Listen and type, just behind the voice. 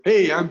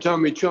Hey, I'm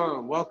Tommy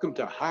Chong. Welcome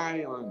to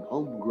High on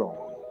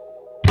Homegrown.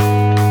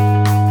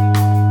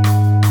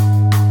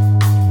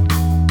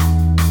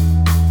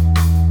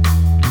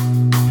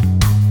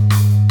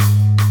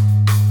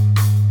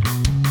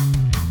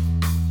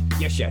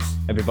 Yes,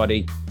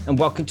 everybody, and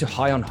welcome to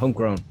High on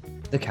Homegrown,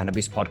 the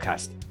cannabis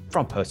podcast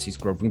from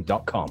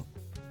Percy'sGrowroom.com.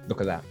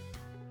 Look at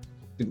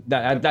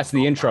that. That's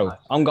the intro.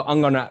 I'm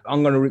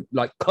gonna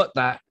like cut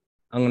that.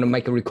 I'm gonna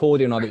make a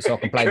recording of it so I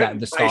can play that at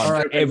the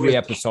start of every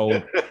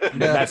episode.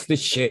 That's the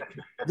shit.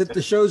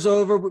 The show's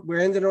over. We're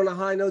ending on a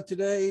high note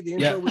today. The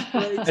intro was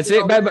great. That's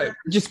it, baby.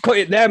 Just cut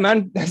it there,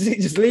 man. That's it.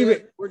 Just leave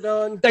it. We're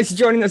done. Thanks for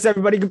joining us,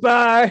 everybody.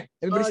 Goodbye.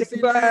 Everybody say See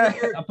you goodbye.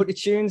 later. I'll put the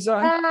tunes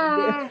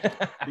on.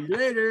 See you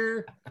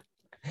later.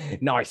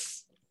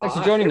 Nice. Thanks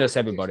for joining us,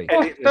 everybody.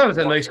 That was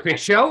a nice quick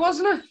show,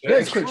 wasn't it? Yeah,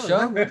 it's a quick show.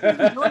 I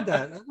enjoyed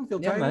that. I don't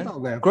feel Yeah, tired man. at all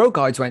now. Grow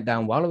guides went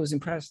down well. I was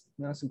impressed.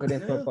 That's some good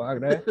info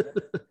out there.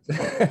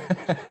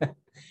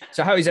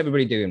 So how is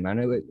everybody doing,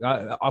 man?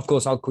 Of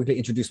course, I'll quickly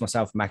introduce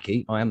myself,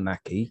 Mackie. I am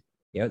Mackie,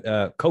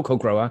 cocoa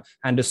grower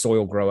and a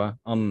soil grower.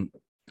 I'm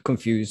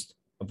confused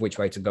of which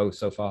way to go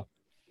so far.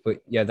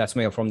 But yeah, that's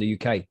me. I'm from the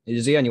UK.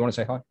 Zian, you want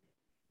to say hi?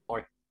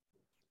 Hi.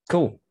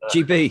 Cool.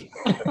 GB.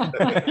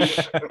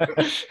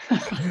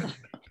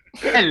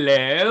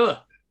 Hello.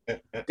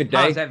 Good day.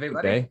 How's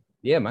everybody? Good day.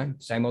 Yeah, man.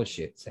 Same old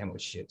shit.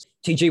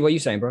 TG, what are you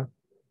saying, bro?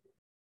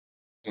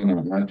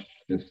 Not much.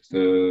 Just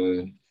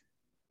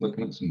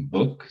looking at some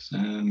books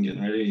and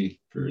getting ready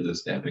for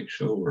this epic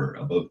show we're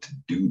about to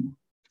do.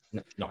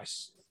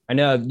 Nice. I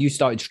know you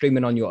started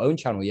streaming on your own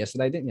channel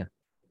yesterday, didn't you?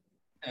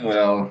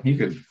 Well,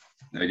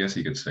 I guess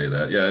you could say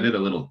that. Yeah, I did a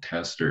little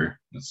tester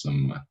with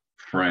some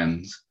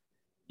friends.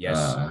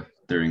 Yes.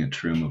 During a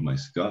trim of my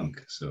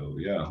skunk. So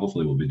yeah,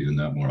 hopefully we'll be doing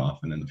that more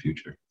often in the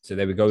future. So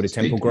there we go. The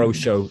Stay Temple Grow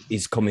tuned. show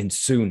is coming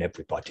soon,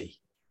 everybody.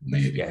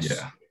 Maybe. Yes.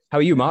 Yeah. How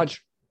are you,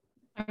 Marge?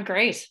 I'm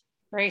great.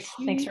 Great.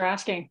 Thanks for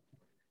asking.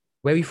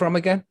 Where are you from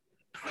again?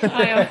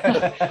 I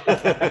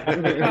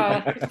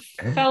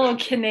am fellow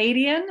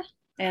Canadian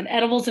and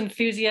edibles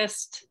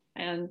enthusiast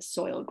and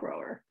soil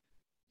grower.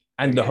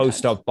 And the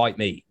host of Bite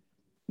Me.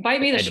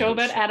 Bite Me, the show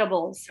Edibles. about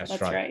edibles. That's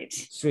That's right. right.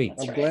 Sweet.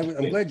 That's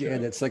I'm glad you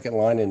had that second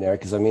line in there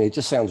because I mean it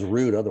just sounds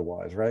rude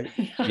otherwise, right?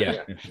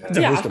 Yeah.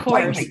 Yeah, of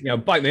course. You know,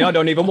 Bite Me. I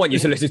don't even want you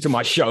to listen to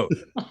my show.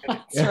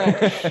 That's right.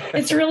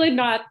 It's really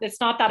not, it's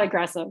not that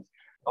aggressive.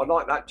 I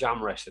like that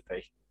jam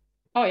recipe.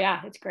 Oh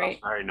yeah, it's great.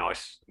 That's very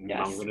nice.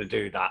 Yes. I'm going to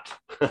do that.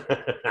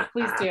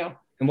 Please do.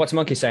 And what's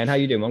Monkey saying? How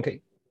you doing,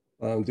 Monkey?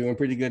 I'm doing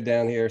pretty good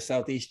down here,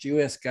 Southeast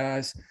US,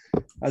 guys.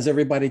 How's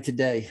everybody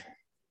today?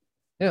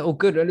 Yeah, all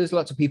good. And there's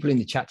lots of people in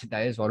the chat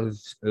today as well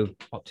who've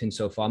popped in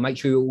so far. Make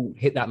sure you all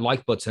hit that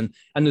like button.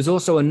 And there's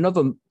also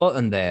another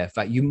button there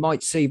that you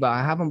might see, but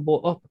I haven't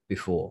brought up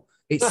before.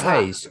 It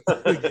says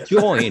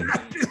join.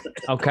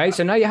 Okay,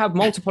 so now you have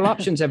multiple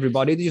options,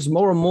 everybody. There's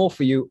more and more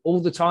for you all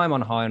the time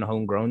on High and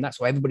Homegrown. That's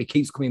why everybody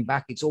keeps coming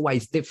back. It's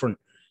always different.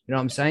 You know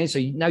what I'm saying? So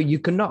now you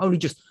can not only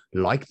just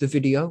like the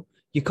video,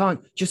 you can't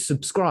just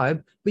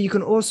subscribe, but you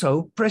can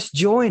also press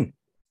join.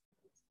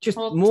 Just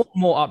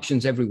more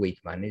options every week,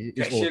 man.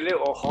 Get your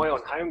little High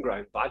on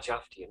Homegrown badge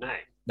after your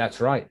name.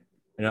 That's right.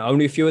 And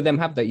only a few of them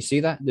have that. You see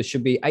that? There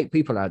should be 8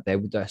 people out there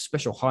with a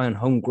special High and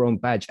Homegrown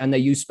badge, and they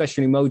use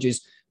special emojis.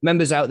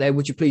 Members out there,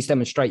 would you please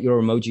demonstrate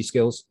your emoji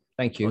skills?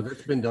 Thank you. Oh,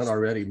 that's been done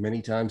already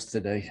many times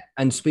today.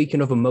 And speaking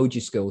of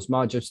emoji skills,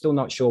 Marge, I'm still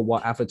not sure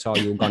what avatar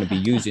you're going to be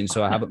using,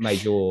 so I haven't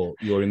made your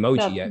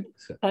emoji yet.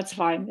 So That's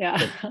fine. Yeah.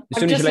 as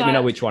soon as you let me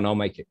know which one, I'll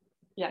make it.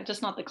 Yeah,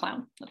 just not the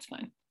clown. That's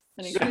fine.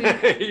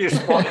 You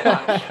spot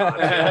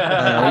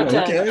that.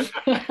 Okay.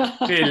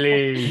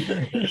 Billy.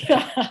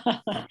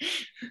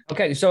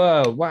 Okay,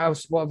 so what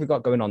else? What have we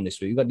got going on this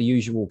week? We've got the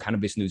usual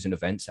cannabis news and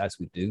events, as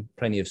we do.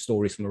 Plenty of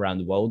stories from around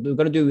the world. We're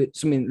going to do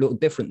something a little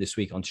different this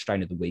week on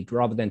Strain of the Week.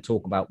 Rather than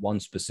talk about one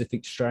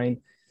specific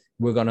strain,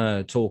 we're going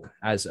to talk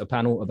as a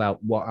panel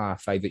about what our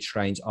favorite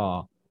strains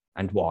are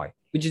and why.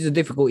 Which is a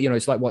difficult,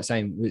 it's like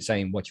saying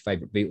what's your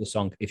favorite Beatles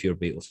song if you're a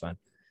Beatles fan.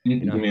 You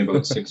need to give me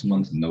about 6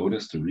 months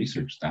notice to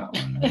research that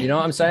one. You know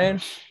what I'm saying?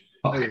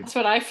 That's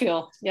what I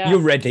feel. Yeah. You're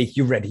ready.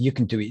 You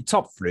can do it.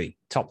 Top three.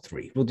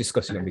 We'll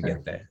discuss it when we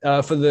get there.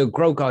 For the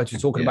grow guides, we're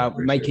talking about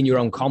making your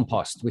own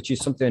compost, which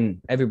is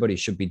something everybody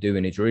should be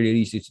doing. It's really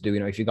easy to do.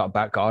 If you've got a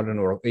back garden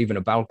or even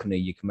a balcony,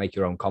 you can make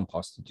your own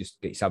compost.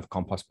 Just get yourself a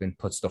compost bin,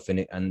 put stuff in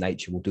it, and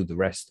nature will do the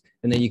rest.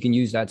 And then you can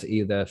use that to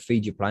either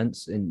feed your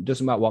plants, and it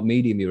doesn't matter what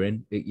medium you're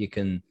in. You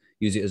can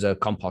use it as a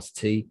compost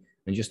tea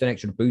and just an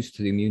extra boost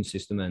to the immune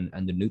system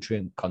and the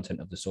nutrient content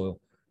of the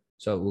soil.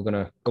 So we're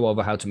going to go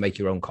over how to make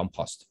your own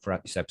compost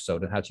throughout this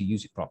episode and how to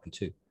use it properly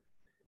too.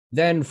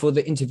 Then for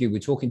the interview, we're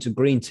talking to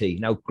Green Tea.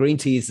 Now, Green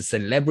Tea is a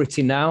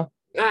celebrity now.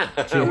 Whether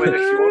she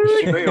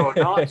wants to be or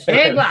not.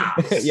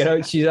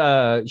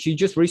 She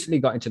just recently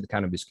got into the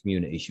cannabis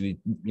community. She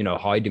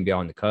was, hiding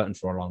behind the curtain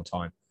for a long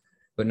time.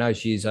 But now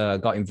she's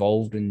got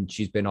involved and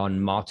she's been on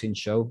Martin's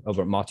show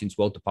over at Martin's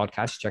World, the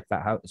podcast. Check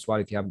that out as well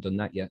if you haven't done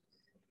that yet.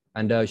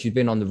 And she's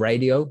been on the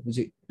radio. Was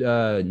it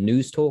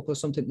News Talk or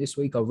something this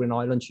week over in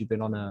Ireland? She's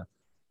been on a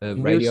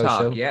radio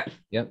Talk, show. yeah.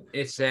 Yep.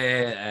 It's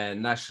a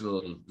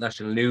national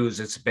news.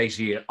 It's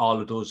basically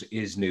all it does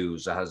is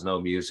news. It has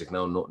no music,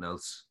 no nothing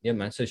else. Yeah,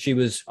 man. So she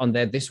was on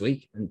there this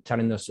week and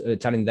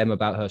telling them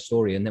about her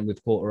story, and then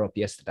we've caught her up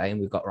yesterday, and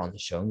we've got her on the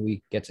show, and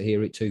we get to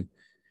hear it too.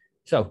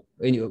 So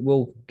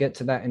we'll get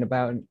to that in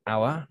about an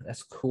hour.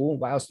 That's cool.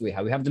 What else do we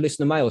have? We have the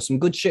listener mail. Some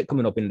good shit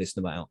coming up in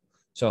listener mail.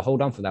 So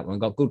hold on for that one.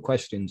 We've got good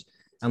questions,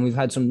 and we've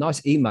had some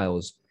nice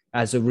emails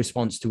as a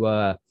response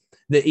to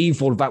the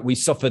evil that we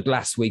suffered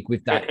last week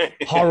with that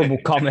horrible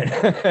comment.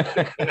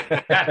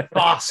 That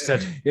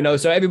bastard.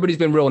 So everybody's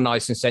been real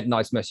nice and sent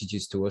nice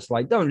messages to us,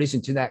 like, don't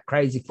listen to that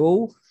crazy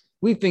fool.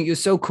 We think you're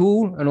so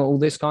cool and all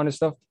this kind of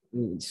stuff.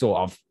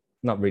 Sort of,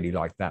 not really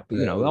like that, but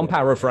I'm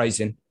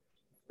paraphrasing.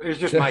 He's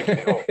just making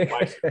it up.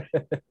 Basically.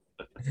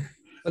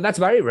 But that's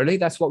about it, really.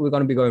 That's what we're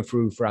going to be going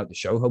through throughout the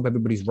show. Hope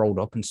everybody's rolled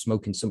up and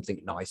smoking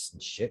something nice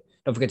and shit.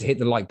 Don't forget to hit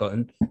the like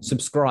button.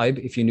 Subscribe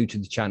if you're new to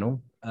the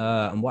channel.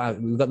 And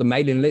we've got the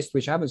mailing list,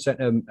 which I haven't sent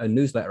a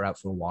newsletter out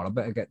for a while. I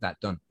better get that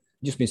done.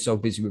 I've just been so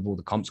busy with all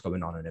the comps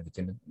going on and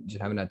everything.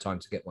 Just haven't had time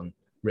to get one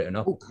written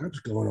up. Oh, comps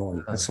going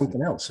on. That's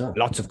something else, huh?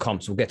 Lots of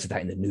comps. We'll get to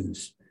that in the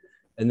news.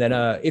 And then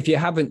if you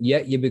haven't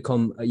yet, you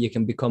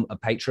can become a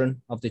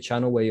patron of the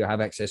channel, where you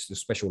have access to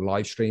special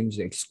live streams,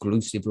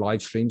 exclusive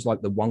live streams,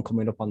 like the one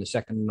coming up on the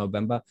 2nd of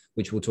November,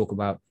 which we'll talk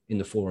about in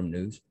the forum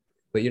news.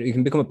 But you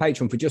can become a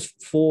patron for just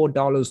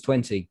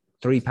 $4.20,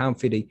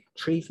 £3.50,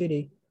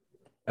 $3.50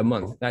 a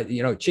month.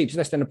 Now, cheap's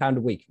less than £1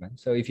 a week, man.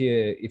 So if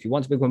you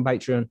want to become a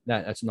patron,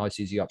 that's a nice,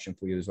 easy option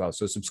for you as well.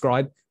 So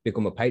subscribe,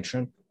 become a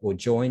patron, or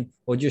join,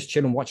 or just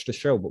chill and watch the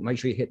show. But make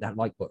sure you hit that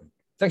like button.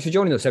 Thanks for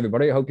joining us,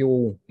 everybody. I hope you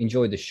all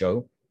enjoyed the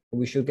show.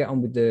 We should get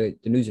on with the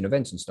news and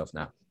events and stuff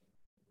now.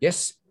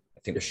 Yes?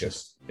 I think we should.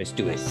 Let's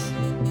do it.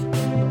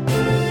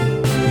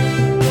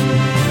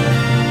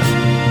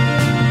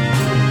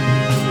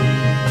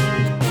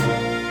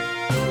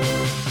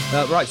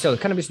 Right, so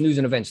cannabis news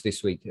and events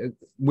this week.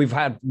 We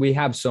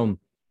have some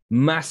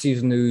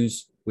massive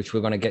news, which we're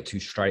going to get to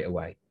straight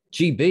away.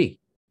 GB,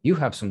 you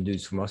have some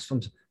news from us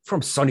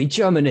from sunny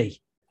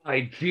Germany.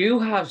 I do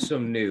have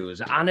some news,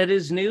 and it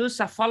is news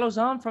that follows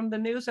on from the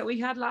news that we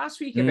had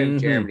last week about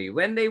Germany,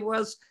 when they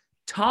was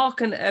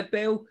talking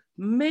about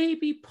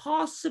maybe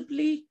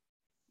possibly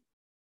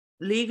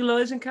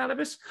legalizing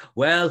cannabis.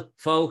 Well,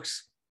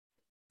 folks,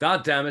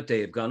 God damn it,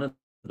 they have gone and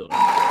done it.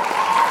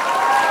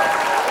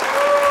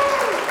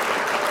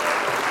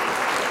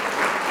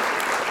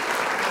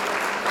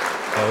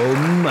 Oh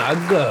my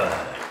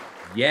God.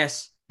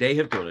 Yes, they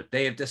have done it.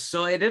 They have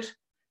decided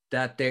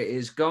that there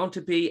is going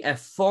to be a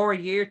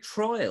 4-year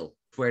trial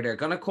where they're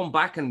going to come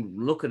back and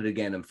look at it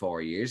again in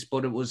 4 years.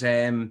 But it was,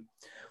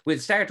 we'll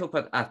start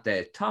up at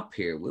the top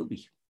here, will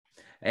we?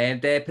 And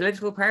the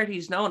political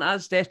parties known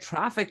as the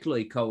Traffic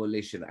Light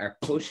Coalition are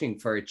pushing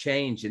for a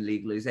change in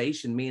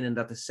legalization, meaning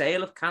that the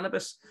sale of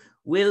cannabis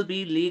will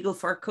be legal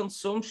for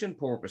consumption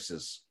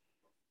purposes.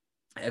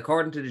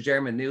 According to the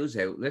German news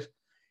outlet,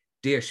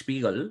 Der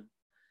Spiegel,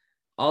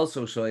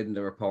 also citing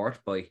the report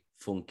by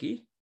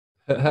Funky,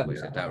 we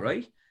said that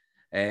right?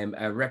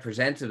 A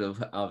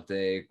representative of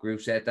the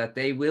group said that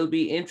they will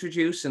be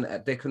introducing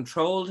the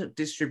controlled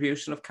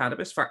distribution of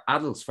cannabis for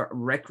adults for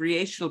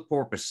recreational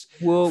purpose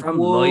from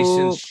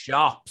licensed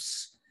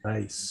shops.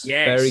 Nice.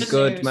 Yes. Very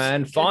good,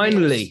 man.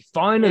 Finally.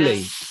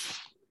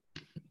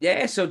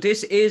 Yeah, so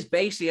this is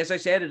basically, as I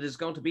said, it is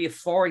going to be a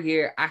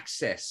 4-year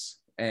access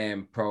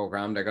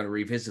program. They're going to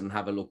revisit and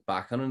have a look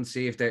back on it and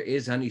see if there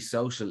is any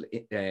social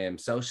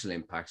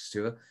impacts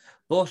to it.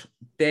 But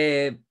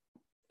the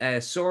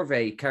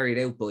survey carried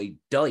out by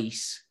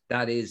DICE,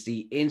 that is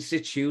the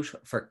Institute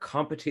for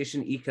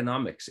Competition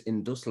Economics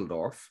in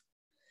Dusseldorf,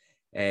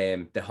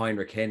 the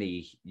Heinrich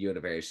Heine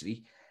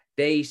University,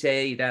 they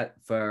say that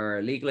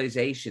for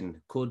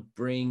legalization could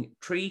bring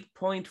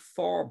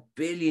 3.4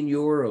 billion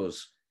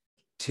euros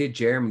to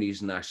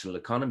Germany's national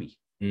economy.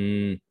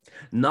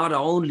 Not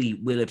only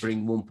will it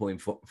bring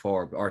 1.4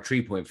 or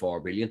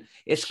 3.4 billion,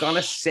 it's going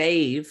to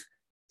save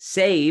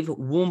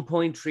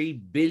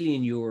 1.3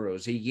 billion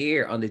euros a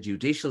year on the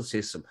judicial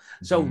system.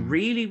 So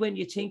really, when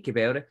you think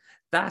about it,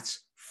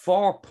 that's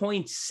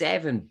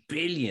 4.7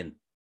 billion.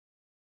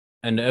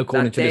 And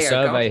according to the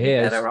survey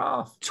here,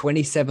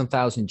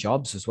 27,000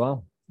 jobs as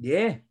well.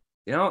 Yeah.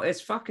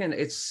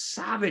 It's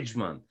savage,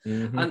 man.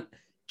 And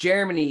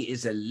Germany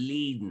is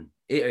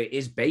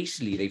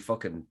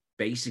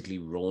basically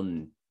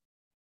run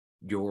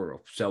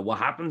Europe. So what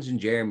happens in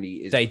Germany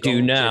is they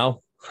do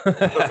now.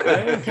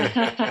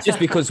 Just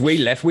because we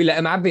let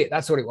them have it.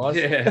 That's what it was.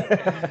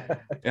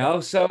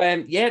 So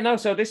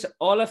this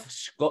Olaf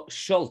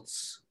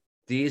Scholz,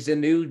 he is the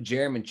new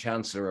German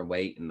chancellor in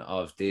waiting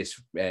of this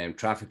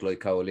traffic light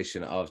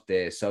coalition of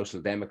the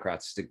Social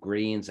Democrats, the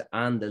Greens,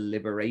 and the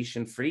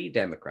Liberation Free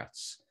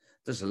Democrats.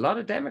 There's a lot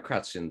of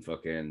Democrats in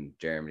fucking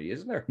Germany,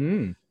 isn't there?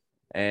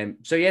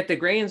 The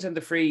Greens and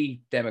the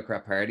Free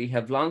Democrat Party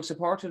have long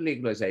supported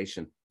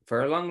legalization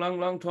for a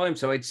long time.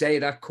 So I'd say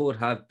that could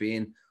have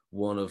been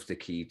one of the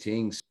key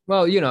things.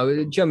 Well,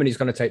 Germany's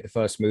going to take the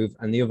first move,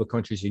 and the other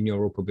countries in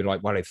Europe will be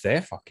like, well, if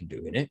they're fucking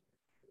doing it,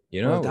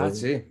 You know, Well,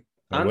 that's it.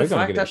 and And we're the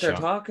gonna fact give it a that they're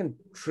shot. talking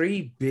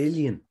 3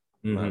 billion,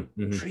 man.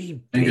 Mhm, mhm.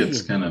 3 I think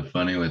it's billion. kind of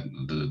funny with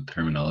the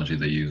terminology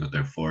they use with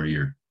their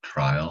 4-year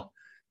trial.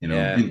 You know,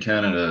 Yeah. in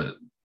Canada,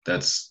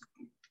 that's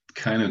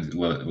kind of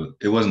well,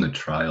 it wasn't a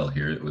trial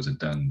here; it was a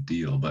done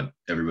deal. But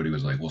everybody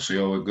was like, "We'll see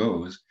how it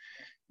goes."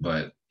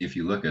 But if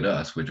you look at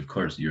us, which of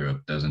course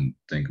Europe doesn't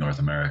think North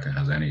America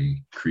has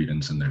any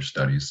credence in their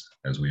studies,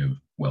 as we have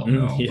well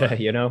know. Yeah, But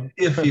you know.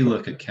 if you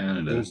look at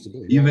Canada, Seems to be,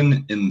 yeah.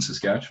 even in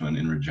Saskatchewan,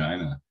 in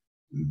Regina,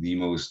 the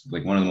most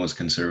like one of the most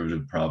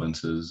conservative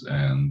provinces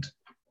and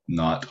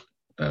not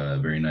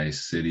very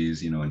nice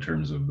cities, you know, in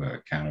terms of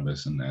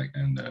cannabis and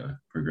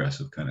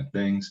progressive kind of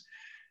things.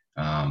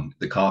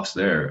 The cops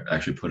there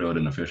actually put out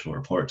an official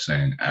report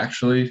saying,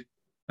 actually,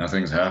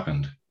 nothing's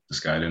happened. The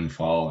sky didn't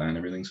fall and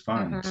everything's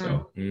fine. Mhm.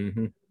 So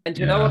Mhm. And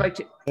you know what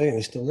Hey,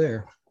 they're still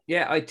there.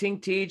 yeah, I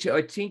think TJ,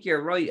 I think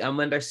you're right. And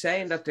when they're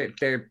saying that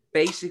they're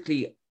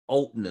basically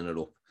opening it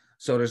up,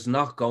 so there's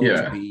not going to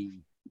Yeah.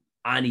 be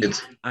any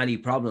It's- any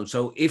problem.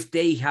 So if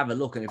they have a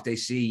look and if they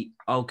see,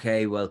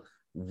 okay, well,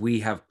 we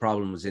have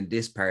problems in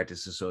this part of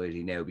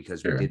society now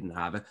because we Sure. didn't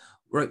have it,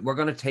 right? We're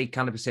going to take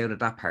cannabis out of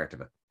that part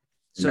of it.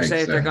 So Makes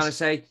say if they're going to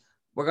sense. say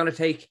we're going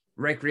to take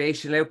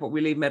recreational out, but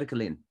we leave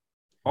medical in.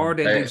 Or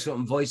they do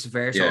something vice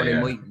versa, Yeah, or they yeah.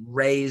 might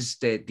raise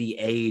the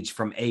age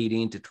from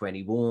 18 to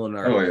 21,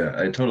 or Oh yeah,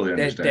 I totally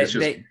they, understand. they, It's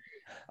just they,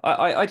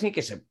 I think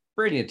it's a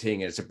brilliant thing.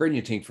 It's a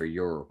brilliant thing for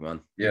Europe,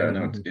 man. yeah,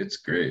 no, it's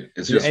great.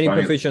 It's You got just any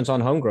funny. provisions on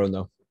homegrown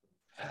though?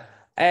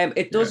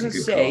 It doesn't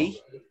good say.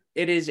 call.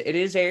 It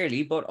is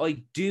early, but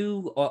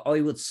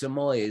I would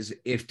surmise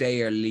if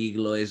they are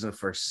legalizing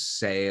for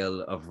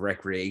sale of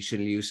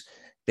recreational use,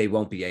 they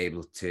won't be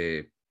able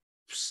to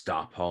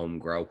stop home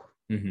grow.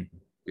 Mhm.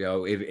 You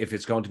know, if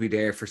it's going to be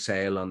there for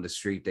sale on the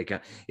street, they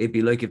can't. It'd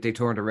be like if they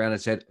turned around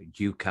and said,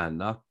 "You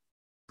cannot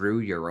brew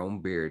your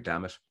own beer.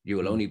 Damn it! You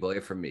will only buy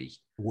it from me."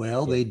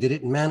 Well, they did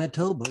it in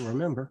Manitoba,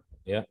 remember?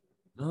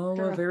 Oh, well,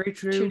 True. very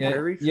true. True. Yeah,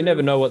 Very true. you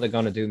never know what they're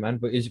gonna do, man.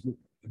 But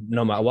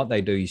no matter what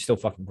they do, you still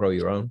fucking grow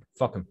your own.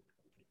 Fuck them.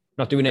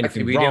 Not doing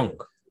anything we wrong. do.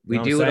 We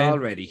know what do I'm it saying?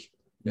 already.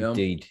 You know?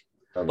 Indeed.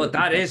 But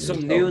that is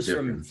some news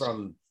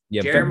from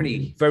Yeah,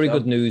 Germany. very So,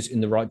 good news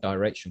in the right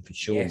direction for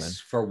sure, yes, man.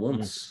 for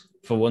once.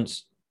 For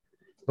once.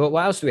 But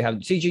what else do we have?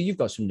 CG, you've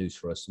got some news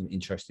for us, some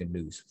interesting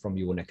news from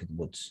your neck of the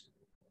woods.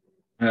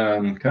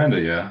 Kind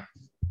of, yeah.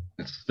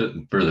 It's a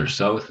bit further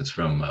south. It's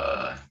from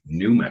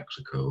New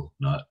Mexico,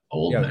 not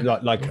old Yeah,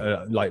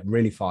 Mexico. like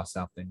really far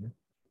south then.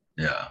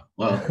 Yeah.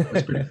 Well,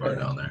 it's pretty far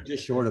down there.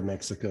 Just short of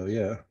Mexico,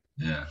 yeah.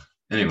 Yeah.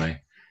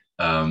 Anyway,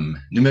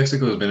 New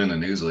Mexico has been in the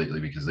news lately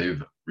because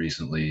they've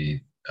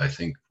recently, I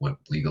think,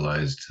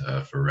 legalized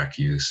for rec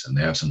use, and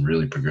they have some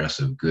really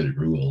progressive, good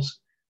rules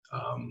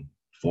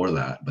for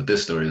that. But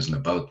this story isn't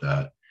about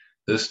that.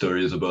 This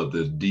story is about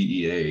the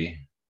DEA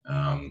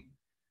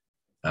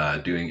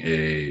doing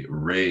a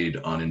raid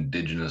on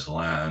Indigenous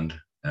land.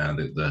 And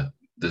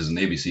this is an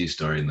ABC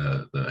story, and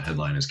the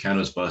headline is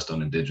 "Canada's Bust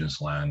on Indigenous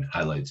Land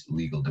Highlights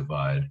Legal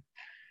Divide."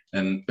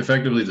 And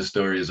effectively, the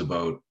story is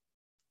about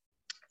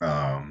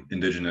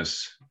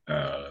Indigenous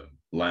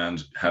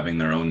lands having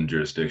their own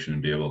jurisdiction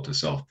and be able to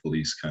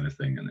self-police kind of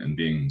thing, and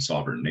being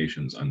sovereign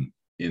nations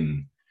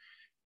in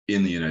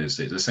the United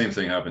States. The same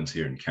thing happens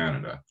here in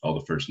Canada. All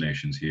the First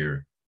Nations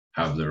here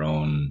have their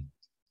own,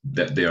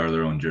 that they are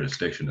their own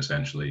jurisdiction,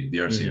 essentially. The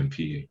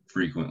RCMP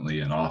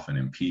frequently and often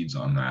impedes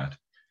on that.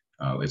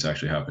 It's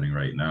actually happening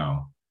right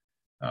now.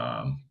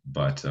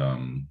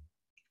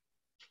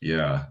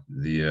 Yeah,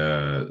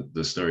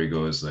 the story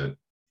goes that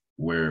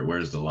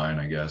where's the line,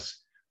 I guess?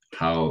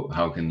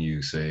 How can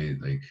you say,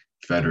 like,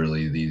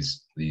 federally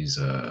these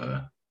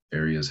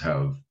areas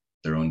have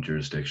their own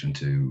jurisdiction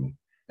to?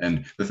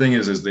 And the thing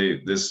is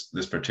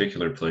this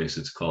particular place,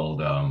 it's called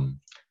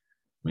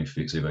let me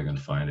see if I can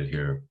find it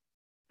here.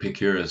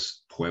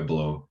 Piqueras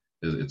Pueblo.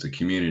 It's a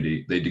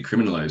community. They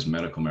decriminalized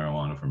medical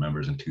marijuana for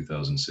members in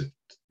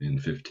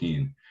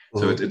 2015.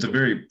 So it's a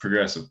very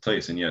progressive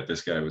place, and yet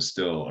this guy was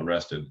still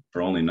arrested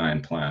for only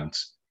 9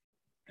 plants.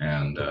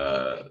 And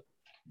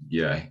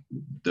yeah,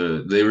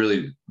 they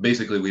really,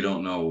 basically, we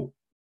don't know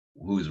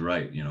who's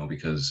right,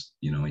 because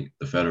the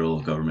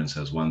federal government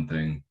says one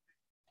thing,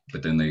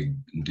 but then they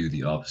do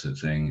the opposite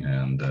thing,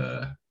 and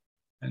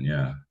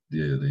yeah,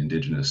 the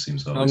Indigenous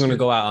seems to. I'm going to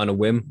go out on a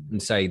whim and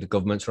say the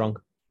government's wrong.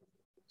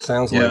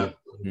 Sounds Yeah. like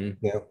it.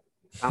 Yeah.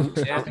 Sounds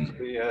to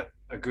be a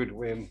good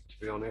whim, to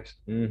be honest.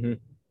 Mm-hmm.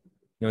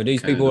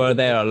 These people were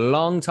there a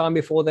long time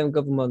before them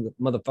government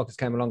motherfuckers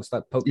came along and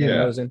started poking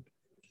their nose in.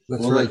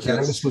 That's Well, right.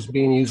 Cannabis was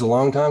being used a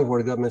long time before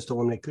the government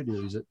told them they couldn't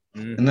use it.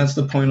 And that's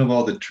the point of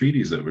all the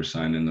treaties that were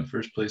signed in the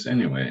first place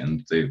anyway.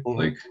 And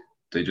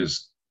they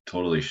just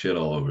totally shit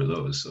all over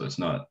those. So it's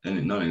not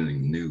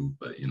anything new,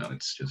 but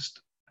it's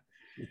just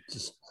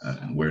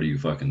where do you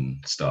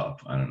fucking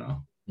stop? I don't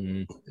know.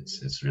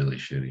 It's really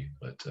shitty,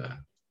 but of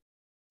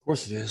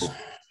course it is.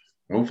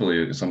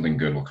 Hopefully something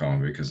good will come,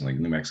 because like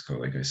New Mexico,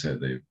 like I said,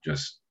 they've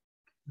just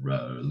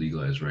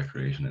legalized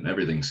recreation, and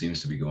everything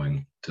seems to be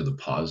going to the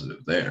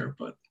positive there.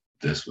 But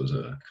this was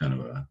a kind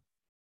of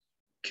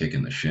kick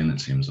in the shin,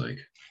 it seems like.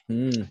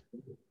 Mm.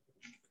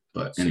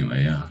 But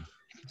anyway, yeah.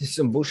 This is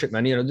some bullshit,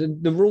 man. You know,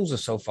 the rules are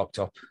so fucked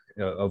up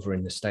over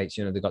in the States.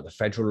 You know, they've got the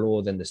federal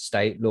law, then the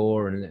state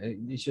law,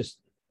 and it's just,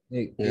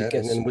 it gets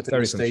and then within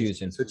very the states,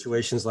 confusing.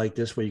 situations like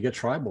this where you get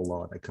tribal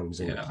law that comes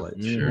into Yeah, play.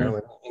 sure. You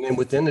know, and then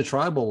within the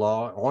tribal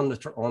law,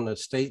 on the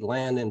state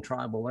land and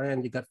tribal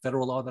land, you got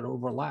federal law that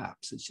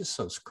overlaps. It's just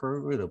so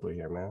screwed over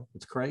here, man.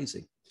 It's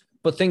crazy.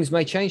 But things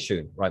may change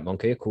soon, right,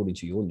 Monkey? According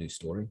to your news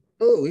story.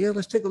 Oh yeah,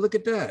 let's take a look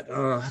at that.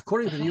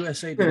 According to the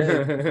USA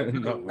Today,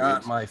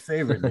 not my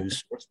favorite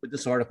news source, but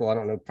this article, I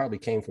don't know, probably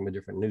came from a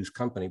different news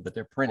company, but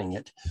they're printing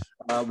it.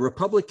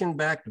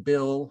 Republican-backed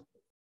bill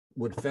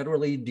would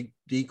federally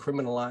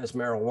decriminalize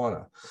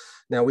marijuana.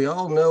 Now, we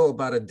all know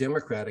about a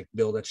Democratic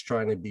bill that's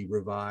trying to be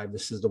revived.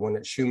 This is the one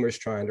that Schumer's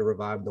trying to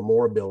revive, the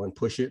Moore bill, and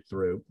push it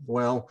through.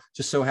 Well,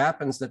 just so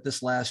happens that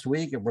this last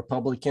week, a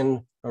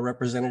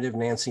Representative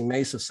Nancy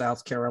Mace of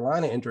South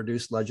Carolina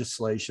introduced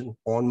legislation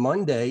on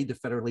Monday to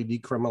federally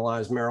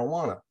decriminalize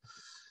marijuana.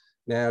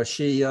 Now,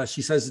 she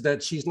says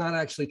that she's not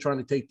actually trying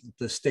to take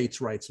the states'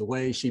 rights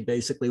away. She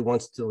basically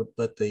wants to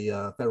let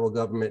the federal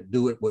government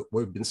do it, what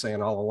we've been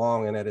saying all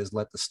along, and that is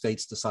let the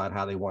states decide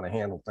how they want to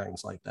handle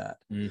things like that.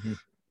 Mm-hmm.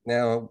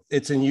 Now,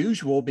 it's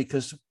unusual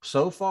because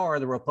so far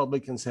the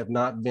Republicans have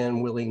not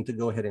been willing to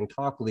go ahead and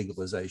talk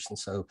legalization.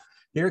 So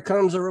here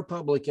comes a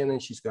Republican,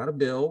 and she's got a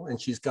bill,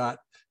 and she's got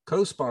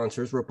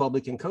co-sponsors,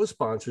 Republican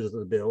co-sponsors of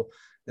the bill.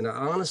 And I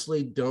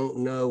honestly don't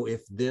know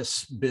if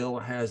this bill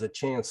has a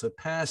chance of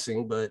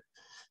passing, but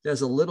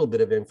there's a little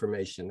bit of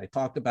information. They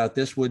talked about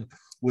this would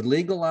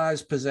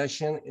legalize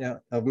possession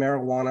of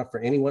marijuana for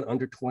anyone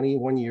under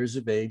 21 years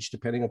of age,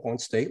 depending upon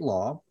state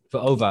law. For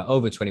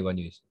over 21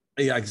 years.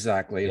 Yeah,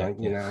 exactly. Yeah,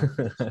 you know,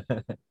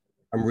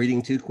 I'm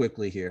reading too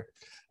quickly here.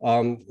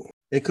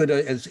 It could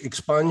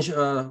expunge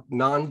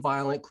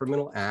nonviolent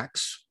criminal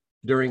acts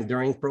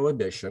during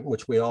prohibition,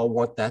 which we all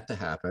want that to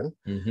happen.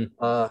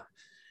 Mm-hmm.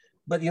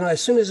 But, you know, as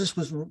soon as this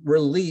was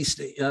released,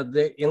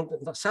 in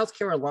South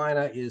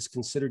Carolina is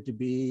considered to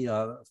be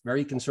a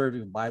very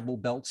conservative Bible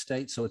Belt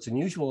state. So it's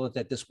unusual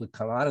that this would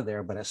come out of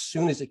there. But as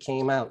soon as it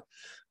came out,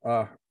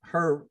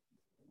 her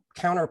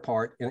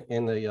counterpart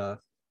in the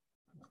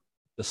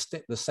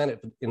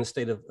Senate in the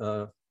state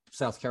of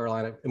South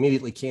Carolina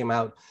immediately came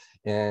out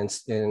and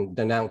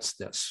denounced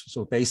this.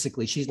 So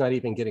basically, she's not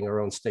even getting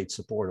her own state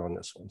support on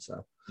this one.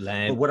 So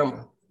but what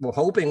I'm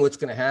hoping what's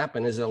going to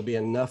happen is there'll be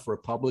enough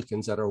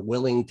Republicans that are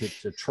willing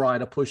to try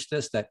to push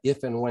this, that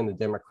if and when the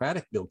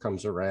Democratic bill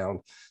comes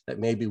around, that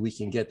maybe we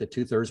can get the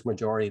 2/3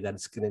 majority that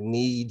it's going to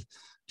need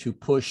to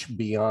push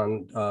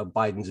beyond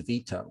Biden's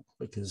veto,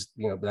 because,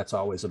 you know, that's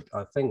always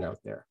a thing out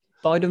there.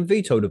 Biden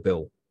vetoed a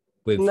bill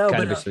with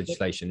cannabis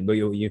legislation, but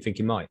you think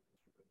he might?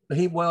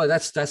 Well,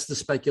 that's the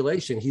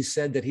speculation. He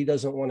said that he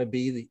doesn't want to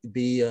be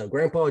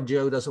Grandpa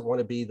Joe doesn't want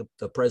to be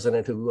the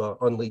president who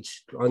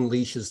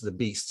unleashes the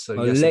beast.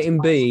 So yes, let him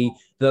be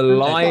the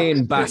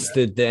lying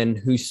bastard then,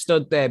 who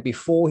stood there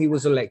before he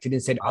was elected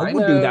and said, I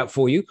would do that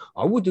for you.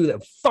 I would do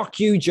that. Fuck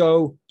you,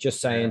 Joe.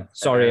 Just saying.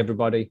 Sorry,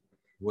 everybody.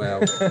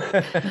 Well,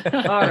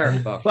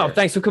 well,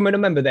 thanks for coming a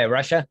member there,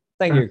 Russia.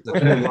 Thank you.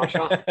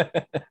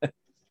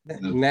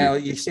 Now,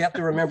 you have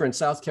to remember, in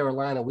South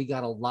Carolina, we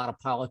got a lot of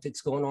politics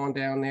going on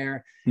down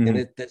there. Mm-hmm.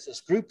 And there's this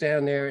group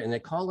down there, and they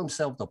call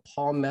themselves the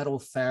Palmetto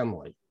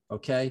family.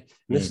 Okay.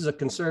 And this is a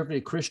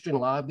conservative Christian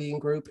lobbying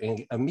group.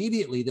 And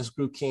immediately this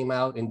group came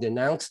out and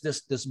denounced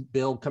this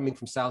bill coming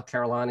from South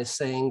Carolina,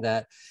 saying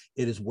that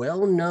it is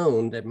well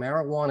known that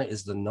marijuana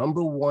is the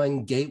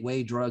 #1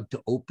 gateway drug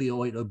to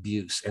opioid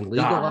abuse, and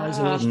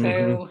legalizing this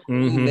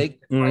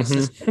make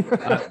crisis.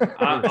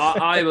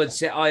 I would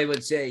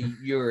say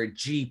your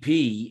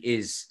GP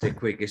is the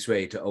quickest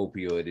way to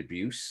opioid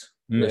abuse.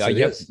 Yes, it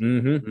is.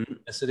 Mm-hmm.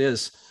 Yes, it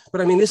is.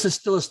 But I mean, this is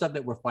still a stuff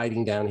that we're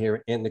fighting down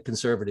here in the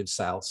conservative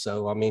South.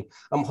 So, I mean,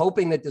 I'm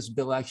hoping that this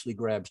bill actually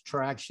grabs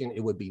traction. It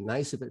would be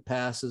nice if it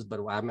passes,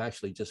 but I'm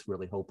actually just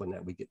really hoping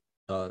that we get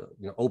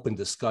open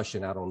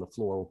discussion out on the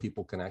floor where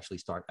people can actually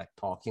start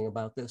talking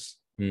about this,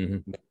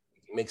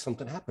 make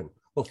something happen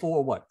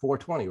before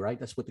 420, right?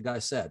 That's what the guy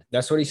said.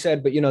 That's what he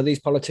said. But, you know, these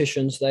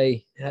politicians,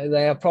 they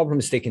have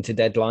problems sticking to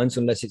deadlines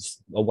unless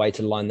it's a way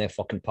to line their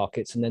fucking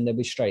pockets, and then they'll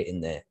be straight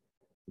in there.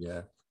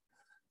 Yeah.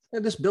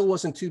 And this bill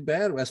wasn't too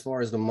bad as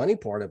far as the money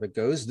part of it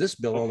goes. This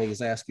bill only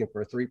is asking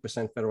for a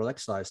 3% federal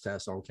excise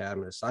tax on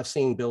cannabis. I've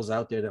seen bills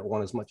out there that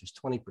want as much as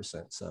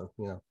 20%. So,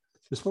 you know,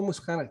 this one was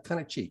kind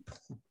of cheap.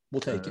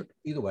 We'll take it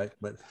either way.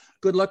 But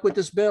good luck with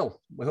this bill.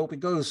 We hope it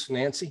goes,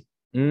 Nancy.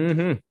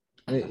 Mm-hmm.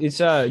 It's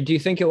do you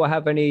think it will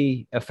have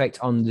any effect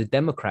on the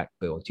Democrat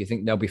bill? Do you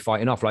think they'll be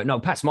fighting off like, no,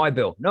 pass my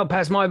bill,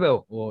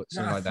 or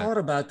something like that? I thought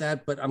about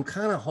that, but I'm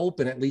kind of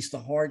hoping at least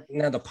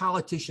the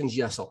politicians,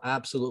 yes, will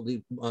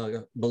absolutely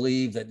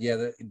believe that,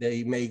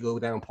 they may go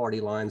down party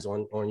lines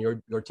on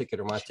your ticket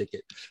or my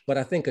ticket. But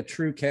I think a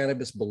true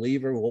cannabis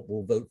believer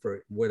will vote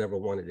for whatever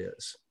one it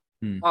is.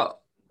 Oh,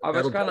 I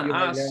was going to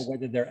ask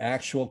whether they're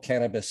actual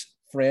cannabis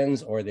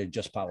friends or they're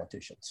just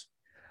politicians.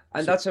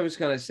 And that's what I was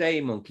going to say,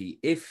 Monkey.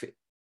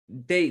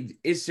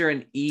 Is there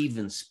an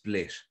even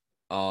split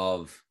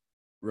of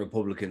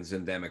Republicans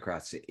and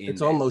Democrats in It's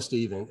there. almost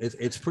even.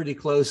 It's pretty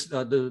close.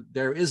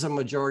 There is a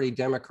majority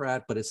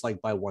Democrat, but it's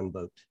like by one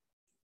vote.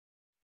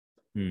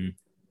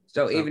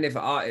 So even if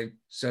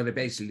so they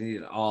basically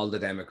need all the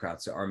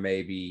Democrats or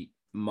maybe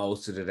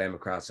most of the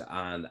Democrats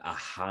and a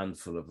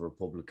handful of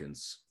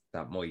Republicans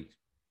that might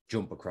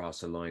jump across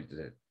the line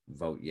to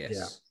vote yes.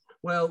 Yeah.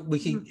 Well,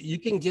 you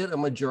can get a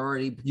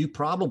majority. You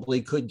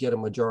probably could get a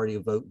majority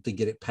of vote to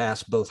get it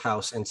past both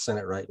House and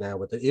Senate right now.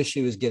 But the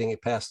issue is getting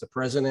it past the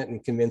president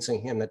and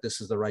convincing him that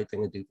this is the right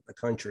thing to do for the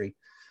country.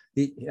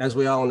 As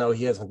we all know,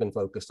 he hasn't been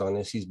focused on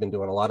this. He's been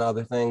doing a lot of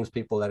other things.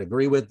 People that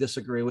agree with,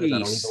 disagree with.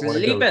 He's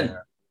sleeping.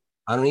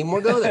 I don't even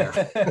want to go there.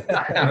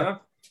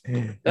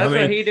 That's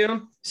what he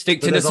doing. Stick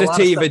to the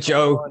sativa,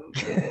 Joe.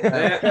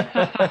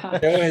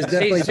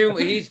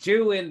 He's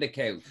chewing the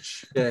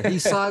couch. Yeah, he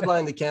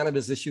sidelined the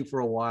cannabis issue for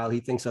a while. He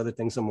thinks other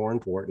things are more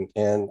important,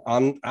 and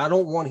I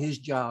don't want his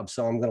job,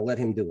 so I'm going to let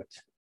him do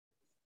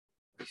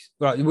it.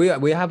 Right,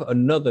 we have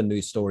another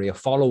news story, a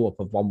follow up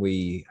of one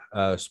we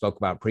spoke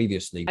about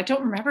previously. I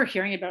don't remember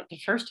hearing about it the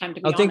first time.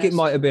 To be I think it honest.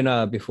 might have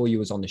been before you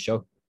was on the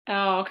show.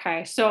 Oh,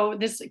 okay. So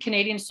this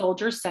Canadian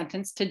soldier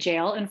sentenced to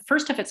jail and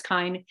first of its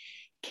kind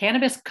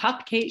cannabis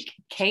cupcake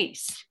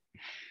case.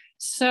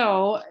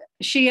 So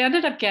she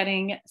ended up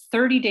getting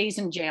 30 days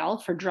in jail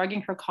for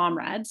drugging her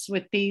comrades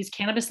with these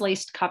cannabis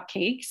laced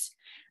cupcakes.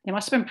 They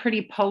must have been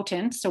pretty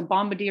potent. So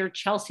bombardier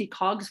Chelsea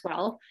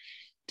Cogswell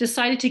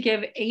decided to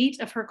give 8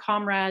 of her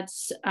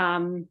comrades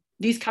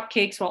these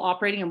cupcakes while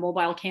operating a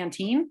mobile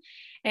canteen.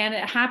 And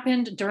it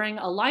happened during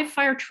a live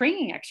fire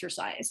training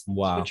exercise,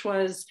 which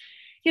was,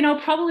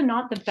 probably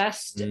not the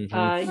best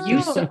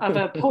use of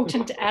a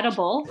potent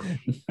edible.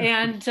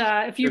 And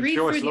if you read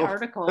through the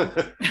article,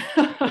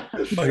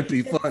 might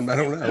be fun. I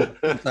don't know.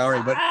 I'm sorry,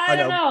 but I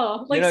don't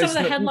know. Like some of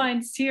the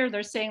headlines here,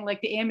 they're saying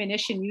like the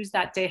ammunition used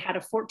that day had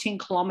a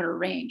 14-kilometer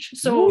range.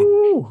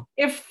 So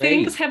if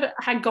things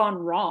had gone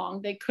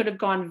wrong, they could have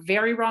gone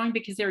very wrong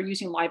because they were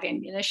using live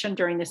ammunition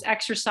during this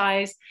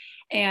exercise,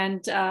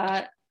 and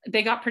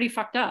they got pretty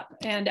fucked up.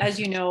 And as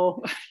you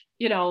know,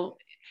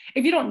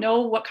 if you don't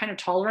know what kind of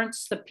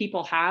tolerance the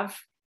people have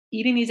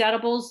eating these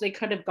edibles, they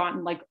could have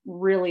gotten like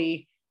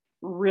really,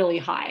 really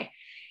high.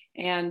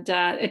 And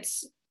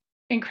it's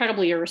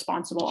incredibly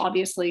irresponsible,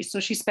 obviously. So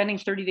she's spending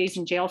 30 days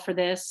in jail for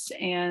this.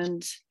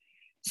 And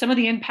some of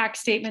the impact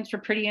statements were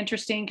pretty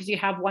interesting because you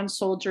have one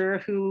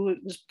soldier who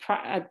was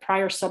had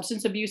prior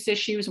substance abuse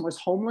issues and was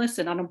homeless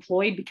and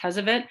unemployed because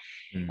of it.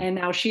 And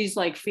now she's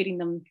like feeding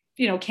them,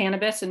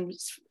 cannabis. And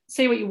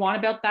say what you want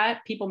about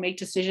that. People make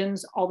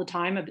decisions all the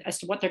time as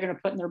to what they're going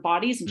to put in their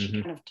bodies. And she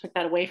kind of took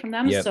that away from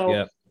them. As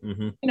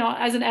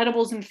an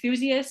edibles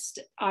enthusiast,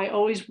 I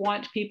always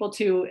want people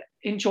to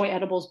enjoy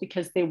edibles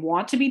because they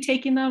want to be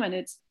taking them.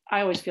 And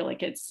I always feel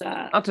like it's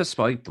not to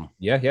spite them.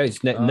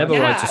 It's never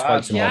right to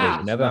spite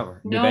somebody. Never.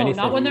 No,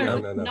 not when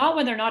they're not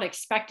when they're not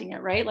expecting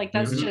it, right? Like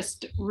that's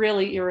just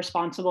really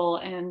irresponsible.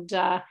 And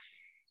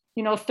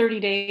 30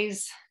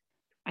 days,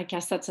 I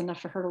guess that's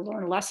enough for her to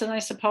learn a lesson, I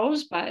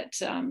suppose. But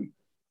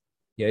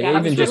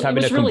even just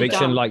having a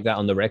conviction like that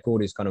on the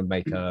record is going to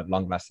make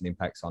long-lasting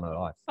impacts on her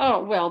life.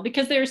 Oh, well,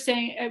 because they were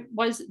saying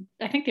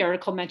I think the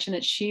article mentioned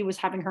that she was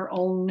having her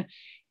own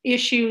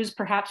issues,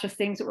 perhaps with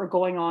things that were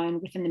going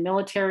on within the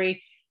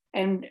military.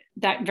 And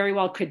that very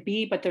well could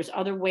be, but there's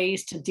other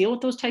ways to deal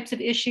with those types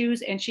of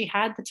issues. And she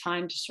had the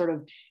time to sort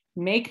of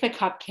make the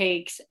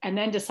cupcakes and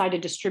then decide to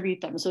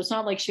distribute them. So it's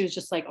not like she was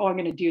just like, oh, I'm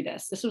going to do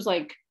this. This was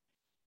like,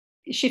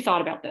 she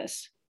thought about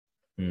this.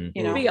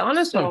 To be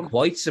honest, I'm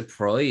quite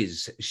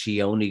surprised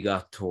she only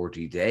got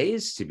 30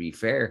 days, to be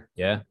fair.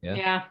 Yeah.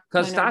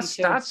 Because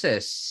that's a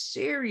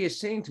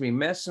serious thing to be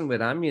messing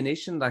with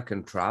ammunition that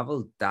can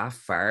travel that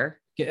far.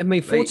 I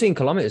mean, 14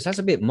 kilometers, that's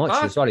a bit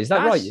much as well. Is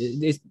that right?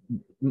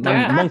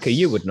 Monkey,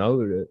 you would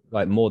know,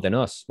 like more than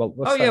us.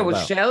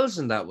 What's shells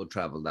and that would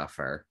travel that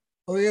far.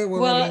 Oh, yeah.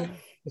 Well,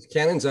 there's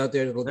cannons out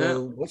there that'll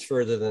go much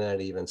further than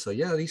that even. So,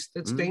 yeah, it's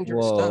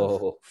dangerous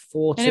stuff.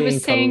 14 and it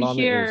was saying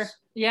kilometers.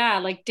 Here,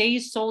 like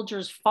dazed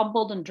soldiers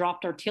fumbled and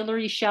dropped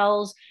artillery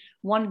shells.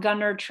 One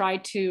gunner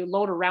tried to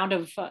load a round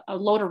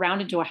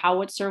into a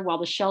howitzer while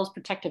the shell's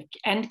protective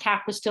end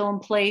cap was still in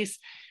place.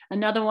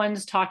 Another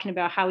one's talking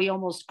about how he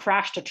almost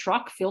crashed a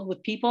truck filled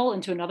with people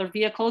into another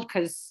vehicle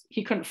because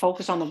he couldn't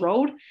focus on the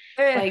road.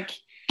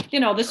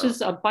 This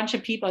was a bunch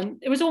of people, and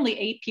it was only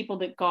 8 people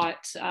that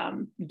got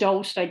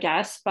dosed, I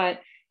guess, but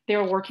they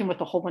were working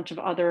with a whole bunch of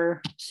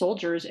other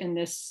soldiers in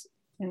this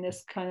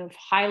kind of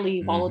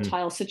highly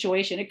volatile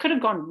situation. It could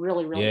have gone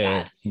really, really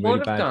bad.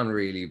 Would have gone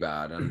really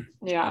bad. And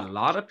a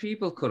lot of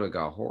people could have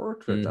got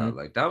hurt with that.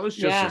 Like that was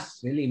just a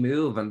silly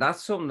move. And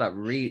that's something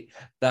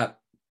that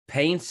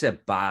paints a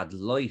bad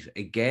light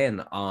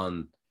again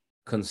on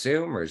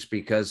consumers,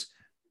 because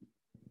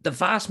the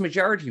vast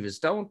majority of us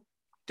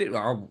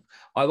or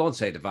I won't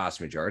say the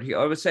vast majority,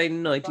 I would say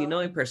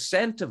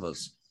 99% of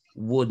us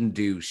wouldn't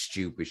do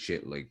stupid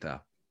shit like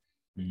that.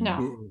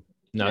 No.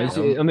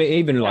 I mean,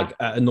 even like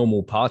at a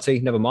normal party,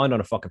 never mind on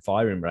a fucking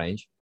firing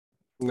range.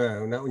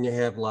 No, not when you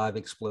have live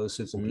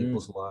explosives and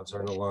people's lives are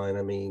on the line.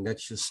 I mean,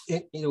 that's just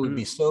it would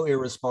be so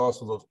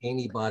irresponsible of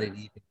anybody to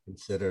even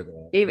consider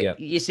that. Even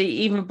you see,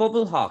 even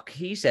Bubble Hawk,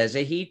 he says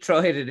that he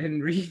tried it in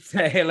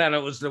retail and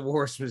it was the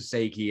worst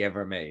mistake he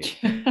ever made.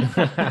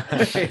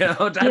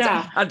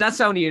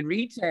 That's only in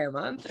retail,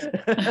 man.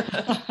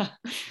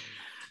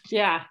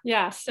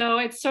 Yeah. So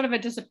it's sort of a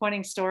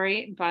disappointing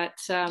story, but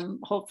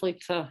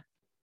hopefully to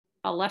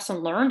a lesson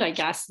learned, I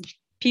guess.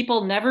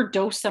 People never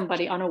dose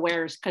somebody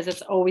unawares because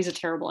it's always a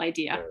terrible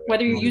idea,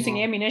 whether you're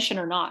using ammunition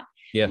or not.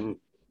 Yeah.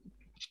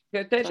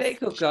 They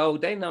could go,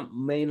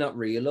 may not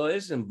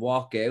realize and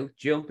walk out,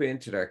 jump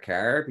into their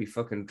car, be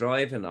fucking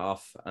driving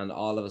off, and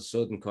all of a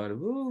sudden kind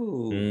of,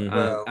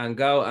 and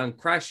go and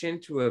crash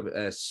into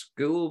a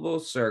school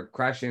bus or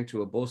crash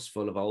into a bus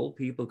full of old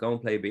people, go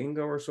and play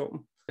bingo or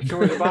something. It's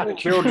always about the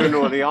children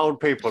or the old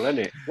people, isn't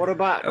it? What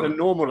about the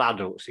normal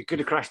adults? He could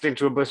have crashed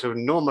into a bus of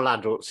normal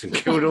adults and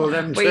killed all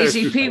them. But you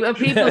see, people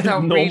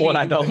don't normal really,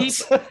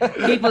 adults.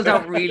 people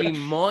don't really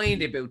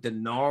mind about the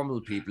normal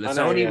people. It's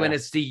only when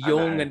it's the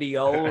young and the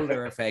old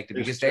are affected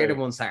because they're the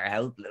ones that are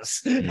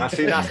helpless. I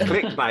see that's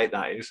clickbait,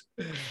 that is.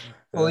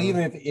 Well,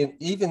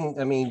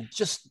 I mean,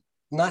 just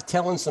not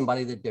telling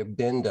somebody that they're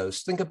been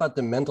dosed. Think about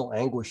the mental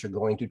anguish you're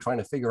going to trying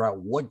to figure out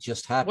what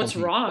just happened. What's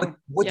wrong?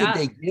 What did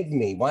they give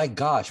me? My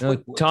gosh.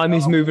 Time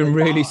is moving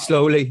really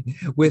slowly.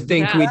 We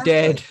think we're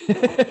dead.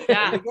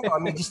 Yeah. I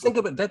mean, just think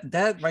about that.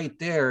 That right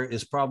there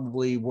is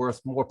probably worth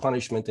more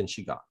punishment than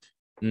she got.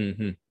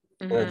 Mm-hmm.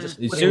 Just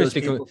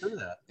seriously,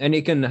 and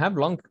it can have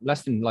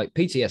long-lasting like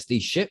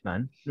PTSD shit,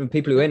 man.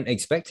 People who ain't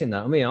expecting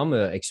that. I mean, I'm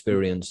an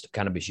experienced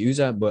cannabis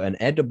user, but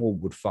an edible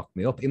would fuck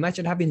me up.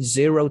 Imagine having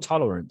zero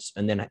tolerance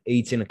and then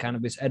eating a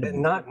cannabis edible,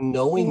 and not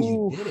knowing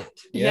you did it.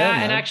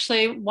 Yeah, and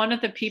actually, one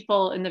of the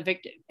people in the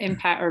victim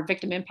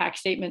impact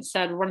statement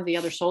said, one of the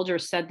other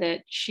soldiers said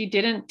that she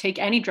didn't take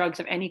any drugs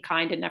of any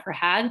kind and never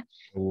had.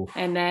 Oof.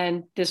 And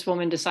then this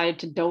woman decided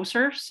to dose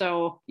her.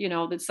 So,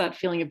 it's that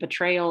feeling of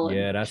betrayal.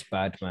 Yeah, that's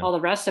bad, man. All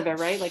the rest of it,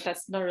 right? Like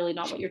that's not really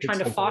not what you're trying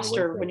to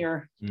foster when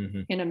you're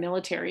in a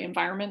military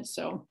environment.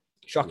 So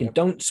shocking.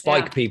 Don't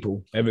spike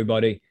people,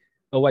 everybody.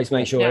 Always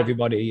make sure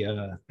everybody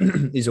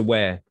is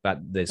aware that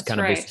there's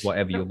cannabis,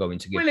 whatever you're going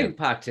to give. Willing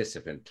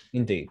participant.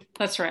 Indeed.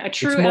 That's right. A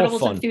true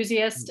edibles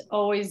enthusiast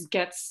always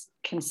gets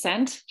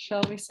consent,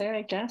 shall we say,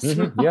 I guess.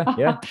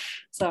 Yeah.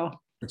 So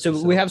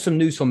we have some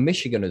news from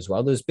Michigan as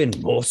well. There's been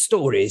more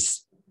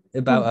stories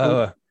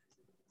about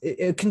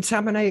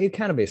contaminated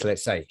cannabis,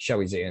 let's say. Shall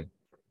we, Ian?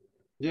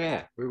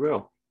 Yeah, we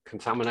will.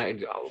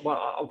 Contaminated.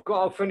 Well, I've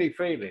got a funny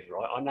feeling,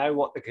 right? I know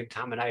what the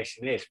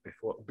contamination is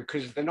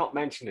because they're not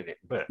mentioning it.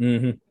 But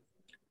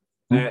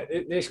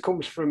this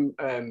comes from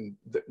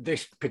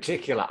this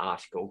particular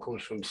article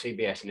comes from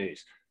CBS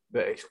News,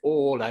 but it's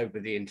all over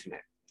the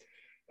internet.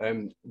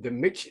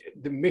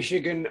 The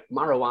Michigan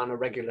Marijuana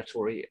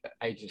Regulatory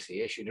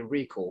Agency issued a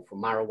recall for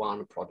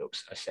marijuana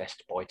products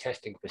assessed by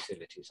testing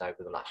facilities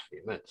over the last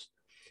few months.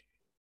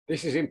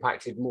 This has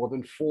impacted more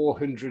than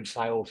 400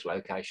 sales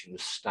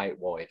locations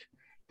statewide.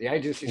 The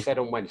agency said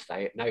on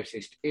Wednesday it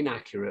noticed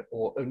inaccurate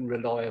or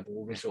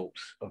unreliable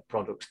results of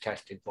products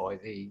tested by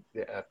the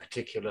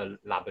particular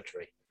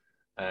laboratory,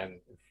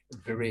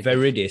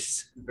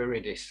 Viridis.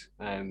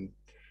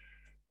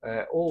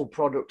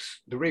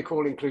 The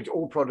recall includes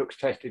all products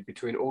tested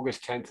between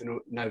August 10th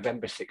and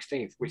November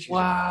 16th, which is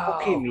a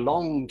fucking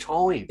long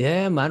time.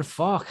 Yeah, man,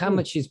 fuck. How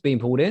much is being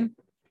pulled in?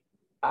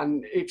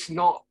 And it's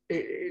not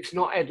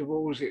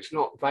edibles, it's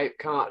not vape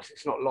carts,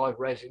 it's not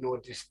live resin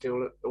or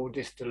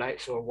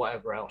distillates or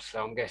whatever else.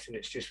 So I'm guessing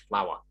it's just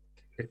flour.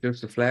 It's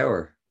just a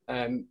flower.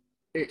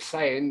 It's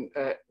saying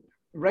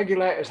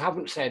regulators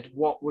haven't said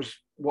what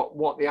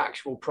the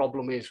actual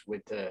problem is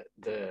with the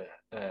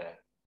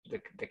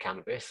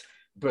cannabis,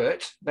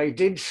 but they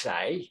did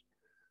say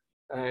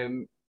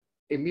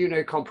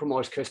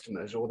immunocompromised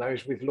customers or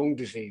those with lung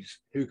disease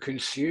who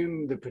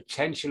consume the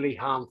potentially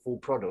harmful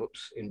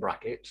products in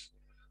brackets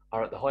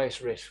are at the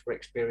highest risk for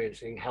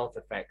experiencing health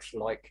effects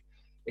like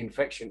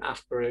infection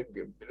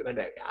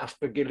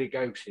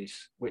aspergillosis,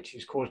 which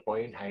is caused by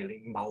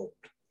inhaling mold.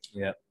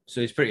 Yeah,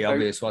 so it's pretty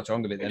obvious what's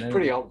wrong with it then. It's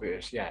pretty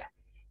obvious, yeah.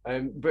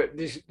 But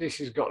this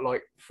has got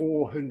like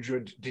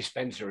 400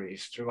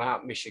 dispensaries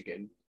throughout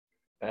Michigan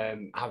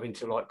having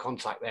to like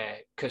contact their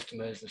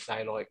customers and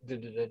say like,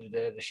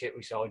 the shit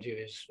we sold you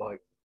is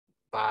like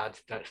bad,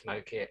 don't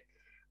smoke it.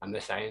 And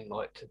they're saying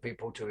like to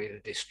people to either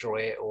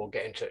destroy it or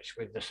get in touch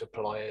with the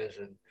suppliers.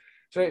 And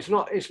so it's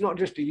not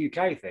just a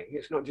UK thing.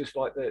 It's not just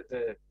like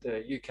the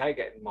UK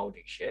getting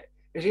moldy shit.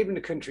 It's even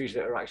the countries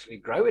that are actually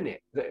growing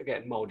it that are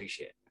getting moldy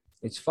shit.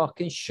 It's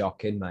fucking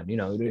shocking, man.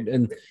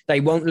 And they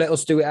won't let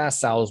us do it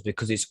ourselves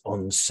because it's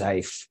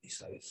unsafe.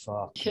 It's like,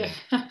 fuck. Yeah.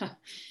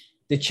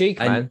 The cheek,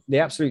 man. The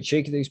absolute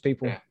cheek of these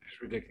people. Yeah,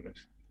 it's ridiculous.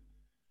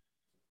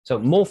 So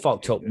more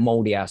fucked up,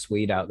 moldy ass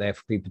weed out there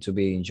for people to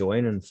be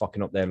enjoying and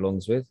fucking up their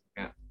lungs with.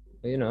 Yeah.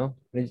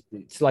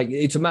 It's like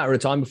it's a matter of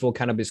time before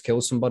cannabis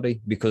kills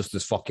somebody because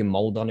there's fucking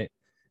mold on it.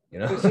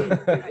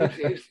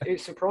 It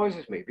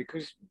surprises me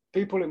because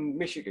people in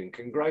Michigan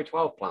can grow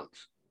 12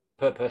 plants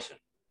per person.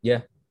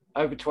 Yeah.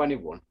 Over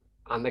 21,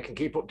 and they can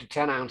keep up to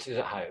 10 ounces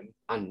at home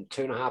and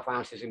 2.5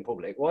 ounces in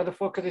public. Why the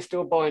fuck are they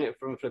still buying it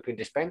from flipping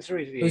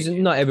dispensaries?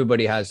 Not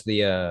everybody has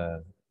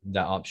the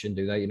that option,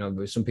 do they? You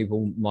know, some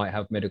people might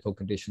have medical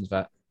conditions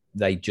that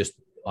they just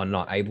are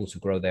not able to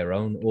grow their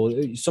own, or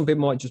some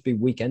people might just be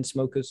weekend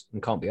smokers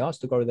and can't be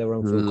asked to grow their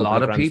own. For a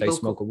lot of people they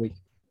smoke a week.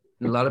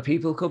 A lot of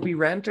people could be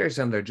renters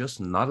and they're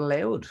just not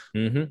allowed.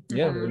 Mm-hmm.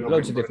 Yeah,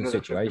 loads of different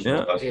situations.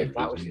 Yeah. If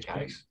that was the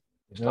case,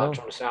 start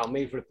trying to sell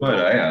me for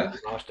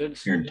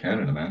bastards. You're in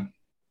Canada, man.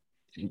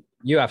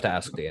 You have to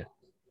ask, dear.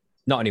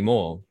 Not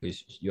anymore.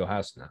 It's your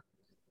house now.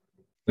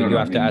 But you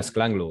have to ask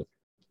landlord.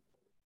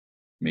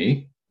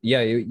 Me?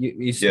 Yeah,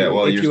 if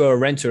you were a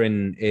renter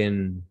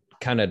in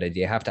Canada, do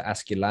you have to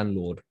ask your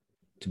landlord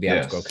to be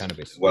able to grow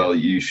cannabis? Well,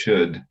 you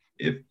should.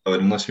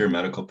 Unless you're a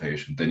medical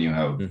patient, then you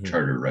have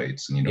charter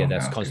rights, and you don't. Yeah,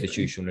 that's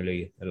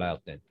constitutionally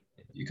allowed. Then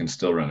you can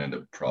still run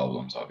into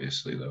problems,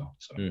 obviously, though.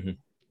 So,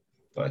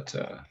 but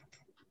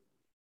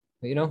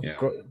you know,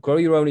 grow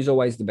your own is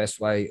always the best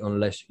way,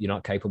 unless you're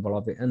not capable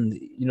of it. And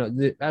you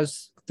know,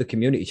 as the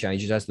community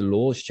changes, as the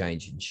laws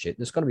change and shit,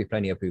 there's going to be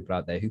plenty of people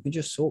out there who can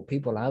just sort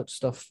people out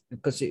stuff.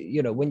 Because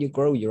you know, when you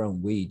grow your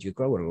own weed, you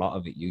grow a lot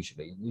of it.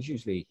 Usually, there's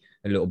usually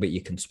a little bit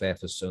you can spare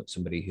for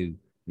somebody who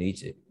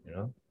needs it. You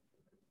know.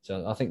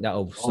 So I think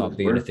that'll start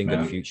being a thing in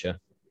the future.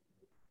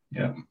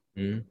 Yeah.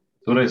 So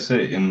what I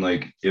say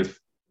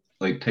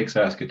take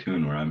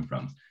Saskatoon, where I'm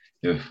from,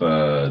 if 2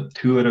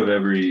 out of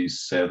every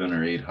 7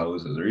 or 8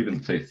 houses, or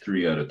even say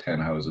 3 out of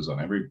 10 houses on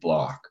every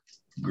block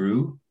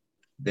grew,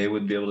 they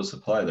would be able to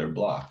supply their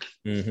block,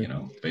 you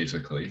know,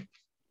 basically,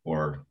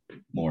 or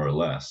more or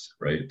less,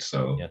 right?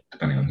 So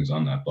depending on who's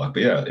on that block.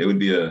 But yeah, it would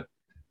be a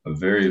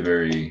very,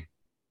 very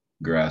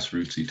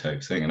grassrootsy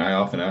type thing. And I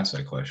often ask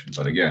that question,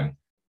 but again,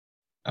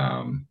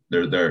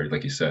 there are,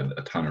 like you said,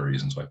 a ton of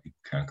reasons why people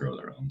can't grow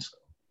their own. So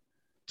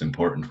it's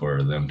important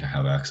for them to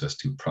have access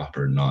to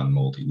proper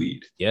non-moldy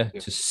weed. Yeah,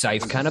 to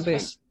safe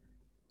cannabis.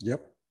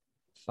 Yep.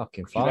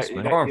 Fucking fast,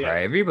 man. Or for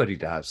everybody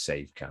to have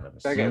safe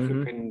cannabis. Don't get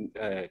flipping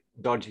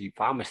dodgy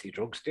pharmacy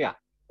drugs, do you?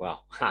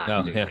 Well,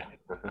 I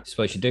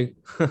suppose you do.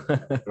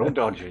 They're all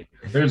dodgy.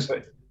 There's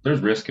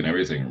risk in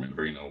everything.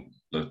 Remember, you know,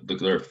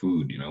 look at our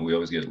food. You know, we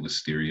always get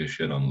listeria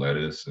shit on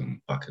lettuce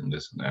and fucking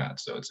this and that.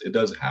 So it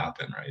does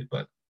happen, right?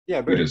 But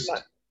yeah, but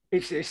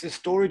it's a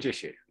storage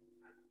issue.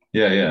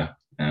 Yeah.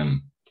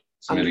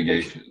 It's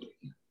mitigation.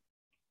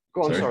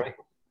 Go on, sorry.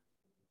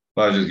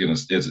 Well, I was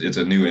just gonna. It's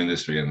a new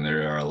industry, and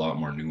there are a lot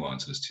more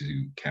nuances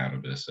to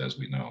cannabis, as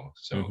we know.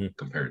 So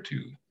compared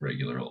to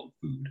regular old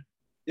food.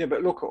 Yeah,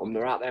 but look at them.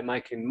 They're out there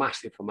making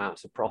massive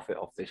amounts of profit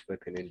off this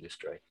flipping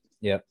industry.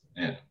 Yeah.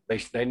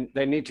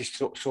 They need to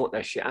sort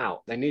their shit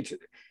out. They need to.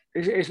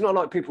 It's not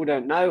like people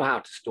don't know how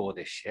to store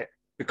this shit,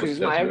 because it's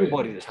not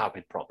everybody that's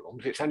having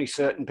problems. It's only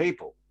certain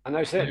people. And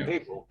those certain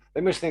people,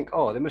 they must think,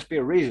 oh, there must be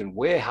a reason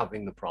we're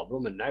having the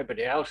problem and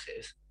nobody else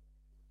is.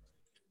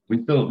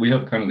 We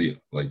have kind of the,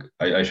 like,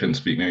 I shouldn't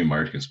speak, maybe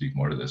Mark can speak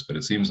more to this, but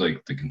it seems like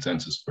the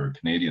consensus for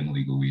Canadian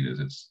legal weed is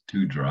it's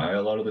too dry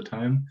a lot of the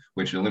time,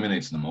 which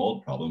eliminates the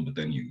mold problem, but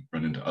then you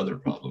run into other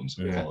problems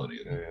of quality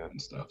and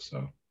stuff.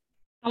 So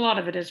a lot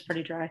of it is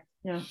pretty dry.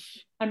 Yeah.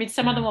 I mean,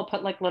 some of them will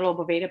put like little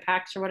Boveda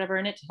packs or whatever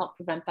in it to help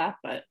prevent that,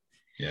 but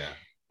yeah.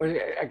 Well,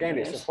 again,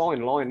 it's a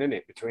fine line, isn't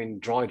it, between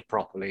dried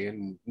properly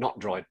and not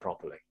dried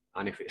properly.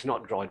 And if it's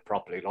not dried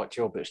properly, like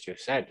Gilbert's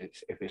just said,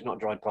 if it's not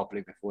dried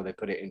properly before they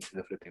put it into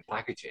the flipping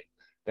packaging,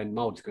 then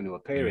mold's going to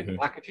appear in the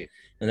packaging.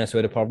 And that's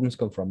where the problems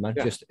come from, man.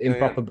 Yeah. Just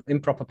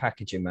improper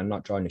packaging, man,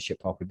 not drying the shit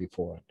properly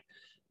beforehand.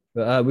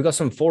 But we got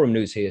some forum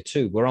news here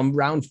too. We're on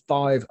round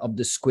 5 of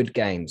the Squid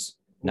Games.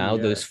 Now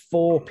there's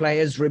 4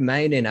 players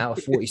remaining out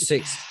of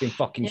 46. It's been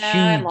fucking huge.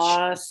 I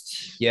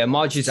lost. Yeah,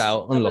 Marge is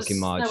out. Unlucky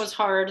Marge. That was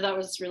hard. That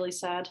was really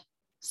sad.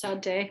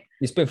 Sad day.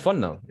 It's been fun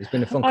though. It's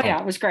been a fun. Yeah,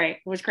 it was great.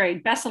 It was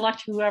great. Best of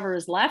luck to whoever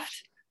is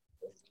left.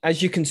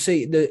 As you can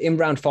see, in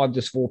round 5,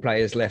 there's 4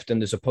 players left,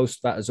 and there's a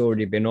post that has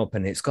already been up,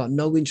 and it's got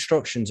no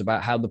instructions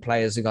about how the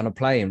players are going to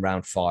play in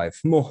round 5.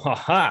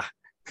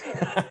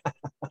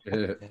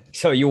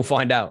 So you'll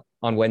find out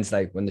on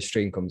Wednesday when the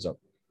stream comes up.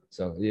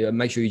 So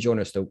make sure you join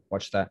us to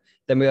watch that.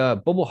 Then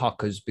Bubble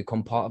Hawk has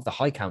become part of the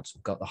High Council.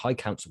 Got the High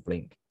Council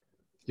blink.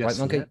 Yes, right,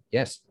 Monkey? Yeah.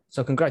 Yes.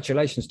 So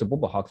congratulations to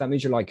Bubble Hawk. That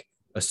means you're like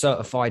a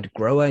certified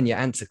grower and you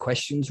answer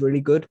questions really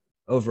good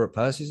over at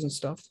Percy's and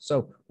stuff.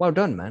 So well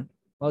done, man.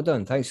 Well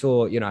done. Thanks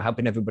for,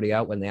 helping everybody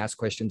out when they ask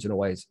questions and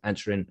always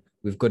answering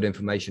with good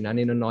information and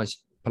in a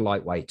nice,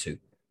 polite way too.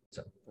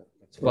 So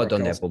well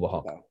done there, Bubble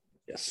Hawk.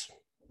 Yes.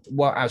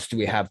 What else do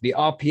we have? The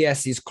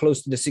RPS is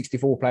close to the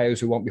 64 players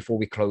who want before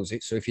we close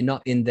it. So if you're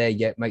not in there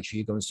yet, make sure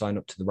you go and sign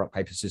up to the Rock,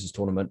 Paper, Scissors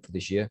tournament for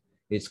this year.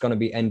 It's going to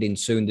be ending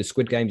soon. The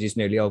Squid Games is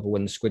nearly over.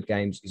 When the Squid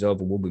Games is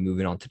over, we'll be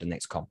moving on to the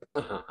next comp.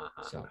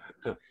 So,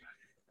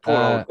 poor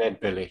old dead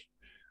Billy.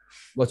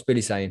 What's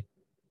Billy saying?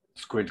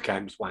 Squid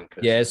Games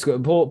wankers. Yeah,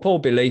 poor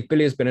Billy.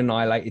 Billy has been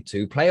annihilated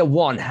too. Player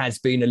 1 has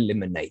been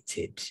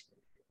eliminated.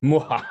 He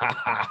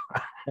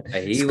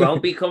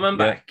won't be coming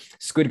back.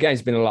 Squid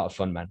Game's been a lot of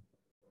fun, man.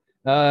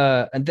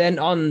 And then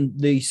on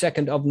the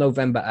 2nd of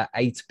November at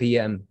 8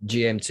 p.m.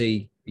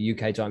 GMT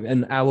UK time,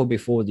 an hour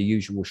before the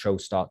usual show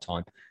start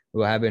time,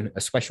 we're having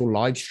a special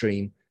live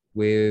stream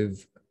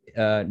with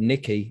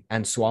Nikki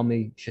and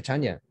Swami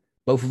Chaitanya.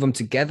 Both of them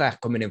together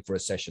coming in for a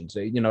session.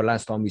 So,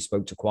 last time we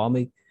spoke to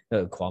Swami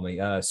at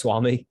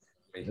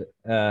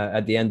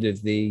the end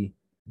of the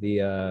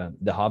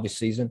harvest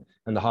season,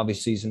 and the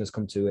harvest season has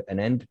come to an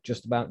end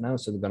just about now.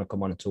 So they're going to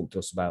come on and talk to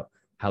us about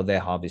how their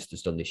harvest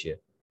has done this year.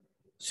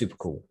 Super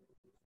cool.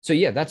 So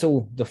yeah, that's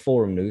all the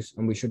forum news,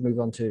 and we should move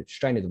on to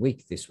strain of the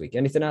week this week.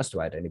 Anything else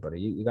to add,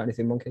 anybody? You got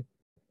anything, Monkey?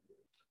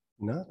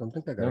 No, I don't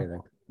think I got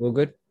anything. We're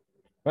good?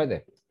 Right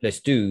there. Let's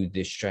do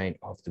the strain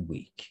of the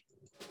week.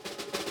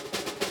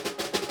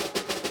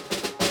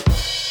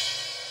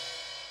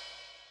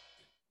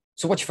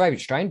 So what's your favorite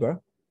strain, bro?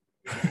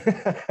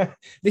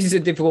 This is a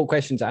difficult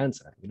question to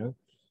answer,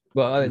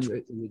 Well, in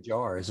the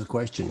jar is a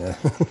question.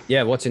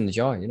 Yeah, what's in the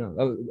jar?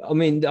 I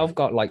mean, I've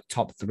got like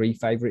top 3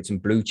 favorites, and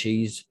blue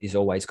cheese is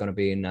always going to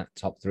be in that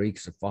top 3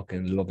 because I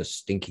fucking love a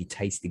stinky,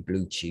 tasty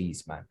blue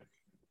cheese, man.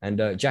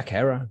 And Jack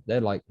Herer,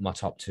 they're like my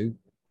top 2.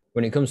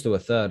 When it comes to a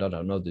third, I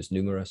don't know. There's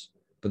numerous,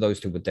 but those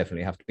 2 would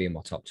definitely have to be in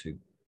my top 2.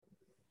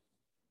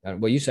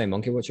 What you say,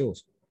 Monkey? What's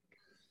yours?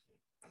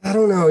 I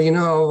don't know. I've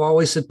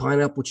always said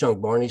pineapple chunk,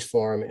 Barney's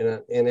Farm,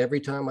 and every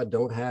time I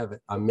don't have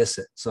it, I miss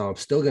it. So I'm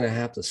still going to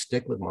have to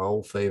stick with my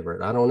old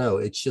favorite. I don't know.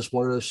 It's just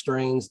one of those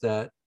strains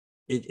that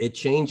it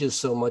changes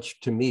so much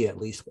to me, at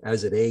least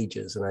as it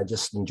ages, and I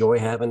just enjoy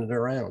having it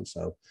around.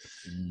 So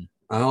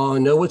I'll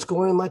know what's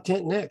going in my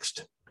tent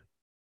next.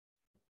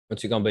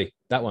 What's it going to be?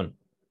 That one?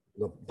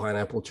 The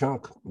pineapple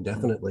chunk,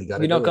 definitely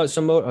got. You not got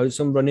some more?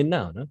 Some running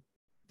now? No.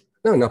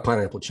 No, not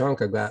pineapple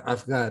chunk.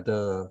 I've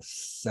got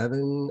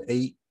 7,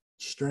 8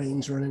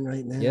 strains running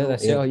right now. Yeah,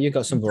 that's it. You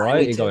got some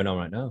variety going on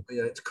right now.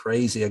 Yeah, it's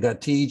crazy. I got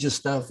Tejas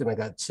stuff, and I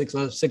got six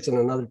in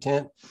another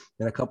tent,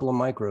 and a couple of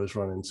micros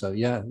running. So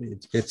yeah,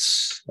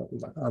 it's.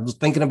 I was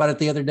thinking about it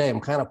the other day. I'm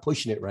kind of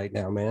pushing it right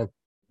now, man.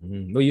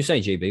 Mm-hmm. Well, you say,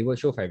 GB,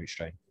 what's your favorite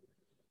strain?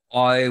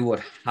 I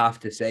would have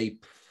to say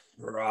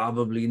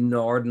probably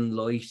Northern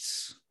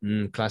Lights.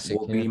 Classic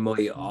would be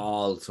my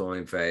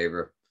all-time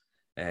favorite.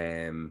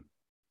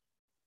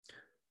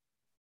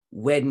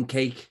 Wedding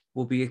Cake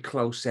will be a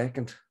close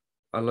second.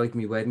 I like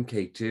me Wedding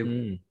Cake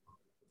too.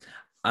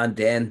 And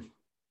then,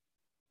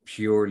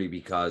 purely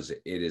because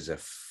it is a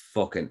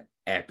fucking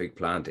epic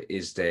plant,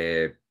 is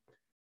the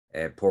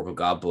Purple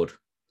Godbud.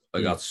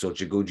 I got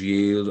such a good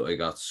yield. I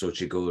got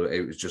such a good,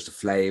 it was just the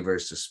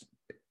flavors, just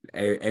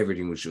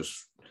everything was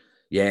just,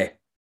 yeah.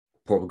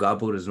 Purple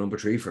Godbud is number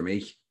 3 for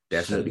me,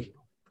 definitely.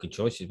 Good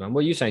choices, man.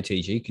 What are you saying,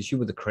 TG? Because you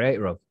were the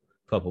creator of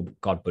Purple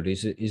Godbud.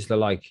 Is there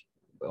like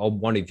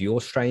one of your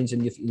strains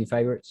in your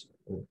favorites,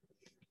 or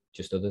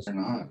just others?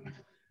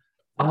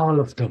 All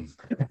of them.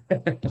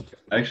 I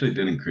actually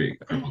didn't create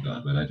Purple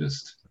Godbud.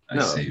 I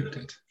saved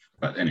it.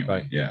 But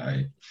anyway, right.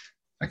 Yeah,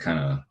 I kind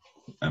of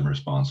am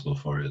responsible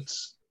for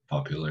its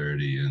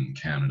popularity in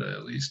Canada,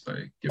 at least,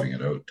 by giving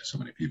it out to so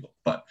many people.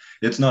 But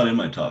it's not in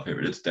my top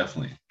favorite. It's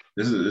definitely,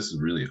 this is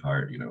really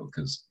hard,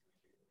 because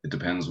it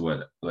depends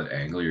what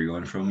angle you're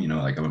going from.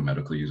 Like I'm a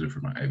medical user for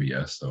my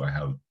IBS, so I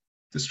have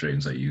the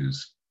strains I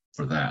use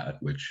for that,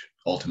 which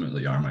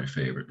ultimately are my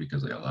favorite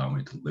because they allow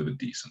me to live a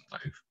decent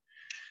life.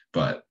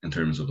 But in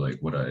terms of like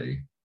what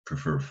I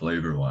prefer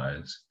flavor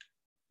wise,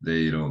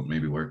 they don't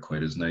maybe work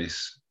quite as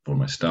nice for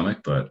my stomach,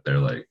 but they're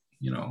like,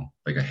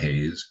 like a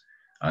haze.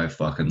 I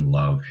fucking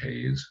love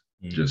haze.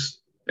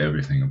 Just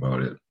everything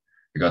about it.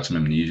 I got some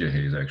Amnesia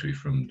haze actually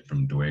from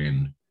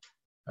Dwayne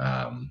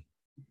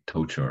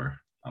Tochar.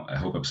 I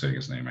hope I'm saying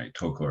his name right.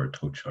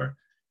 Tochar.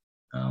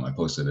 I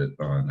posted it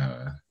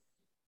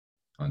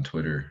on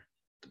Twitter,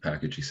 the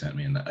package he sent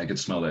me, and I could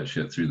smell that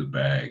shit through the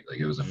bag. Like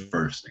it was the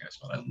first thing I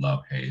smelled. I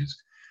love haze.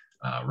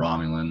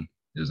 Romulan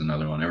is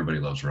another one. Everybody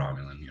loves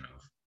Romulan,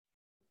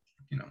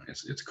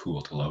 it's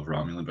cool to love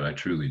Romulan, but I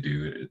truly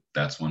do.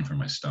 That's one for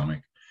my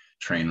stomach.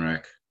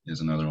 Trainwreck is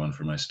another one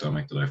for my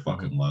stomach that I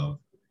fucking love.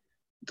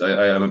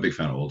 I'm a big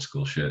fan of old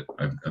school shit.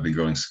 I've been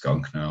growing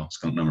skunk now.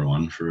 Skunk number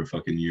 1 for a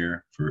fucking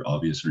year for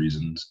obvious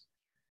reasons.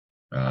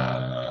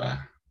 Like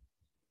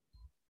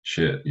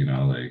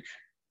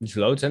there's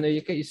loads in there.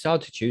 It's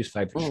hard to choose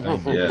favorite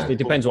strain. Yeah. It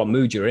depends what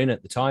mood you're in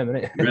at the time,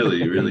 isn't it?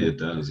 really it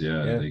does.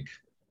 Yeah.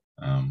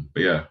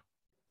 But yeah,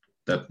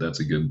 that's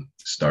a good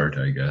start,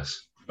 I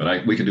guess.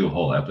 But we could do a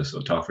whole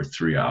episode, talk for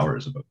 3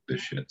 hours about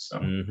this shit. So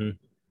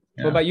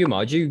What about you,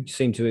 Marge? You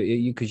seem to,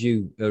 because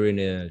you are in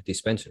a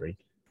dispensary,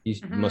 you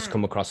must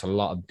come across a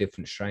lot of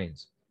different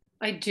strains.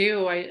 I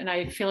do.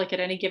 I feel like at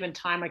any given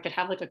time I could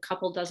have like a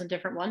couple dozen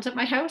different ones at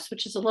my house,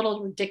 which is a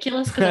little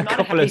ridiculous because I'm not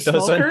a heavy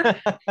smoker.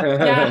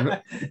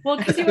 Yeah. Well,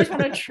 because you always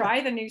want to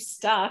try the new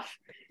stuff.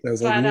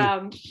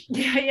 But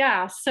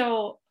yeah.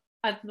 So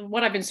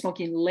what I've been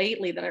smoking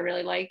lately that I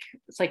really like,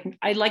 it's like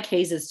I like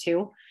hazes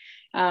too.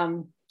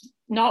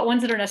 Not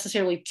ones that are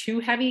necessarily too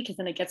heavy because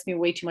then it gets me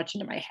way too much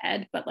into my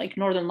head, but like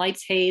Northern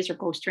Lights haze or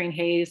Ghost Rain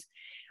haze.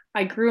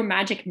 I grew a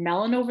Magic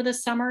Melon over the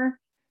summer.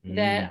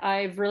 that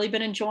I've really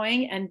been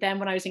enjoying. And then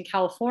when I was in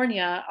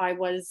California, I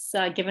was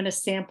given a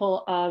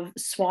sample of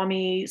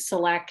Swami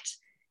Select,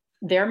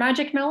 their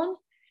magic melon.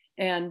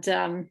 And,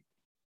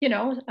 you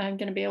know, I'm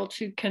going to be able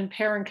to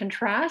compare and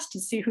contrast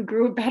and see who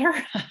grew it better.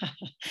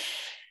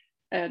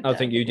 And, I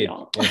think you did.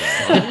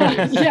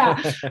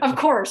 Yeah, of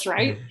course,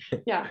 right?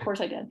 Yeah, of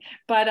course I did.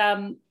 But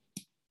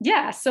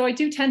yeah, so I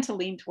do tend to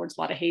lean towards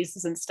a lot of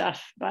hazes and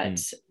stuff.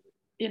 But,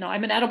 you know,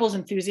 I'm an edibles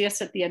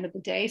enthusiast at the end of the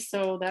day,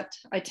 so that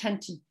I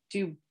tend to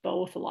do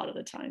both a lot of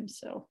the time.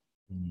 So,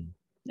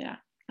 yeah.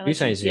 You're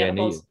saying,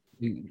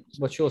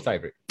 what's your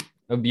favorite?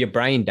 It'll be your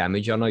brain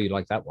damage. I know you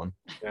like that one.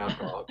 Yeah, I've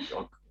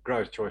got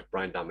Grow's Choice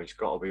brain damage.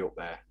 Got to be up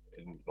there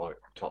in like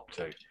top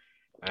 2.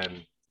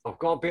 I've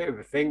got a bit of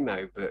a thing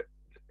though, but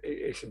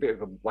it's a bit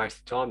of a waste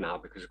of time now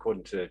because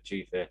according to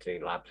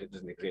G13 Labs, it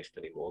doesn't exist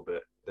anymore.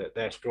 But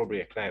their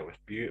strawberry eclair was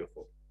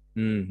beautiful.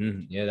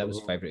 Yeah, that was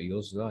a favorite of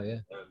yours as well. Yeah.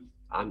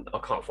 And I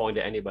can't find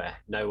it anywhere.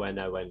 Nowhere.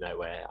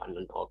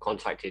 And I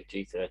contacted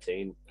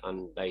G13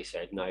 and they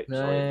said, no,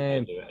 sorry, they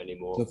don't do it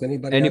anymore. So if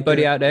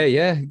anybody out there,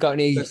 yeah, got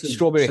any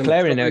strawberry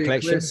eclair in their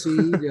collection?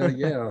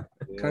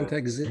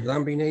 Contact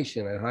Zombie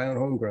Nation at High on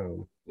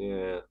Homegrown.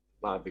 Yeah,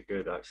 that'd be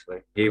good, actually.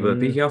 He will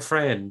be your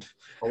friend.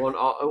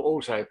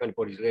 Also, if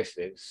anybody's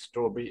listening, the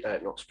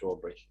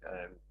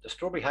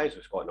strawberry haze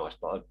was quite nice,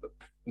 but I'd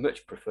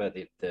much prefer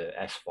the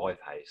S5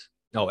 haze.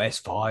 Oh,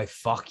 S5,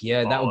 fuck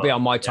yeah, that would be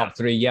on my top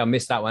 3. Yeah, I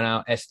missed that one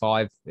out.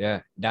 S5,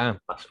 yeah, damn.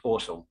 That's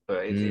awesome,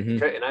 but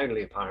it's curtain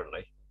only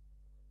apparently.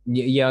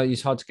 Yeah,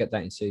 it's hard to get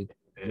that in seed.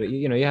 Yeah. But,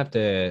 you know, you have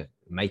to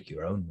make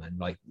your own, man.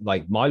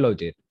 Like Milo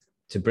did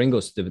to bring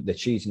us the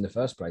cheese in the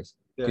first place.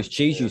 Because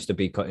cheese used to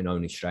be cutting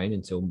only strain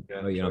until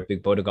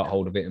Big Buddha got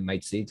hold of it and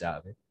made seeds out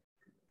of it.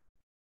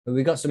 But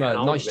we got some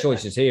nice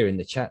choices here in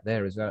the chat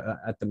there as well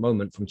at the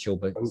moment from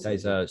Chilbert. It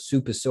says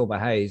Super Silver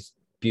Haze,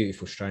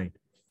 beautiful strain.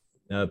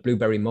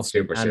 Blueberry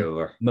muffin and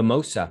silver.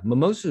 Mimosa.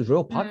 Mimosa is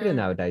real popular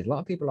nowadays. A lot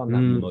of people on that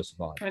mimosa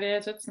vibe. It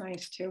is. It's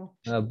nice too.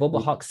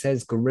 Bubba Huck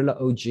says Gorilla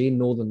OG,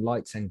 Northern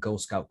Lights, and Girl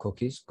Scout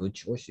cookies. Good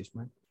choices,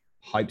 man.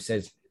 Hype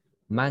says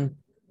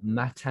Matanusuka.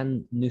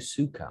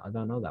 I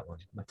don't know that one.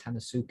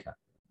 Matanusuka.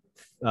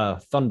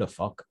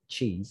 Thunderfuck,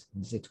 cheese,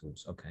 and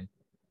zittles. Okay.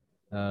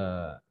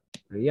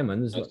 Yeah,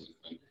 man.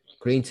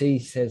 Green tea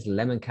says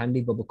lemon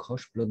candy, Bubba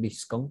Kush, bloody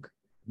skunk.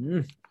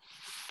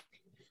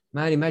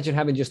 Man, imagine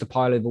having just a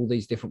pile of all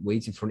these different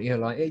weeds in front of you.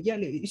 Like, yeah,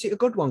 is it a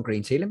good one,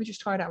 green tea? Let me just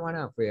try that one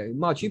out for you.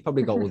 Marge, you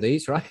probably got all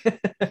these, right?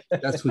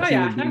 That's what you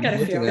would be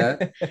looking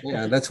at.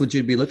 Yeah, that's what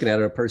you'd be looking at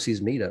a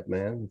Percy's meetup,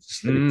 man.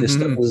 This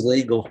stuff was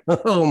legal.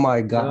 Oh, my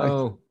God.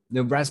 Oh,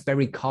 the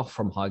raspberry cough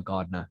from High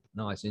Gardener.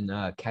 Nice. In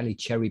Kelly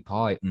cherry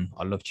pie.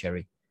 I love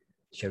cherry.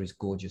 Cherry's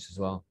gorgeous as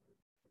well.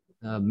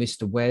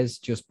 Mr. Wes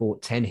just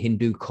bought 10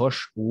 Hindu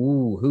Kush.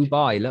 Ooh, who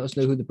buy? Let us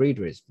know who the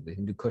breeder is for the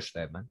Hindu Kush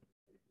there, man.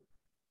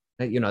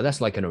 You know, that's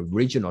like an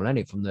original, isn't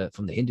it, from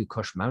the Hindu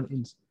Kush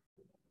Mountains?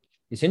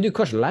 Is Hindu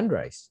Kush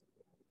landrace?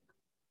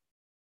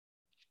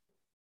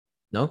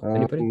 No?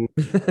 Anybody?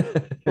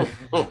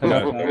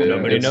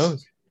 Nobody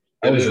knows.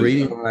 I was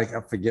reading, like,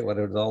 I forget what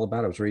it was all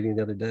about. I was reading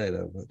the other day,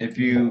 though. But... If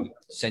you...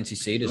 Sensi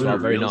seed as well,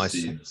 very nice.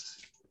 Seeds,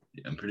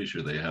 I'm pretty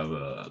sure they have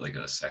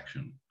a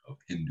section of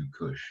Hindu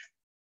Kush.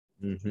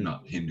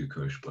 Not Hindu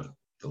Kush, but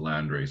the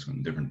landrace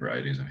and different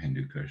varieties of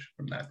Hindu Kush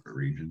from that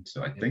region.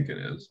 So I think it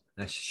is.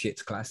 That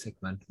shit's classic,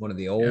 man. One of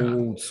the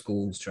old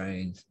school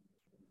strains.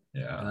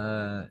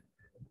 Yeah.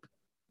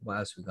 What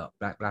else we got?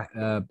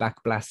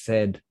 Backblast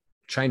said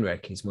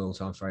Trainwreck is my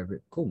all-time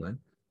favorite. Cool, man.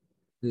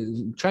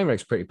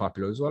 Trainwreck's pretty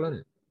popular as well, isn't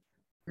it?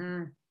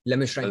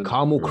 Lemon strain,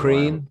 caramel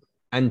cream,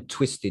 and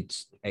Twisted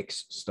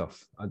X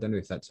stuff. I don't know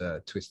if that's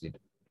Twisted.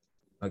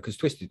 Because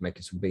Twisted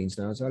making some beans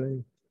now as well, isn't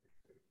it?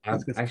 I'm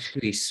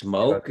actually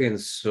smoking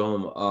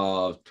some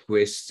of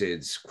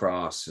Twisted's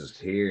crosses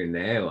here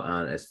now,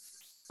 and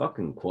it's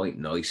fucking quite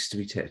nice to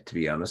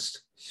be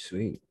honest.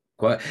 Sweet.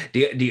 Quite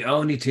the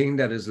only thing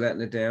that is letting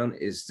it down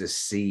is the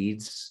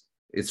seeds.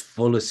 It's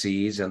full of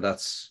seeds, and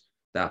that's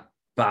that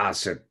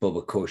bastard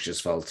Bubba Kush's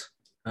fault.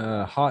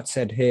 Hart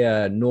said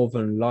here,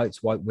 Northern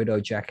Lights, White Widow,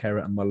 Jack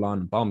Herrera, and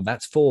Milan Bomb.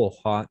 That's 4,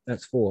 Hart.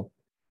 That's 4.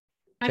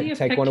 How do you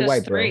take one away,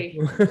 3?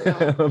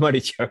 Bro. I'm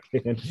only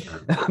joking.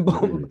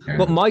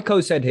 But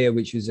Maiko said here,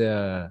 which is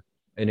an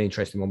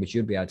interesting one, which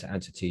you'd be able to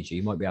answer, TG.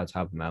 You might be able to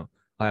help them out.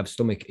 I have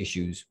stomach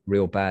issues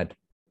real bad.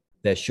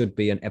 There should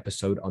be an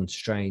episode on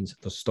strains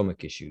for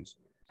stomach issues.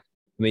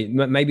 I mean,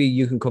 maybe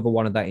you can cover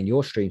one of that in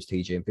your streams,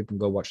 TG, and people can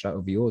go watch that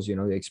over yours, you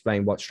know,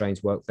 explain what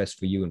strains work best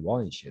for you and why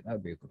and shit. That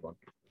would be a good one.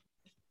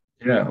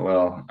 Yeah,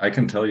 well, I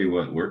can tell you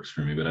what works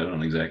for me, but I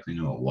don't exactly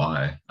know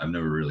why. I've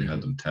never really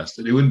had them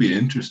tested. It would be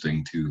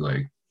interesting to,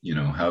 like, you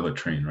know, have a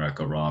Trainwreck,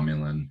 a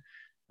Romulan,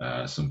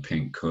 some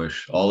Pink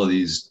Kush, all of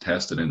these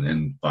tested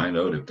and find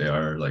out if they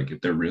are, like,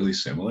 if they're really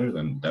similar,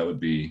 then that would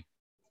be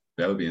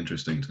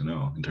interesting to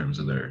know in terms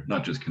of their,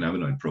 not just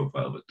cannabinoid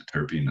profile, but the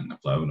terpene and the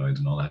flavonoids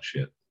and all that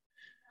shit.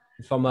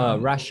 From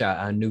Rasha,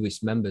 our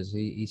newest members,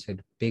 he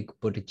said Big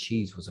Butter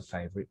Cheese was a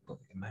favorite, but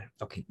man,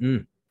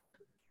 fucking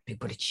Big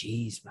Butter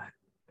Cheese, man.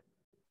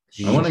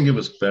 I want to give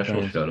a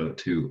special shout out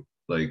to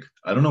like,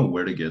 I don't know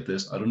where to get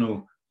this. I don't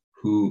know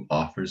who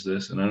offers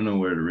this, and I don't know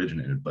where it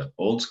originated, but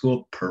old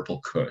school purple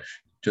kush.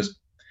 Just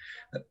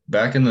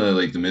back in the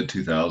like the mid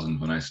 2000s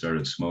when I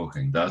started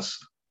smoking, that's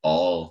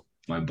all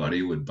my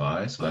buddy would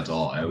buy. So that's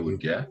all I would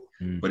get.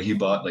 But he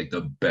bought like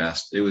the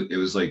best. It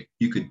was like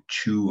you could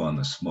chew on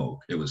the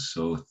smoke. It was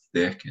so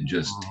thick and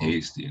just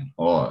tasty and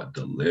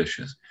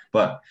delicious.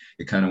 But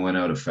it kind of went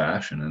out of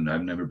fashion, and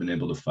I've never been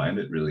able to find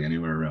it really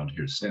anywhere around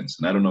here since.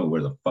 And I don't know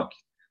where the fuck,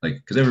 like,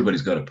 because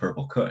everybody's got a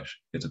purple kush.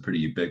 It's a pretty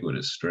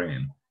ubiquitous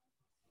strain.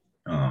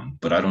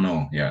 But I don't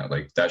know. Yeah,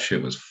 like that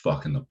shit was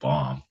fucking the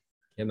bomb.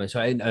 Yeah, man. So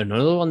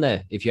another one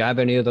there. If you have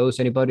any of those,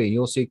 anybody in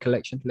your seed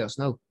collection, let us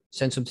know.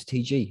 Send some to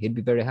TG. He'd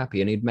be very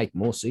happy, and he'd make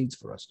more seeds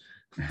for us.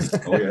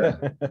 Oh yeah,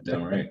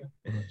 damn right.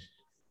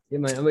 Yeah,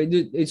 man. I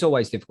mean, it's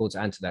always difficult to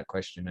answer that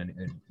question.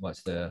 And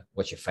what's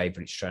your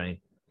favorite strain?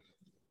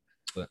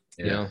 But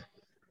you know,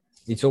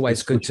 it's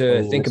always good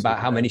to think about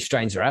how many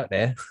strains are out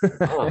there.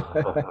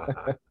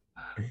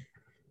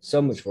 So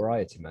much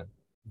variety, man.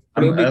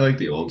 I like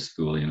the old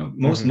school. You know,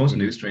 most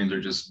new strains are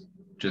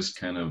just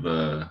kind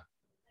of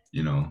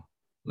you know,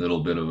 little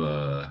bit of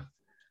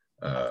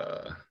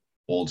a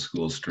old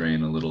school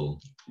strain, a little,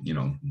 you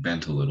know,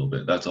 bent a little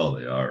bit. That's all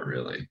they are,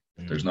 really.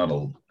 There's not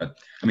I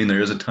mean,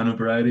 there is a ton of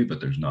variety, but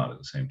there's not at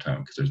the same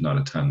time, because there's not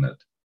a ton that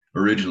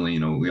originally,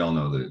 you know, we all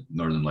know that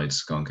Northern Lights,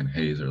 Skunk, and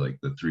Haze are like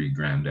the 3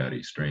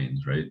 granddaddy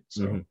strains, right?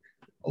 So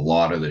a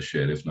lot of the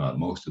shit, if not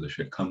most of the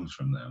shit, comes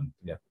from them.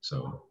 Yeah.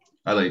 So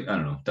I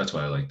don't know. That's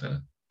why I like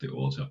the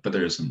old stuff. But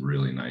there is some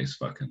really nice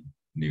fucking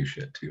new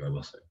shit too, I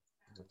will say.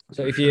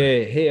 So if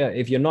you're here,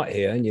 if you're not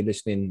here and you're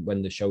listening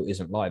when the show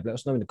isn't live, let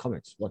us know in the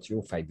comments what's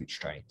your favorite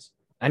strains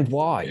and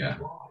why.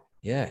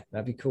 Yeah,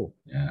 that'd be cool.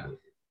 Yeah.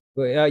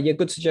 But yeah,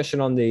 good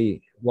suggestion on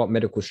what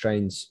medical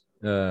strains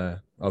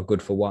are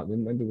good for what.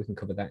 Maybe we can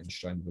cover that in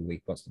strain of the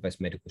week. What's the best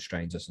medical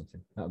strains or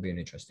something? That would be an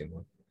interesting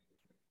one.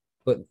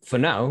 But for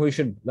now, we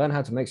should learn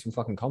how to make some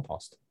fucking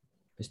compost.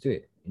 Let's do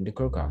it in the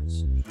Grow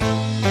Cards.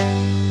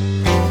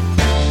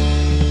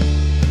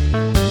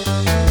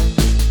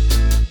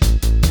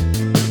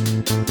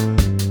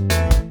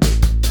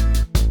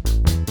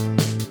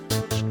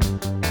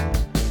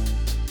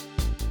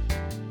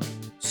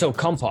 So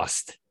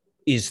compost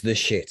is the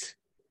shit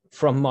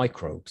from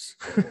microbes.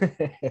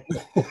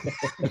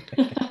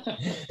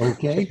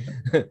 Okay.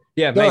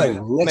 Yeah, maybe.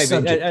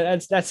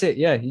 That's it.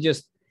 Yeah,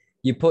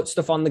 you put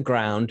stuff on the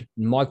ground,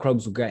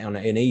 microbes will get on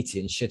it and eat it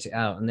and shit it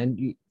out, and then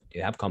you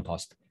have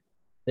compost.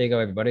 There you go,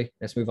 everybody.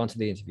 Let's move on to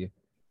the interview.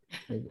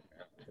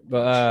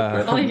 But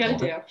that's all you gotta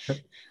do.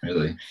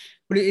 Really?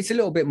 But it's a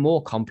little bit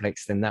more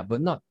complex than that,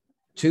 but not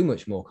too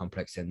much more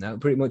complex than that.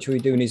 Pretty much what we're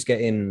doing is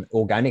getting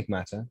organic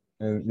matter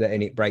and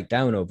letting it break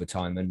down over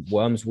time, and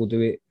worms will do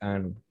it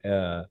and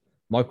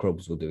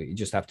microbes will do it. You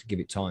just have to give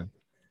it time.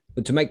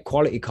 But to make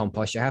quality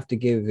compost, you have to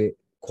give it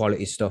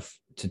quality stuff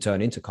to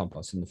turn into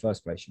compost in the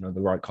first place. You know,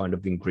 the right kind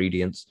of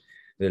ingredients,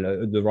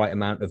 the right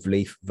amount of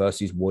leaf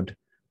versus wood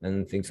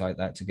and things like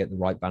that to get the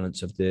right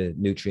balance of the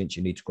nutrients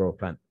you need to grow a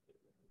plant.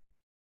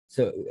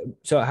 So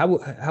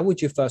how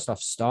would you first off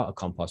start a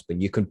compost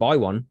bin? You could buy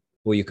one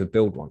or you could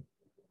build one,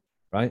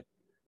 right?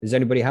 Does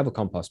anybody have a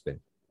compost bin?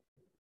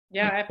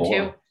 Yeah, I have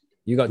 2.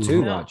 You got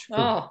 2, Marge? Cool.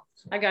 Oh,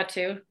 I got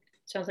 2.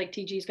 Sounds like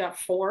TG's got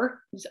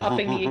 4. He's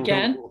upping me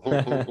again.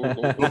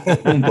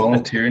 I've been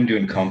volunteering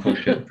doing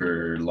compost shit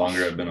for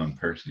longer. I've been on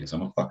Percy's.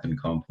 I'm a fucking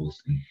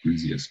compost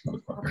enthusiast,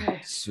 motherfucker.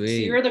 Okay. Sweet.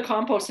 So you're the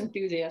compost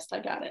enthusiast. I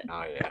got it.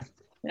 Oh yeah.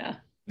 Yeah.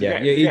 Yeah,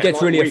 he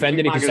gets really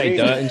offended if you say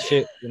dirt and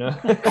shit, you know.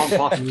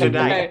 Compost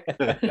today.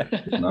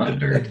 Not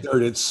dirt.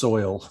 Dirt, it's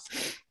soil.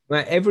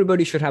 Right,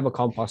 everybody should have a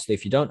compost.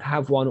 If you don't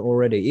have one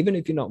already, even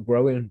if you're not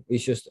growing,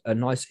 it's just a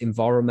nice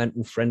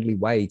environmental friendly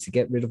way to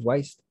get rid of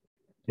waste.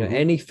 You know,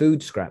 any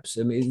food scraps.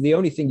 I mean, the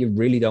only thing you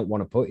really don't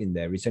want to put in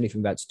there is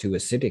anything that's too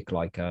acidic,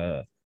 like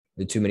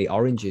too many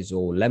oranges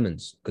or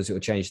lemons, because it will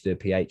change the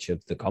pH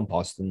of the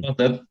compost. And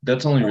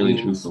that's only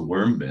really true for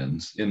worm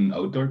bins. In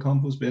outdoor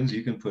compost bins,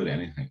 you can put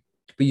anything.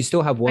 But you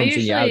still have worms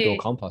in your outdoor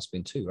compost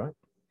bin too, right?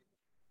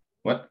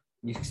 What?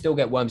 You can still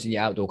get worms in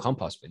your outdoor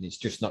compost bin. It's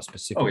just not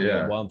specifically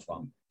a worm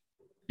farm.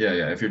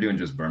 Yeah. If you're doing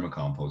just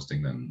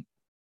vermicomposting, then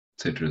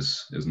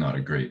citrus is not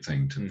a great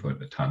thing to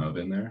put a ton of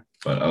in there.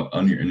 But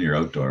in your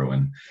outdoor,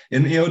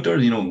 in the outdoor,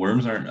 you know,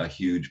 worms aren't a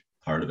huge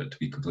part of it, to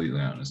be completely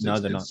honest. No,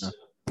 they're not.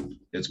 No.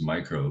 It's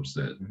microbes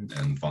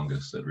and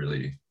fungus that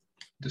really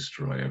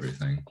destroy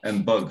everything,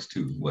 and bugs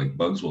too. Like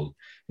bugs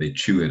they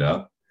chew it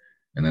up,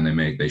 and then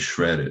they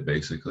shred it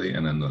basically,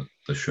 and then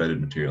the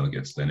shredded material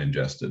gets then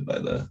ingested by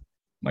the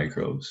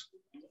microbes.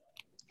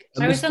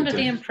 I was under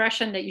the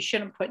impression that you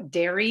shouldn't put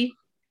dairy,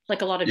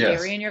 like a lot of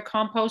dairy in your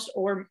compost,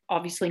 or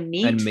obviously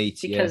meat. And meat,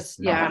 because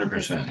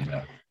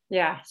 100%.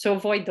 Yeah, so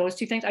avoid those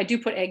 2 things. I do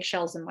put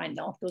eggshells in mine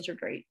though; those are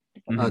great.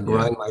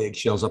 Grind my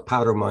eggshells. I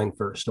powder mine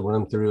first. I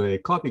run them through a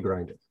coffee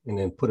grinder and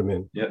then put them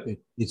in. Yeah,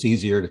 it's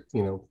easier to,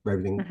 you know,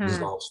 everything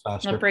dissolves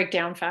faster. It'll break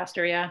down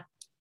faster. Yeah.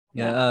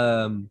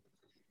 Yeah.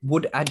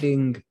 Wood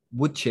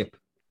chip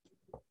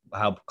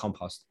help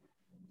compost.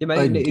 Yeah,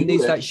 man, it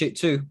needs that shit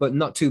too, but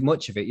not too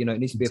much of it. You know, it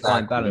needs to be a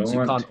fine balance.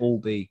 It can't all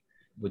be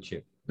wood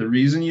chip. The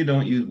reason you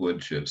don't use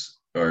wood chips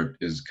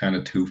is kind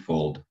of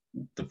twofold.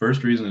 The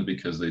first reason is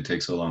because they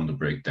take so long to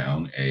break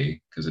down.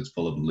 Because it's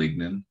full of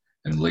lignin,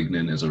 and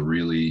lignin is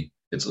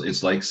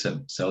it's like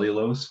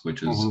cellulose,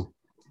 which is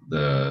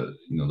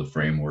the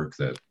framework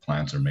that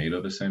plants are made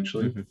of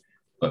essentially. Mm-hmm.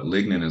 But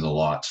lignin is a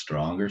lot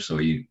stronger. So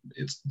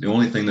it's the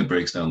only thing that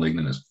breaks down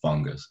lignin is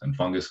fungus, and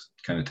fungus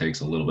kind of takes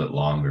a little bit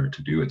longer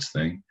to do its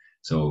thing.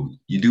 So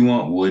you do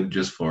want wood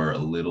just for a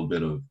little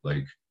bit of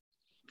like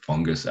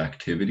fungus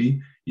activity.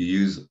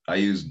 I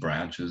use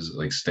branches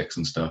like sticks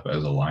and stuff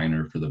as a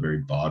liner for the very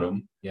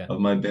bottom of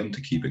my bin to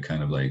keep it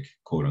kind of like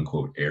quote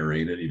unquote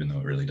aerated, even though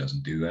it really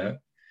doesn't do that.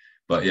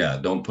 But yeah,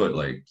 don't put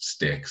like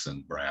sticks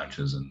and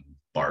branches and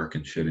bark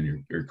and shit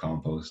in your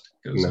compost,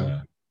 because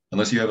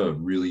unless you have a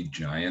really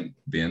giant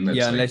bin that's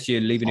unless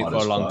you're leaving it for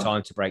a long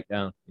time to break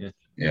down.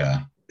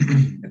 Yeah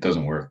it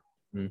doesn't work.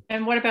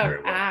 And what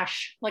about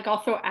ash? Like I'll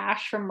throw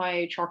ash from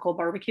my charcoal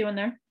barbecue in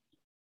there.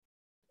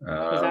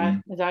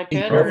 Is that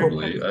good?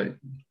 Probably.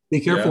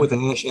 Be careful with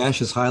ash.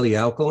 Ash is highly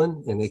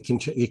alkaline, and it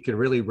can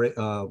really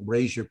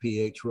raise your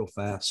pH real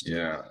fast.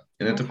 Yeah,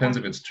 and it depends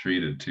if it's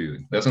treated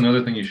too. That's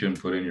another thing you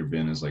shouldn't put in your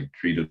bin is like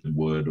treated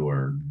wood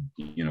or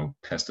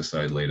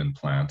pesticide-laden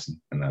plants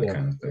and that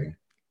kind of thing.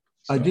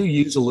 So. I do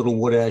use a little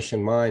wood ash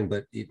in mine,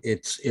 but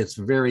it's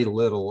very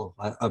little.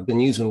 I've been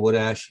using wood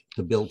ash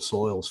to build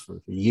soils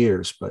for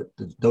years, but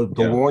the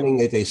warning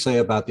that they say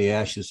about the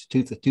ash is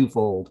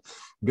twofold.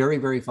 Very,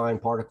 very fine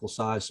particle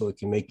size, so it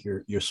can make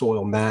your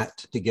soil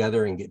matte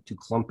together and get too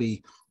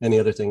clumpy. And the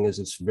other thing is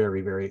it's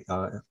very, very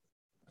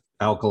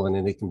alkaline,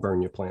 and it can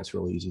burn your plants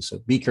really easy. So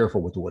be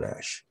careful with the wood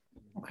ash.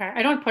 Okay,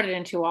 I don't put it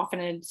in too often.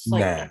 It's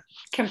like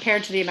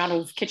compared to the amount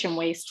of kitchen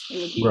waste,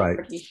 it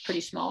would be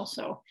pretty small.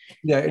 So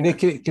yeah, and it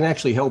can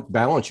actually help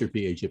balance your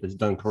pH if it's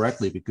done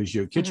correctly, because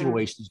your kitchen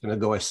waste is going to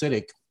go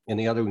acidic, and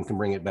the other one can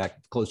bring it back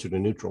closer to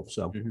neutral.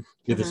 So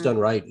if it's done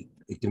right,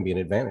 it can be an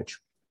advantage.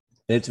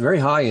 And it's very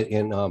high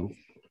in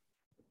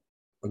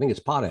I think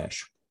it's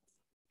potash.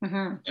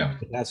 Yeah,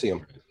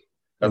 potassium.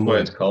 That's why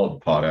it's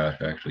called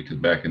potash, actually, because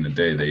back in the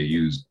day they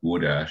used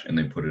wood ash and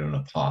they put it in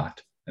a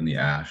pot and the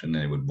ash, and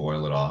they would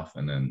boil it off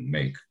and then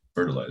make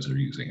fertilizer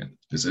using it.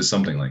 This is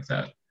something like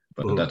that,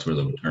 but that's where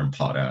the term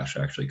potash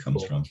actually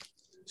comes from.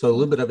 So a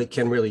little bit of it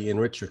can really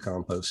enrich your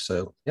compost.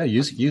 So yeah,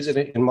 use it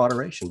in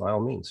moderation by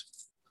all means.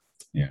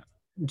 Yeah.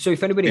 So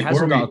if anybody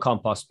hasn't got a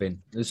compost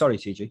bin, sorry,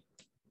 TG.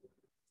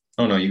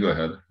 Oh no, you go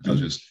ahead.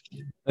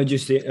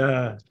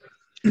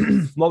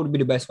 What would be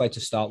the best way to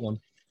start one?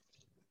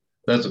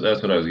 That's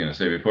what I was gonna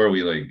say before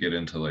we like get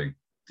into like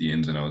the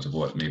ins and outs of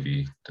what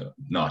maybe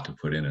not to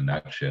put in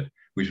that shit.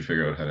 We should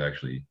figure out how to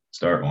actually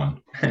start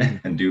one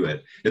and do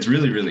it. It's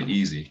really, really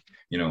easy.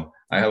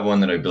 I have one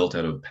that I built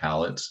out of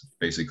pallets,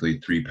 basically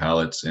 3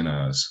 pallets in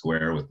a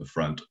square with the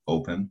front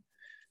open.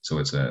 So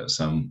it's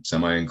some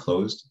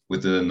semi-enclosed.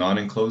 With the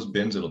non-enclosed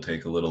bins, it'll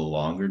take a little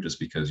longer just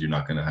because you're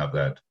not going to have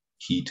that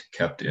heat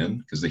kept in,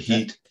 because the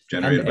heat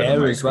generated by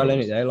air as well,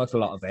 isn't it? They like a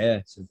lot of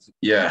air. So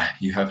yeah,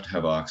 you have to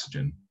have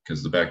oxygen,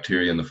 because the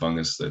bacteria and the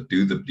fungus that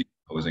do the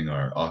decomposing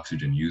are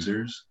oxygen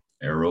users,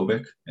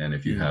 aerobic, and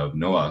if you have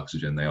no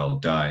oxygen, they all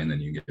die, and then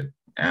you get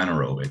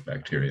anaerobic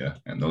bacteria,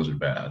 and those are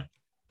bad.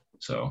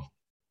 So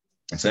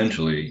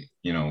essentially,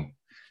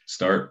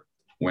 start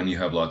when you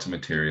have lots of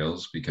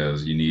materials,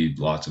 because you need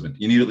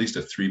at least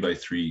a 3 by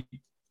 3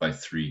 by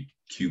 3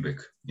 cubic,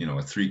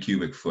 a 3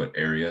 cubic foot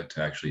area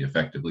to actually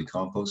effectively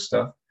compost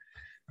stuff.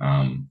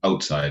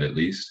 Outside, at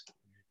least.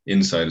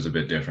 Inside is a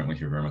bit different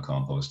with your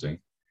vermicomposting.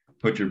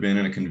 Put your bin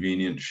in a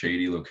convenient,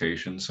 shady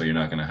location, so you're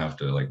not going to have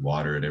to like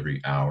water it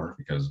every hour,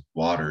 because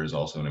water is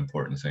also an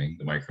important thing.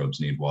 The microbes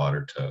need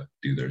water to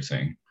do their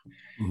thing.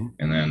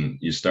 And then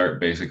you start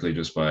basically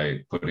just by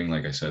putting,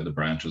 like I said, the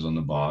branches on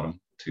the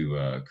bottom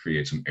to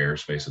create some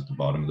airspace at the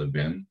bottom of the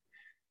bin.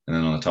 And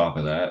then on the top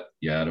of that,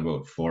 you add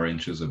about 4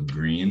 inches of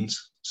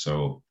greens.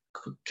 So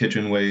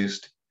kitchen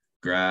waste,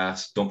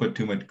 grass. Don't put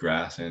too much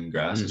grass in.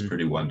 Grass is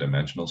pretty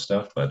one-dimensional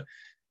stuff, but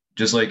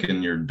just like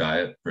in your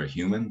diet for a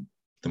human,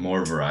 the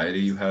more variety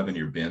you have in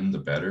your bin, the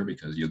better,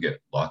 because you'll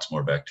get lots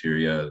more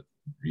bacteria,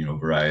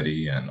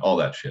 variety and all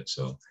that shit.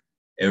 So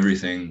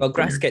everything. Well,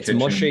 grass gets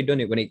mushy,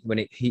 doesn't it? When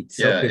it heats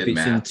up, if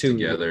it's in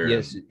together.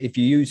 Yes, if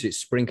you use it,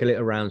 sprinkle it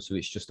around so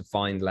it's just a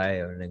fine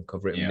layer, and then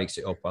cover it and mix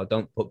it up. I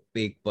don't put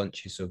big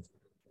bunches of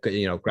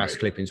grass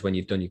clippings when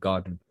you've done your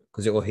garden,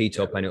 because it will heat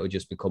up and it will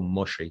just become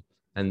mushy,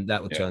 and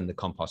that will turn the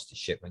compost to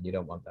shit, and you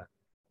don't want that.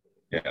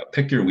 Yeah,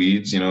 pick your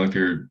weeds. If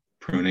you're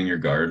pruning your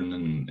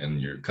garden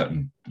and you're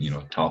cutting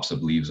tops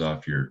of leaves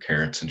off your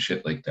carrots and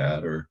shit like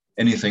that, or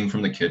anything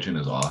from the kitchen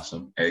is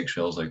awesome.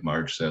 Eggshells, like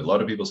Marge said. A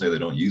lot of people say they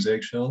don't use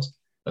eggshells.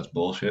 That's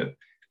bullshit.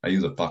 I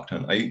use a fuck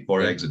ton. I eat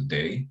 4 eggs a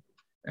day,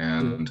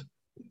 and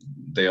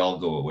they all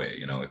go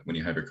away. When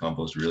you have your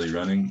compost really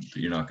running,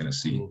 you're not going to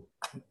see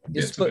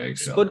bits of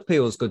eggshell. Spud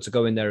peel is good to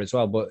go in there as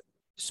well, but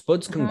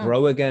spuds can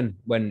grow again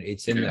when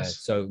it's in there.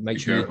 So make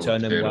sure you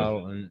turn them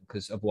well, and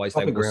because otherwise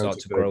they will start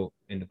to grow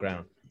in the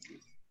ground.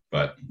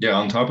 But yeah,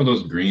 on top of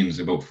those greens,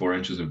 about 4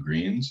 inches of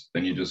greens,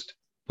 then you just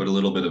put a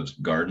little bit of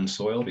garden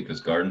soil,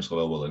 because garden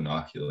soil will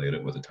inoculate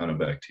it with a ton of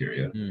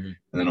bacteria. And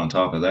then on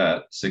top of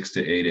that, 6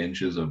 to 8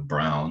 inches of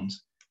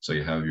browns. So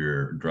you have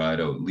your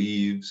dried out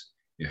leaves,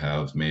 you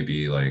have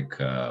maybe like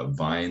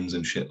vines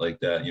and shit like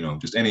that, you know,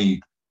 just any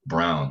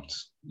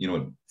browns, you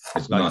know,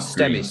 it's like not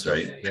stemmy greens, stuff,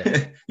 right?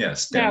 yeah. Yeah,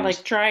 stems. Yeah,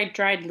 like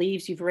dried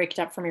leaves you've raked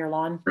up from your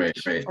lawn. Right.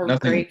 Or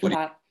Nothing great for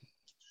that.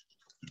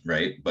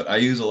 right? But I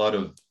use a lot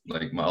of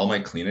like all my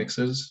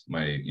Kleenexes,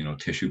 my, you know,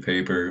 tissue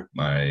paper,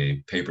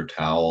 my paper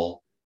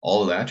towel,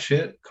 all of that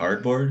shit,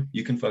 cardboard.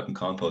 You can fucking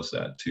compost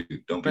that too.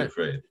 Don't be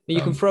afraid.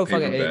 You can throw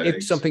paper fucking,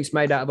 if something's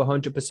made out of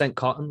 100%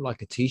 cotton,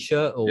 like a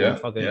t-shirt or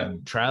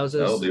fucking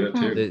trousers, that'll do it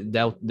too.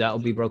 That'll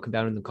be broken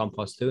down in the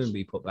compost too and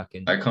be put back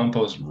in. I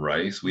compost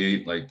rice. We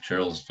eat, like,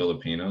 Cheryl's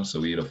Filipino, so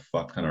we eat a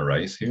fuck ton of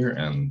rice here,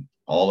 and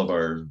all of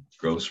our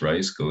gross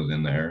rice goes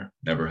in there.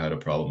 Never had a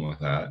problem with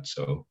that.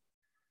 So,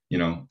 you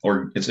know,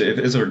 or if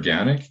it's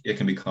organic, it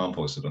can be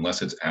composted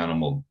unless it's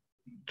animal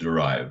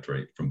derived,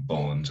 right, from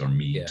bones or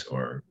meat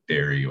or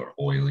dairy or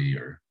oily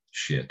or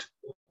shit.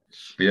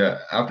 But yeah,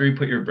 after you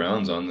put your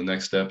browns on, the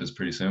next step is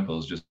pretty simple.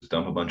 Is just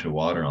dump a bunch of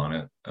water on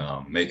it.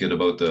 Make it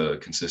about the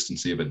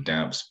consistency of a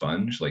damp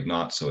sponge, like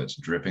not so it's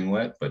dripping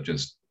wet, but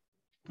just,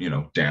 you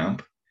know,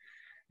 damp.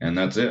 And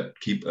that's it.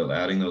 Keep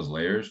adding those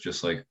layers,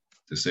 just like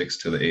the 6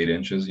 to the 8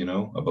 inches, you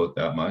know, about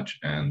that much,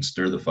 and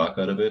stir the fuck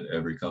out of it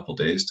every couple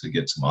days to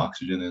get some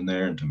oxygen in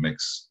there and to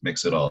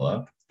mix it all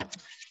up.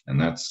 And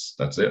that's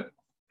it.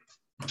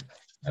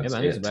 That's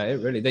about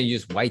it, really. Then you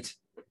just wait.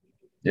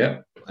 Yeah.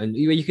 And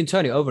you can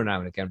turn it over now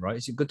and again, right?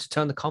 Is it good to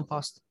turn the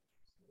compost?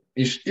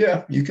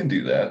 Yeah, you can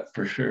do that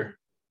for sure.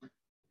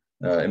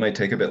 It might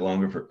take a bit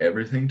longer for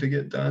everything to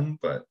get done,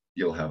 but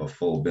you'll have a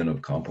full bin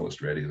of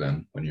compost ready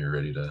then when you're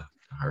ready to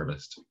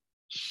harvest.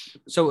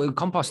 So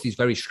compost is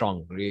very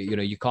strong. You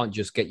know, you can't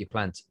just get your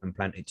plant and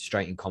plant it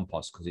straight in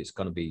compost because it's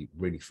going to be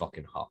really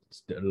fucking hot.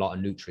 There's a lot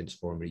of nutrients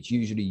for them. It's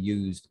usually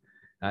used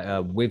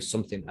with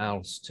something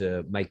else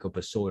to make up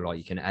a soil. Like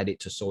you can add it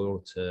to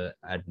soil to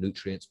add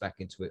nutrients back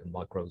into it and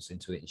microbes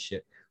into it and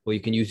shit. Or you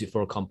can use it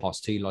for a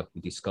compost tea like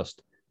we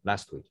discussed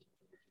last week.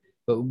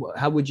 But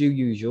how would you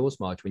use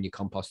yours, Marge, when your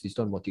compost is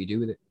done? What do you do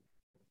with it?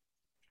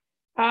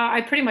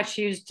 I pretty much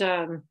used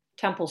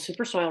Temple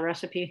Super Soil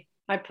recipe.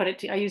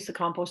 I used the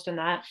compost in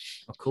that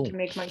to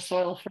make my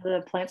soil for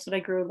the plants that I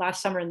grew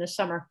last summer and this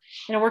summer.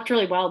 And it worked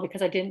really well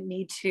because I didn't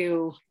need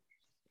to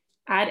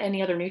add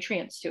any other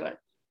nutrients to it.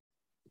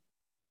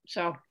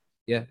 So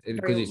yeah,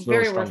 because it's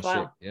very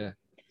worthwhile.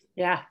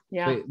 Yeah.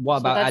 But what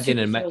about adding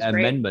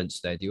amendments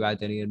there? Do you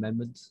add any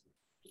amendments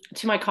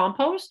to my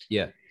compost?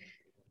 Yeah.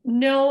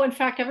 No, in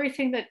fact,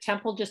 everything that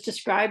Temple just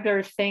described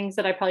are things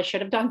that I probably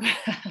should have done,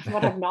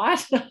 but I'm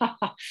not.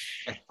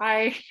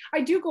 I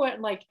do go out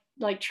and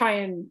like try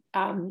and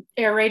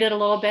aerate it a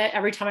little bit.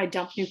 Every time I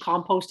dump new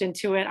compost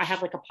into it, I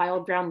have like a pile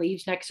of brown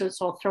leaves next to it,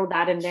 so I'll throw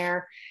that in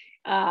there.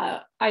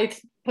 I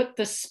put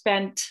the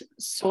spent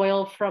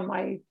soil from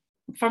my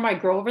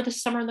grow over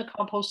this summer in the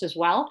compost as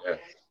well.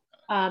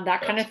 Yeah.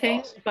 That kind of thing.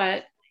 Awesome.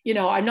 But you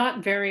know, I'm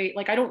not very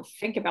I don't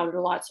think about it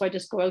a lot, so I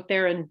just go out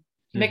there and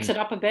mix it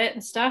up a bit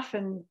and stuff,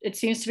 and it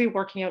seems to be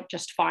working out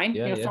just fine.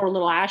 Throw a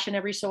little ash in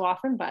every so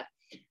often, but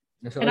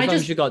as long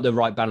as you got the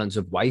right balance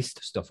of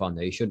waste stuff on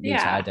there, you shouldn't need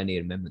to add any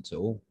amendments at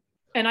all.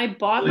 And I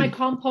bought my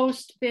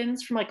compost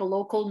bins from like a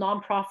local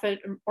nonprofit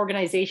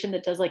organization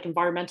that does like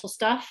environmental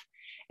stuff.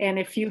 And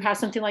if you have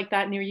something like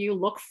that near you,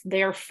 look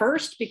there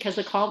first, because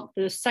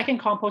the second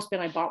compost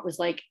bin I bought was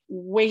like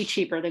way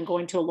cheaper than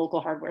going to a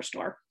local hardware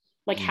store,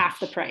 like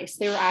half the price.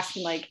 They were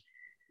asking like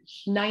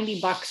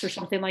 $90 or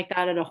something like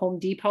that at a Home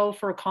Depot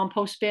for a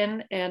compost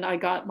bin, and I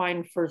got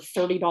mine for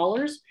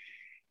 $30.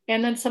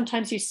 And then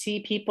sometimes you see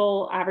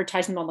people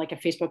advertising on like a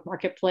Facebook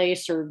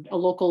marketplace or a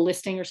local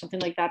listing or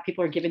something like that.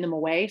 People are giving them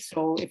away.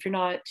 So if you're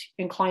not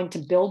inclined to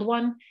build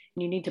one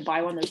and you need to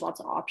buy one, there's lots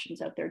of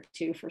options out there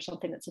too for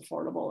something that's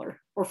affordable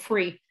or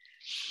free.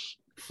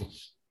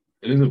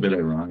 It is a bit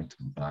ironic to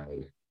buy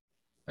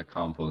a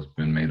compost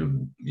bin made of,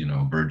 you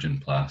know, virgin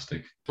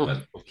plastic.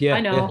 But yeah,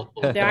 I know.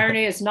 The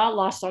irony is not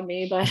lost on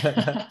me, but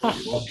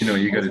you know,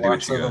 you got to do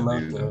what you got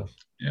to do.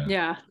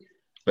 Yeah.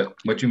 But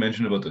what you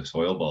mentioned about the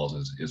soil balls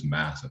is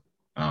massive.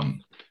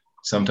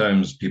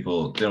 Sometimes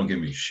people, they don't give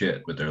me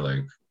shit, but they're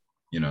like,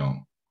 you know,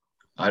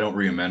 I don't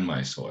re-amend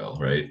my soil,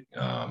 right?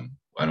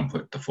 I don't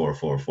put the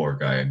 444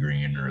 Gaia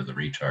Green or the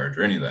Recharge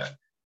or any of that.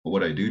 But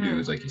what I do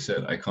is, like you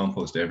said, I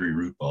compost every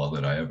root ball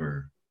that I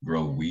ever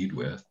grow weed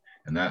with.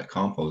 And that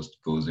compost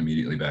goes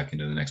immediately back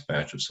into the next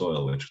batch of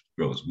soil, which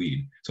grows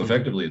weed. So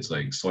effectively, it's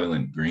like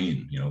Soylent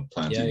Green, you know,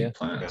 plants eating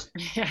plants.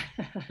 Yeah.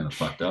 Kind of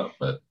fucked up,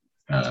 but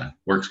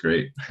works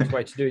great.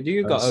 Right to do it. Do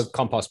you got a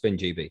compost bin,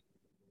 GB?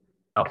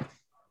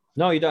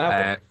 No, you don't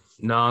have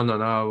one?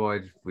 No.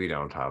 We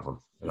don't have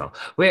them. No.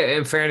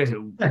 In fairness,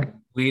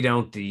 we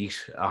don't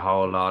eat a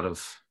whole lot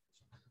of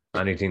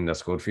anything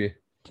that's good for you.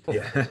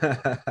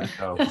 Yeah.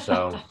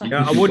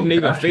 I wouldn't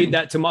even feed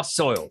that to my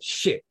soil.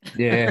 Shit.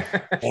 Yeah.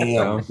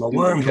 Damn, my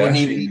worms wouldn't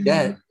even eat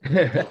that.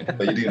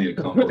 But you do need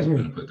a compost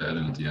bin to put that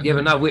in at the end. Yeah,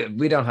 but no,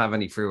 we don't have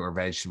any fruit or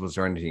vegetables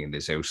or anything in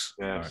this house.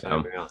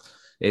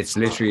 It's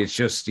literally, it's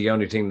just the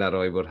only thing that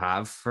I would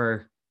have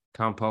for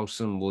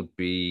composting would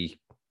be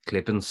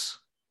clippings,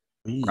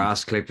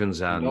 grass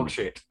clippings, and dog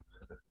shit.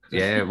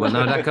 Yeah, well,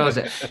 no, that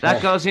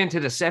goes into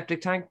the septic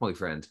tank, my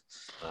friend.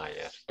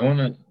 Yeah. I want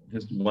to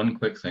just one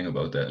quick thing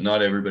about that.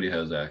 Not everybody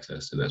has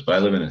access to this, but I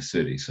live in a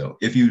city. So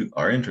if you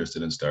are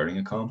interested in starting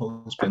a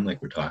compost bin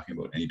like we're talking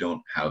about, and you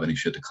don't have any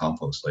shit to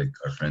compost like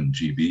our friend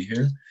GB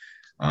here,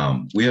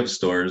 we have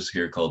stores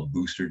here called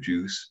Booster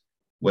Juice.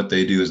 What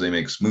they do is they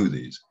make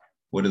smoothies.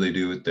 What do they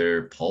do with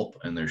their pulp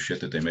and their shit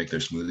that they make their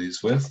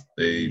smoothies with?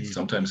 They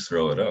sometimes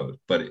throw it out.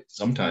 But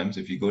sometimes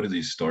if you go to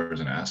these stores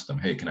and ask them,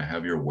 hey, can I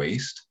have your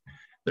waste?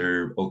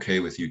 They're okay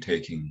with you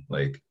taking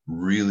like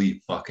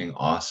really fucking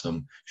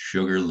awesome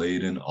sugar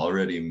laden,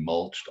 already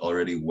mulched,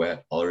 already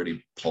wet,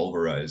 already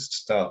pulverized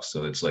stuff.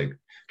 So it's like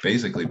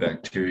basically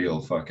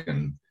bacterial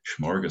fucking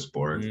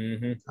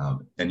smorgasbord,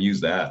 and use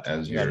that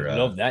as your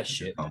love that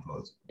shit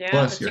compost. Yeah,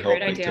 Plus you're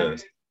helping to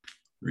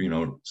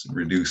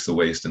reduce the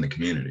waste in the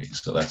community.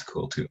 So that's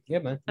cool too. Yeah,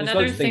 man.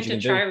 Another thing to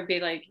try would be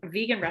like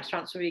vegan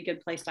restaurants would be a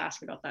good place to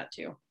ask about that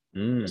too.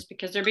 Just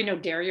because there'd be no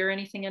dairy or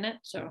anything in it.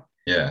 So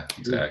yeah,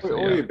 exactly.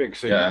 All your big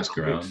ask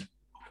around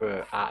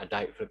for out of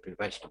date flipping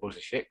vegetables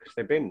and shit, because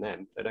they've been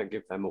then. They don't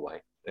give them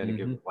away. They only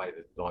give away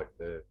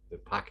the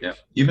package.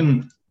 Yeah.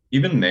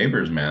 Even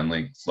neighbors, man.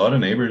 Like a lot of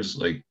neighbors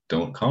like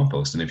don't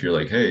compost. And if you're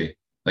like, hey,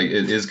 like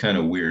it is kind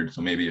of weird.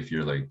 So maybe if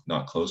you're like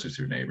not closer to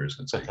your neighbors,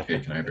 it's like,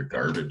 hey, can I have your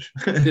garbage?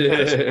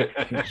 We're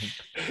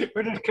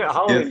just cut a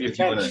hole in your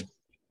fence.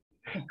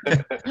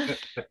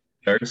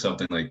 Start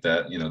something like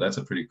that, that's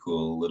a pretty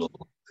cool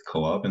little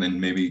co-op, and then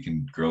maybe you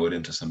can grow it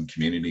into some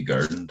community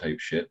garden type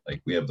shit.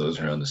 Like we have those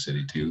around the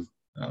city too.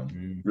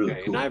 Really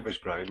cool. Your neighbors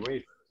growing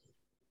weed.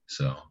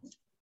 So,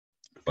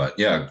 but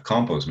yeah,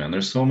 compost, man.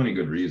 There's so many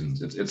good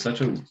reasons. It's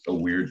such a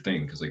weird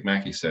thing because, like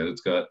Mackie said,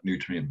 it's got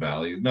nutrient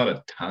value, not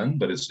a ton,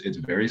 but it's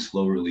very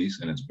slow release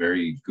and it's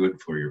very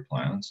good for your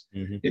plants.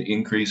 It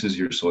increases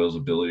your soil's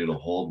ability to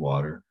hold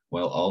water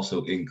while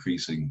also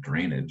increasing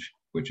drainage,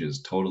 which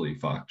is totally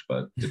fucked,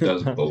 but it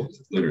does both,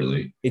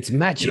 literally. It's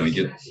magic.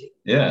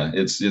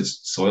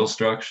 It's soil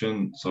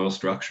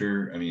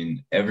structure. I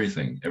mean,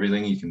 everything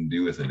you can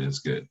do with it is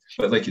good.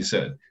 But like you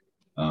said,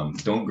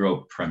 don't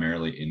grow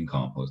primarily in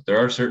compost. There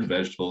are certain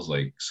vegetables,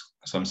 like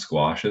some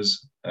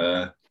squashes,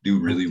 do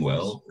really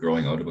well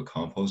growing out of a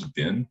compost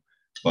bin,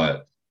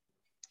 but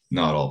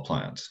not all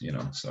plants,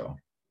 so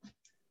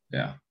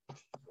yeah,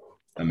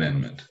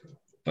 amendment,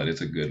 but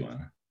it's a good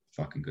one.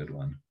 Fucking good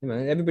one. Yeah,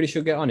 man, everybody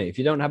should get on it. If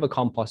you don't have a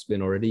compost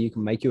bin already, you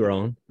can make your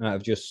own out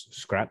of just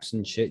scraps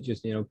and shit.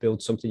 Just build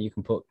something you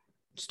can put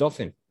stuff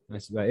in.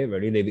 That's about it,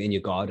 really. Leave it in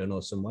your garden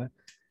or somewhere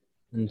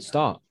and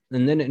start.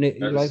 And then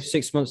in like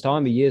 6 months'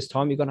 time, a year's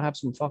time, you're gonna have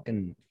some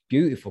fucking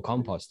beautiful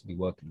compost to be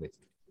working with.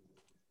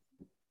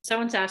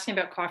 Someone's asking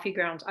about coffee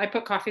grounds. I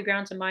put coffee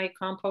grounds in my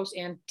compost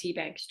and tea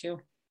bags too.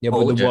 Yeah,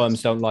 but the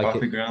worms don't like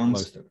coffee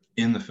grounds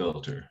in the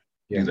filter.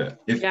 Yeah.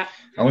 Do that.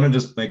 I want to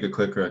just make a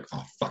quick rec.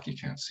 Oh fuck, you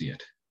can't see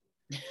it.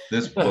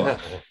 This book.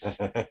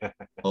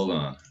 Hold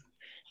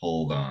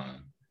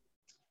on.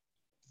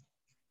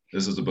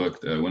 This is the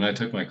book that when I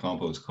took my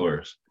compost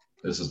course,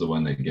 this is the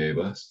one they gave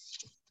us.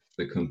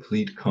 The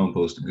Complete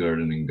Compost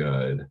Gardening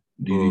Guide.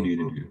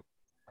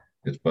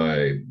 It's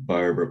by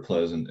Barbara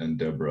Pleasant and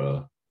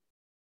Deborah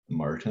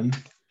Martin.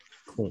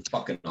 Cool.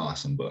 Fucking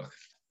awesome book.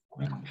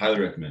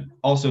 Highly recommend.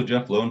 Also,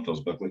 Jeff Lowenfeld's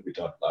book, like we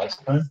talked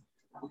last time.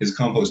 His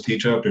compost tea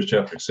chapter is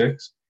chapter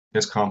 6.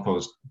 His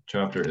compost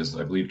chapter is,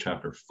 I believe,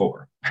 chapter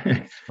 4.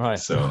 Right.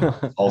 So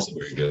also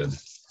very good.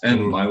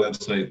 And my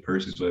website,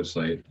 Percy's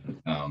website.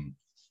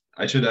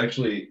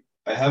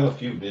 I have a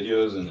few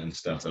videos and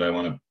stuff that I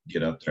want to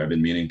get up there. I've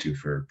been meaning to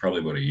for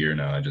probably about a year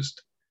now. I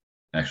just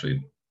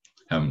actually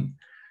haven't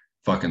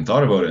fucking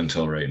thought about it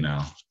until right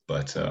now.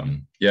 But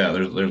yeah,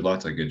 there's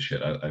lots of good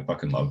shit. I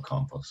fucking love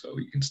compost, so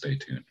you can stay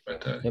tuned.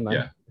 But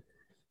yeah.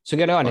 So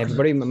get on,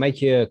 everybody,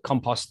 make your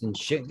compost and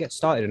shit, get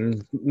started.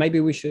 And maybe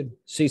we should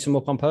see some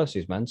up on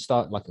Percy's, man.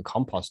 Start like a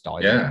compost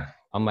diet. Yeah.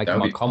 I'm making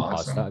my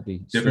compost. Awesome. That'd be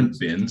different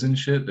bins and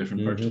shit,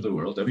 different parts of the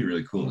world. That'd be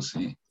really cool to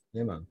see.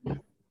 Yeah, man.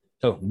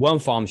 So worm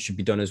farms should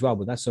be done as well,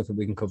 but that's something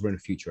we can cover in a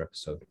future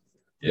episode.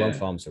 Yeah. Worm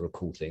farms are a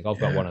cool thing. I've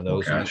got one of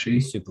those.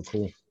 It's super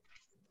cool.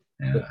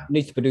 Yeah. But it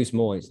needs to produce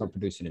more. It's not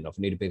producing enough.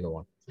 I need a bigger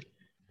one.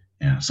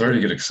 Yeah. Sorry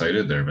to get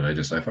excited there, but I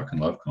fucking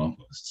love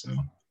compost. So.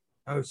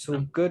 Oh, so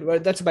good. Well,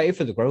 that's about it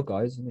for the grow,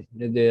 guys.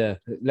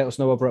 Let us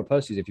know over at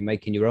Percy's if you're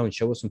making your own.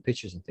 Show us some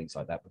pictures and things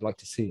like that. We'd like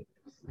to see it.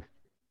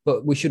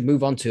 But we should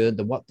move on to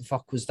the what the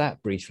fuck was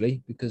that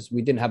briefly, because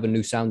we didn't have a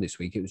new sound this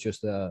week. It was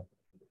just the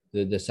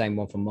same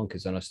one from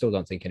Monkeys, and I still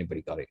don't think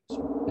anybody got it.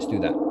 So let's do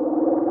that.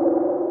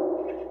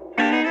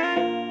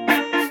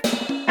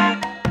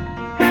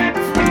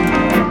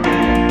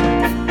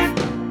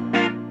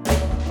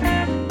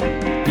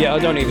 Yeah, I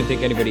don't even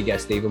think anybody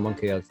guessed either,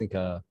 Monkey. I think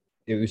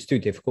it was too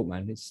difficult,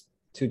 man. It's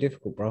too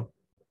difficult, bro.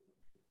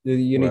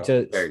 You need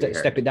to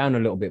step it down a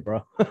little bit,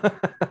 bro.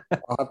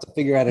 I'll have to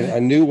figure out a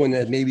new one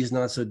that maybe is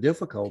not so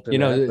difficult. You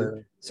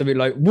know, something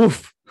like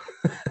woof.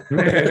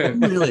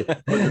 Really?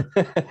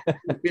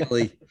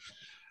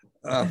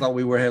 I thought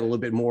we had a little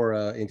bit more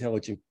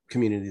intelligent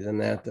community than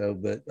that, though.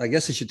 But I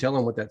guess I should tell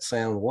them what that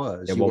sound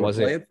was. Yeah, you what want was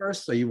to play it? it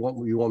first, so you want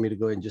me to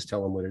go ahead and just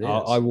tell them what it is?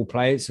 I will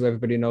play it so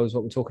everybody knows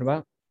what we're talking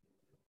about.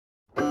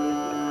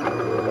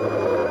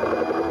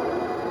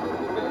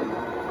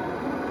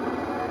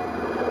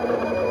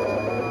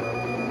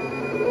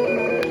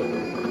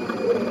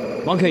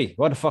 Monkey,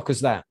 what the fuck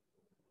was that?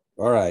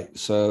 All right.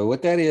 So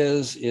what that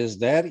is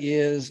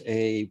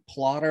a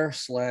plotter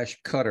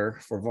 / cutter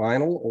for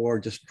vinyl or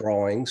just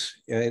drawings.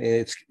 And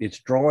it's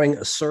drawing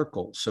a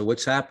circle. So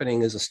what's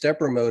happening is a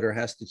stepper motor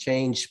has to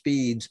change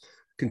speeds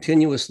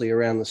continuously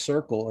around the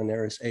circle. And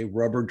there's a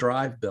rubber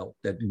drive belt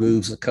that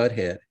moves the cut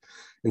head.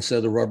 And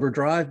so the rubber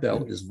drive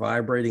belt is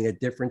vibrating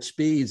at different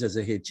speeds as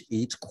it hits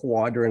each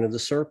quadrant of the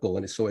circle.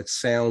 And so it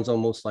sounds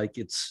almost like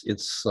it's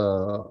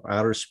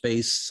outer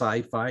space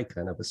sci-fi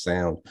kind of a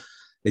sound.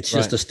 It's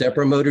just a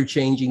stepper motor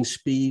changing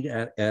speed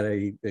at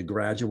a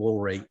gradual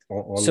rate.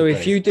 So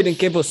if you didn't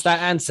give us that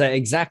answer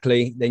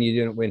exactly, then you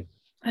didn't win.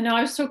 I know,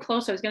 I was so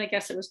close. I was going to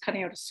guess it was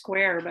cutting out a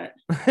square, but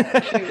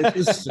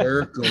it's a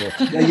circle.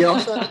 Now you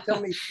also have to tell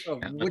me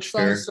which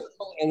side is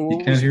circle and what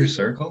you can't hear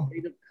circle.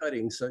 Rate of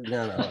cutting. So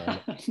no.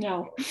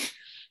 No.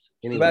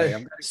 Anyway,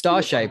 I'm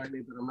star shape. But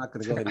I'm not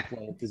going to go ahead and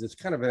play it because it's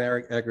kind of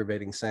an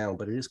aggravating sound,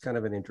 but it is kind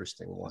of an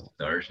interesting one.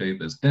 Star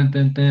shape is dun,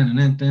 dun, dun,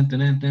 dun, dun,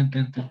 dun, dun,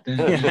 dun, dun, dun.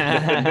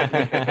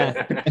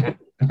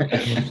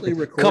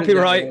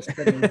 Copyright.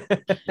 Yeah,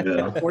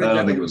 I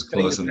don't think it was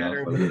close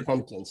enough.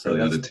 Pumpkin, so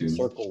that's what the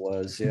circle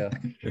was. Yeah.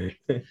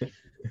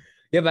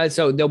 Yeah, but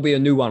so there'll be a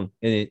new one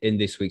in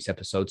this week's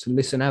episode. So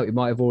listen out. It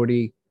might have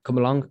already come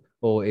along,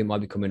 or it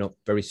might be coming up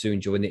very soon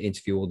during the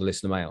interview or the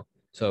listener mail.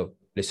 So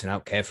listen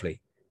out carefully.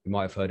 You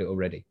might have heard it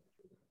already.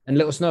 And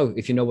let us know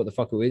if you know what the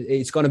fuck it is.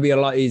 It's going to be a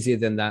lot easier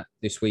than that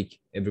this week,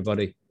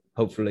 everybody.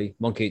 Hopefully.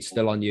 Monkey, it's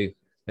still on you.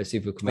 Let's see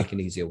if we can make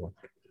an easier one.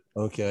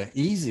 Okay.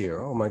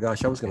 Easier. Oh my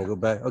gosh. I was going to go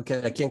back. Okay.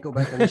 I can't go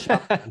back in the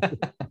shop.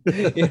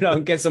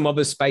 Get some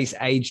other space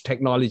age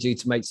technology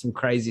to make some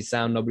crazy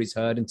sound nobody's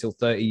heard until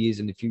 30 years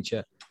in the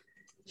future.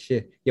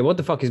 Shit. Yeah. What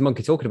the fuck is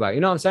Monkey talking about?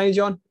 You know what I'm saying,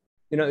 John?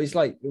 It's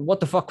like, what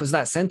the fuck was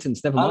that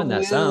sentence? Never mind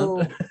that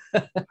sound.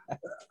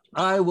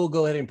 I will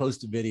go ahead and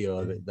post a video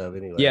of it, though,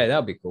 anyway. Yeah,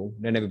 that'll be cool.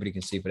 Then everybody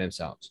can see for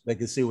themselves. They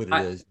can see what it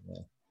is. Yeah.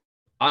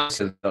 I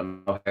still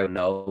don't know how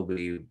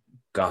nobody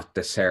got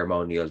the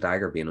ceremonial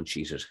dagger being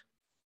uncheated.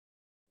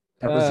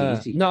 That was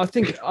easy. No, I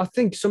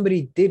think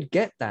somebody did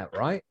get that,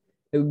 right?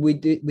 We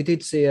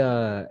did see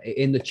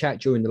in the chat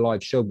during the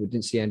live show, but we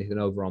didn't see anything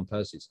over on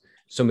Percy's.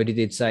 Somebody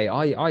did say,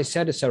 I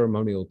said a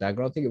ceremonial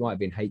dagger. I think it might have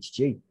been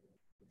HG.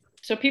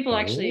 So people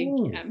actually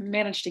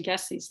manage to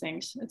guess these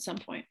things at some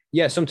point.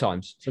 Yeah,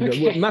 sometimes.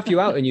 Okay. Matthew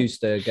Alton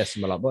used to guess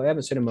them a lot, but I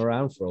haven't seen him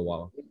around for a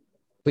while.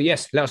 But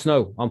yes, let us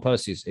know on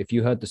Percy's. If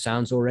you heard the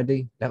sounds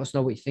already, let us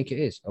know what you think it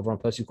is over on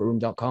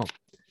percysgroom.com.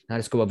 Now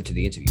let's go over to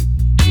the interview.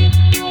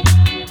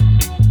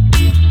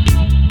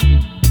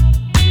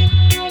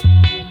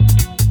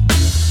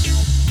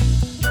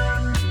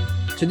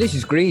 So this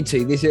is Green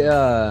Tea. This is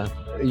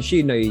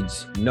she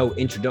needs no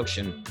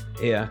introduction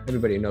here.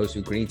 Everybody knows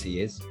who Green Tea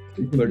is.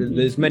 But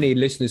there's many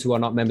listeners who are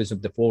not members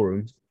of the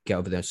forum. Get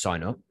over there and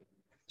sign up.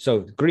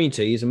 So Green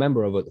Tea is a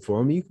member over at the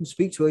forum. You can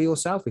speak to her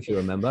yourself if you're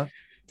a member.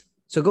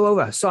 So go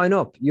over, sign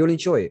up. You'll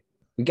enjoy it.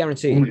 We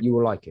guarantee you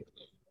will like it.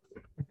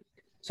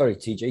 Sorry,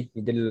 TG.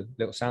 You did a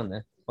little sound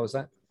there. What was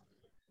that?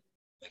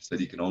 I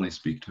said you can only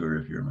speak to her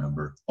if you're a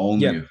member.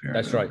 Only if you're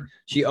that's a member. right.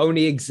 She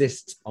only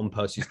exists on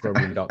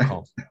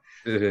percysprogram.com.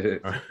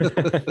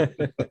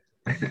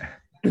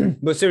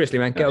 But seriously,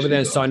 man, get over there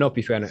and sign up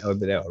if you're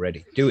over there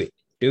already. Do it.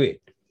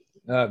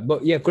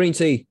 But yeah, Green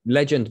Tea,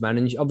 legend, man.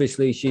 And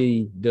obviously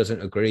she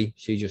doesn't agree.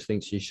 She just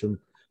thinks she's some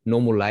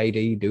normal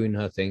lady doing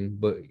her thing.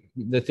 But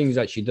the things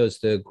that she does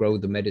to grow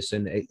the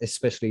medicine,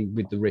 especially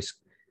with the risk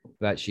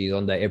that she's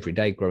on there every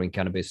day growing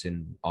cannabis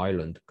in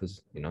Ireland,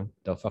 because,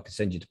 they'll fucking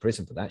send you to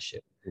prison for that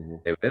shit.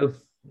 They will.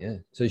 Yeah.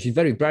 So she's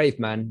very brave,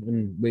 man.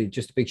 And we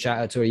just a big shout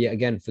out to her yet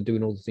again for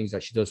doing all the things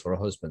that she does for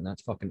her husband.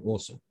 That's fucking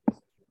awesome.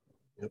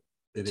 Yep.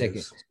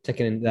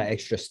 Taking that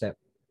extra step.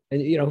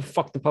 And,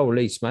 fuck the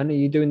police, man. Are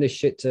you doing this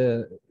shit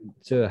to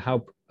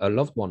help a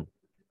loved one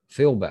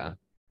feel better?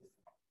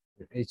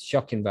 It's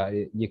shocking that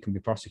you can be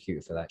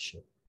prosecuted for that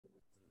shit.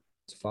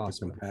 It's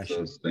fast.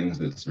 Those things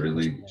that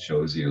really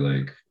shows you,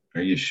 like,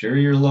 are you sure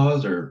your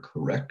laws are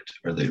correct?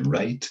 Are they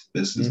right?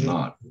 This is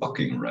not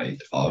fucking right,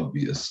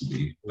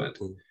 obviously. But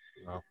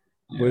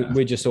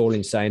we're just all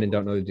insane and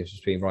don't know the difference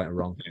between right and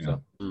wrong. Yeah.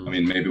 So. I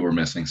mean, maybe we're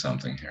missing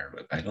something here,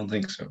 but I don't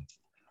think so.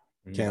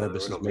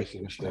 Cannabis is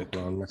making shit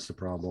on. That's the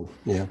problem.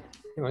 Yeah.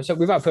 Anyway, so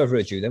without further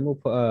ado, then we'll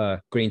put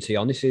Green Tea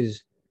on. This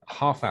is a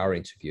half-hour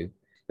interview.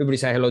 Everybody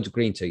say hello to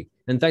Green Tea.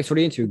 And thanks for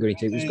the interview, Green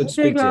Tea. It was good to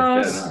speak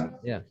to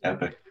you. Yeah.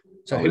 Epic.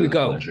 So here we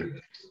go.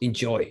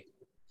 Enjoy.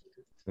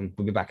 And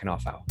we'll be back in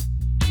half hour.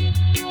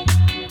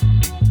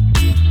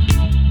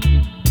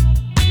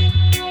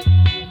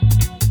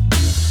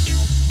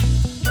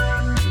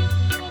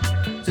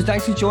 So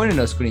thanks for joining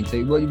us, Green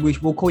Tea.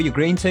 We'll call you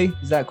Green Tea.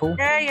 Is that cool?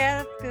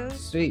 Yeah, that's good.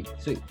 Sweet.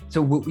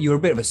 So you're a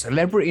bit of a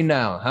celebrity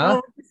now,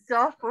 huh? Oh,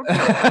 stop.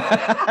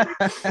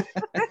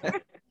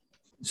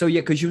 So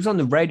yeah, because you was on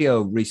the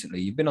radio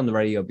recently. You've been on the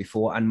radio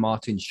before, and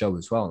Martin's show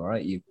as well,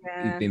 right? You've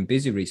been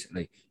busy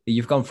recently.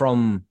 You've gone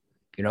from,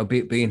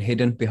 being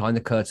hidden behind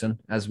the curtain,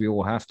 as we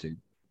all have to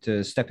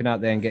stepping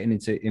out there and getting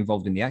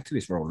involved in the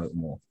activist role a little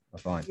more, I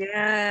find.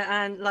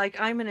 Yeah, and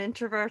I'm an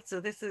introvert, so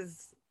this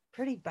is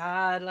pretty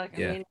bad. I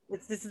mean,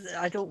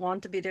 I don't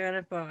want to be doing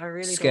it, but I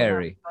really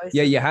scary.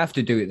 Yeah, you have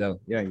to do it though.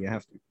 Yeah, you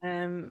have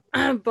to.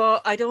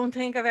 But I don't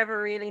think I've ever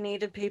really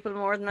needed people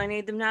more than I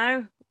need them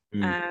now.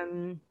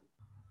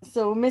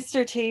 So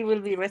Mr. T will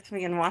be with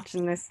me and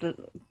watching this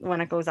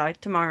when it goes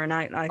out tomorrow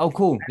night. Oh,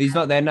 cool. He's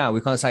not there now. We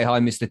can't say hi,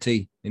 Mr.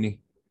 T.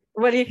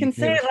 Well, you can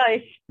say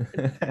it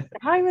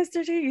hi,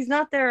 Mr. T. He's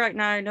not there right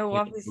now. No,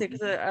 obviously,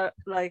 because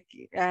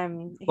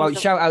Well,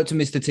 shout out to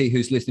Mr. T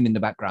who's listening in the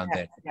background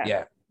then.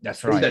 Yeah,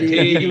 that's right.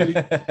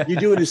 You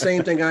doing the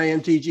same thing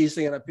IMTG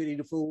saying, I pity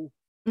the fool.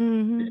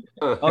 Mm-hmm.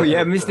 Oh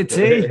yeah, Mr. T.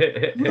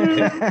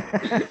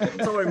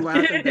 So I'm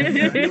laughing.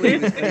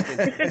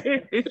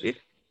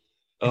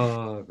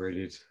 Oh,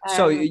 brilliant.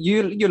 So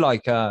you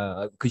like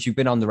because you've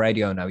been on the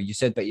radio now, you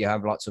said that you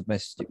have lots of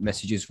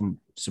messages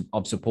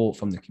of support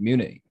from the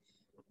community.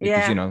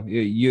 Because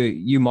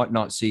you might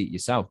not see it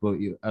yourself, but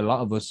a lot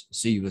of us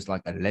see you as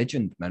like a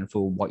legend, man,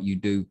 for what you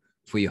do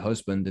for your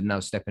husband and now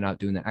stepping out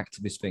doing the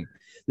activist thing.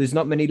 There's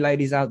not many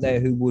ladies out there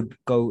who would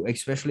go,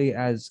 especially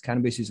as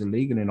cannabis is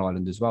illegal in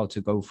Ireland as well, to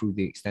go through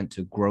the extent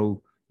to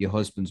grow your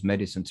husband's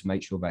medicine to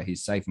make sure that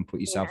he's safe and put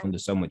yourself under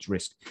so much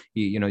risk.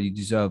 You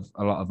deserve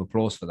a lot of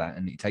applause for that,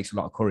 and it takes a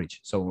lot of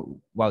courage.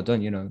 So well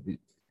done.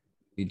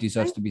 It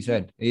deserves to be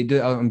said.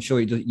 I'm sure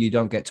you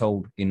don't get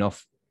told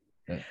enough.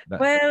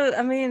 Well,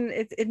 I mean,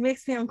 it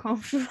makes me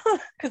uncomfortable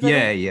because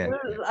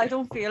I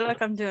don't feel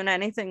like I'm doing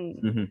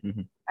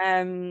anything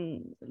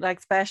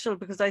special,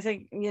 because I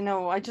think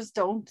I just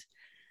don't.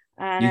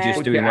 And, you're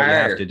just doing what you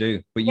have to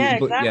do. But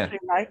exactly.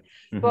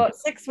 But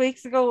 6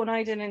 weeks ago, when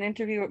I did an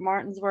interview with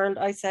Martin's World,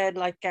 I said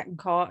getting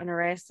caught and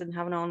arrested and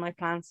having all my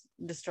plants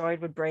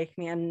destroyed would break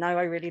me, and now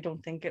I really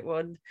don't think it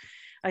would.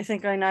 I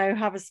think I now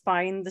have a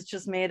spine that's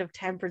just made of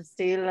tempered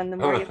steel, and the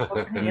more you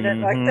fucking hit it,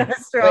 the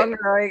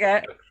stronger I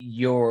get.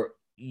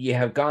 You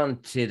have gone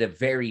to the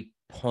very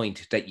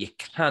point that you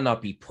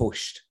cannot be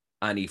pushed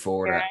any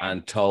further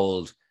and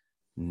told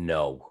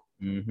no.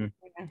 Mm-hmm.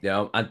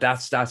 And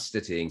that's the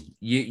thing.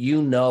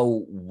 You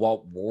know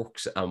what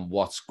works and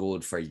what's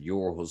good for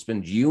your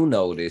husband. You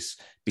know this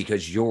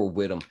because you're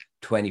with him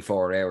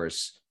 24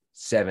 hours,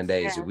 7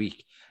 days a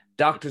week.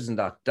 Doctors and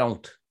that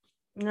don't.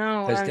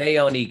 No. Because they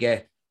only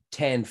get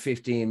 10,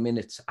 15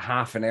 minutes,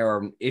 half an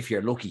hour, if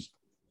you're lucky,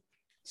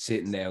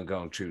 sitting there and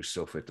going through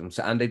stuff with them.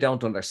 And they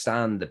don't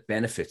understand the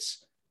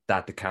benefits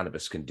that the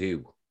cannabis can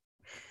do.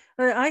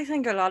 I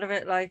think a lot of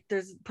it,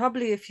 there's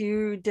probably a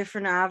few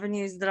different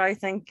avenues that I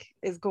think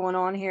is going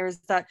on here,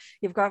 is that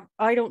you've got,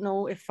 I don't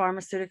know if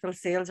pharmaceutical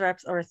sales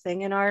reps are a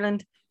thing in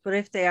Ireland, but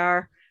if they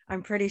are,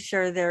 I'm pretty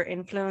sure they're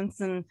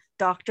influencing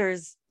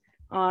doctors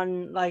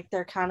on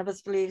their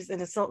cannabis beliefs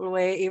in a subtle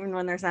way, even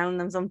when they're selling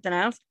them something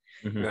else.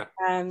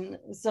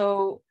 Mm-hmm.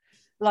 So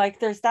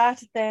there's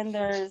that, then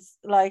there's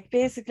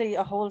basically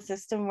a whole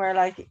system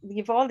where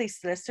you've all these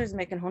solicitors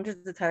making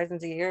hundreds of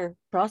thousands a year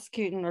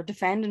prosecuting or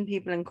defending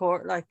people in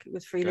court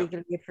with free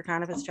legal aid for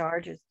cannabis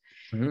charges.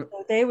 Mm-hmm.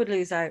 So they would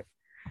lose out.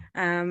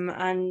 And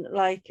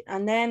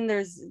then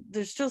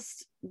there's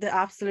just the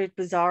absolute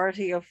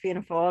bizarrety of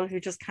Fianna Fáil, who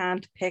just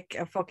can't pick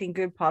a fucking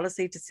good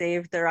policy to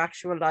save their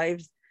actual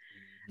lives.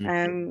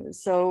 Mm-hmm.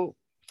 So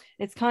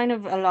it's kind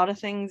of a lot of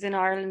things in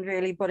Ireland,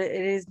 really, but it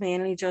is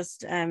mainly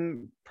just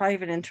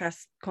private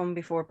interests come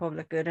before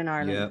public good in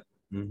Ireland.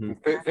 Yeah. Mm-hmm.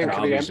 Think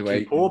of the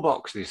empty poor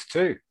boxes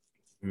too.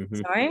 Mm-hmm.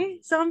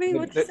 Sorry, Zombie,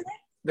 what did you say?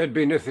 There'd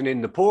be nothing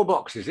in the poor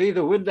boxes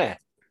either, would there?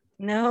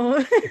 No.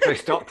 If they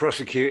stop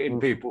prosecuting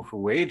people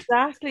for weed.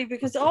 Exactly,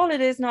 because all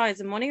it is now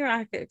is a money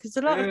racket. Because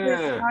a lot of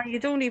places now, you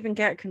don't even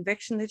get a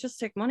conviction; they just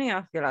take money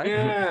off you.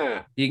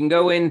 Yeah. You can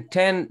go in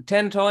 10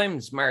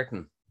 times,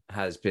 Martin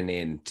has been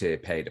in to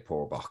pay the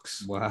poor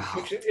box. Wow.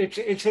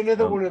 It's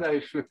another one of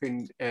those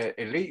flipping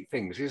elite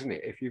things, isn't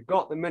it? If you've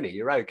got the money,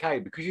 you're okay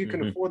because you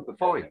can afford the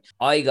fines.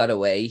 I got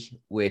away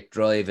with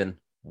driving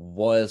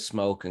while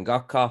smoking,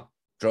 got caught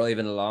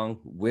driving along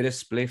with a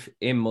spliff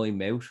in my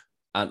mouth,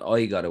 and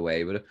I got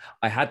away with it.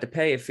 I had to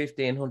pay a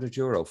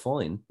 €1,500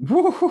 fine.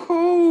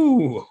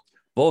 Woohoo!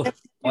 But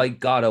I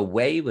got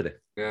away with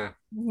it. Yeah.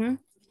 Mm-hmm.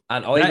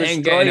 And I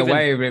ain't getting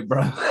away with it,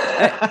 bro.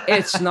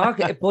 It's not,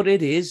 but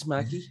it is,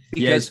 Mackie.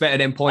 Yeah, it's better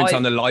than points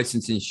on the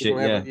licensing shit.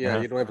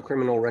 You don't have a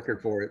criminal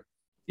record for it.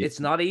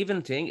 It's not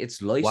even thing.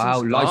 It's license.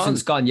 Wow,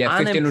 license gone. Yeah,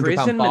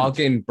 £1,500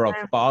 bargain, bro.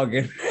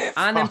 Bargain.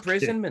 And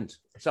imprisonment.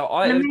 So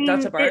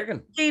that's a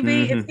bargain.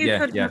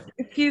 GB,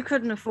 if you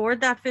couldn't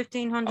afford that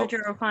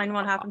 €1,500 fine,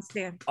 what happens to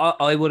you?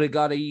 I would have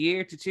got 1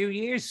 year to 2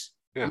 years.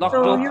 Yeah.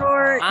 So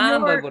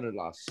I would have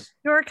lost.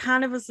 Your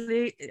cannabis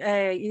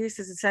use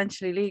is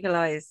essentially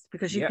legalized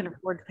because you can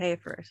afford to pay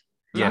for it.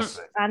 Yes.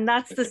 And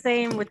that's the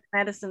same with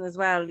medicine as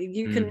well.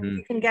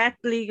 You can get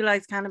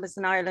legalized cannabis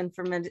in Ireland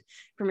for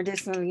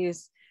medicinal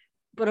use,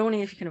 but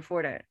only if you can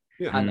afford it.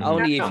 Yeah. And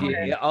only if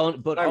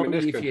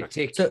you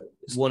tick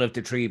one of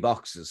the 3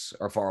 boxes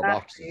or 4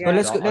 boxes. Yeah.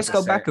 Well, let's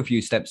go back a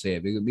few steps here,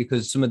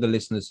 because some of the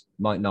listeners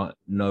might not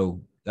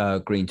know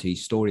Green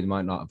Tea's story. They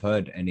might not have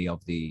heard any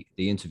of the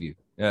interview,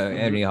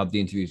 any of the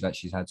interviews that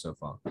she's had so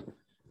far.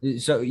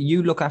 So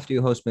you look after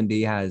your husband.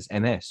 He has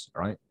MS,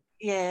 right?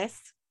 Yes.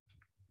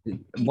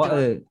 What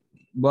are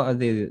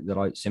the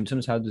like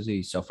symptoms? How does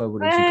he suffer?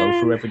 What does he go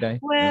through every day?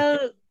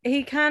 Well,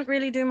 he can't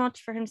really do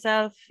much for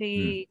himself.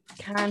 He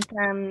can't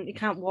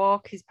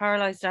walk. He's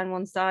paralyzed on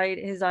one side.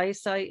 His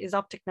eyesight, his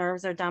optic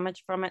nerves are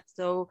damaged from it.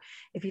 So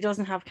if he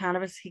doesn't have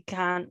cannabis, he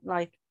can't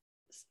like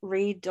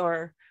read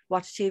or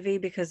watch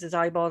TV because his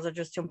eyeballs are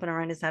just jumping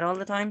around his head all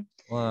the time.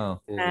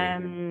 Wow.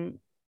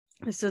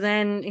 So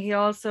then he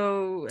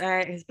also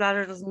his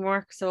bladder doesn't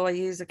work, so I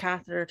use a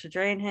catheter to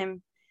drain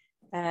him.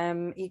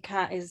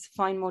 His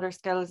fine motor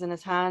skills in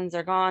his hands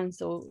are gone,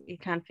 so he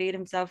can't feed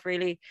himself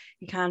really.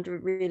 He can't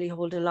really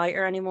hold a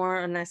lighter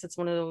anymore unless it's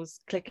one of those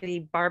clickety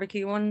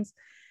barbecue ones.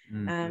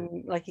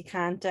 Like he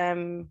can't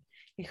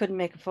he couldn't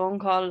make a phone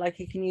call. Like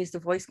he can use the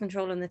voice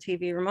control on the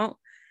TV remote,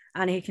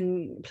 and he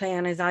can play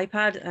on his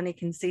iPad, and he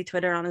can see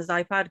Twitter on his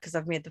iPad because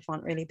I've made the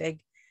font really big.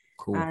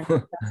 Cool. And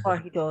that's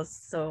what he does.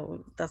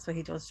 So that's what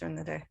he does during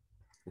the day.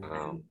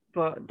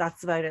 But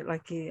that's about it.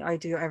 Like I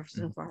do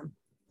everything for him.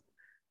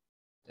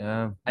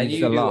 And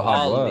you do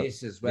all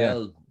this as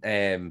well.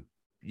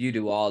 You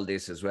do all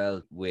this as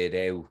well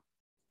without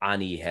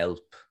any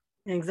help.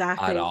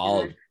 Exactly. At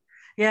all.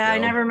 Yeah, I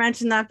never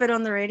mentioned that bit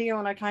on the radio,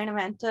 and I kind of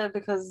meant to,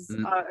 because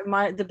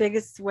the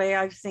biggest way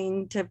I've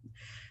seen to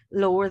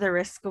lower the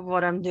risk of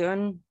what I'm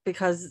doing,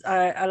 because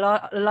a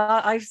lot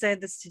I've said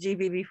this to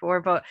GB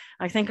before, but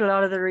I think a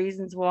lot of the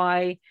reasons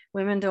why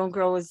women don't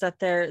grow is that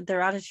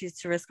their attitudes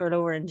to risk are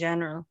lower in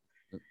general.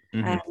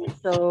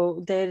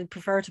 So they'd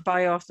prefer to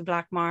buy off the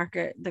black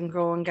market than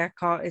grow and get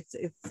caught.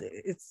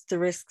 It's the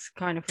risks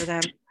kind of for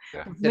them.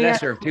 The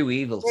lesser of two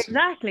evils.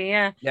 Exactly.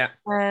 Yeah.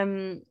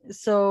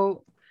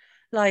 So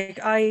like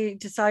I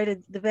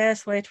decided the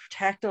best way to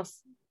protect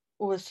us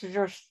was to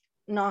just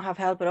not have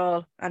help at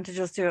all and to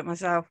just do it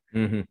myself.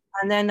 And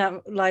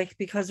then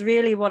because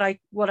really what I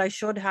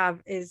should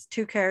have is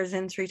 2 cares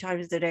in 3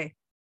 times a day.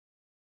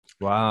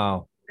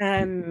 Wow.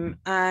 And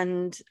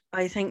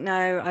I think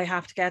now I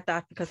have to get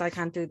that because I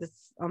can't do this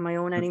on my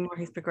own anymore.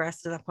 He's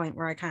progressed to that point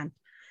where I can.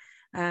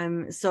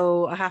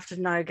 So I have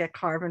to now get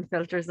carbon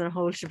filters and a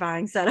whole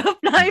shebang set up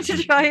now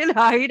to try and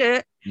hide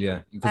it.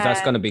 Yeah, because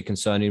that's going to be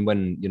concerning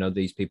when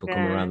these people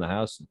come around the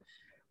house.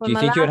 Do you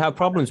think you would have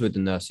problems with the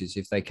nurses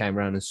if they came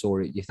around and saw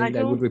it? You think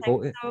they would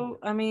report it? So.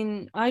 I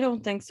mean, I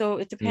don't think so.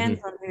 It depends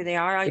on who they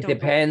are. It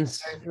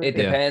depends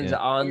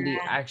on the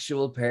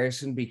actual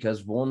person,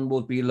 because one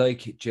would be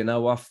like, do you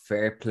know what?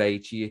 Fair play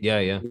to you.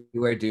 Yeah.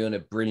 You are doing a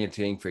brilliant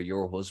thing for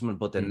your husband,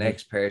 but the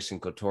next person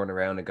could turn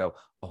around and go,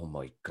 "Oh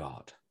my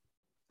God,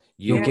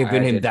 you're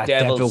giving him that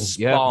devil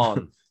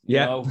spawn." You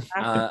know?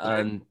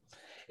 And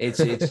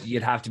it's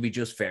you'd have to be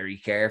just very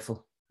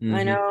careful.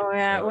 I know,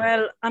 yeah.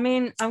 Well, I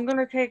mean, I'm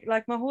gonna take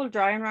my whole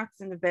drying rack's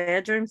in the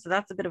bedroom, so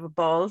that's a bit of a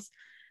balls.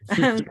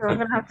 So I'm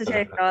gonna have to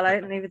take it all out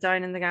and leave it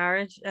down in the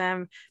garage.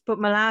 But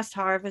my last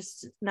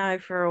harvest now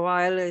for a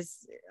while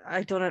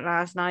I done it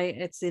last night.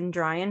 It's in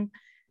drying.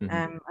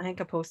 I think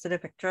I posted a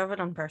picture of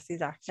it on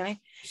Percy's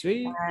actually.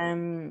 Sweet.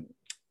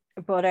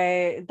 But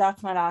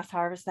that's my last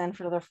harvest then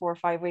for another 4 or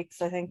 5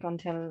 weeks, I think,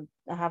 until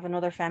I have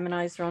another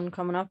feminized run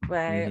coming up,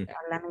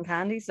 lemon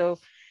candy. So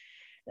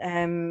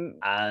I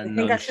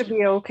think that should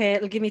be okay.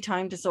 It'll give me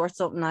time to sort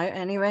something out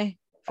anyway.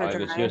 I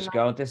was just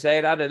going to say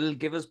that it'll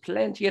give us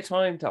plenty of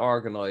time to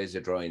organize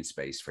a drying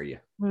space for you.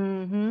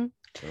 But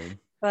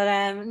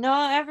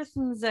no,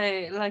 everything's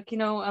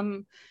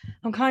I'm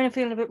kind of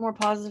feeling a bit more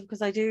positive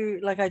because I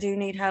do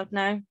need help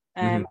now.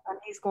 And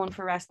he's going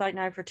for respite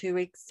now for 2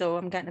 weeks, so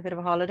I'm getting a bit of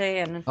a holiday.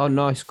 And oh,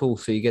 nice, cool.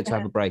 So you get to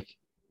have a break.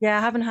 Yeah,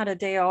 I haven't had a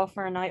day off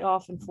or a night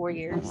off in 4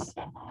 years.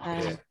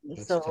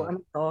 So I'm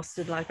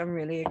exhausted, I'm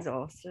really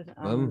exhausted.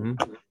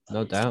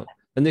 No doubt.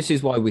 And this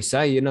is why we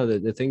say,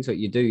 the things that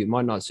you do, it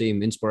might not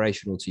seem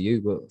inspirational to you,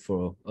 but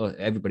for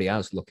everybody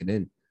else looking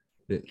in,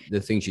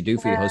 the things you do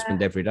for your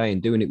husband every day and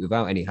doing it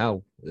without any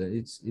help,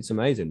 it's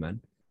amazing,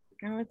 man.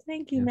 Oh,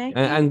 thank you, mate.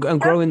 And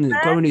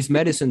growing his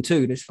medicine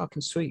too. It's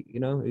fucking sweet,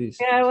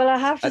 Yeah, well, I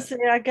have to say,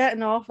 I get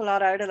an awful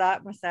lot out of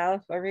that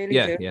myself. I really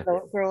do. Yeah.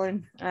 Love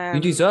growing.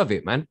 You deserve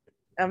it, man.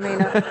 I mean,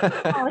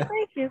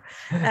 thank you.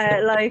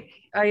 I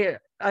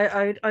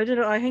don't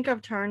know. I think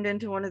I've turned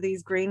into one of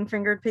these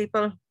green-fingered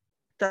people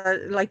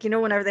that,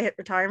 whenever they hit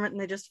retirement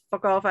and they just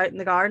fuck off out in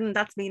the garden.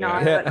 That's me now.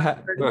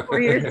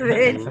 34 years of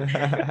age.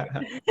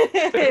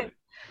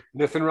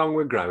 Nothing wrong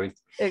with growing.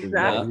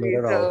 Exactly.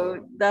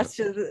 So that's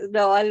just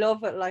I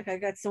love it. I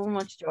get so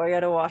much joy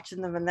out of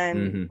watching them, and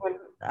then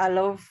I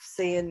love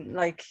seeing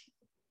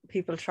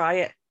people try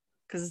it,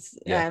 because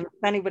if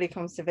anybody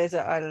comes to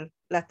visit, I'll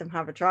let them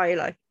have a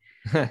try.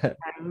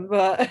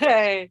 But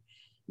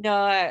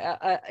No,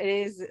 it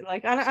is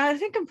like, I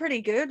think I'm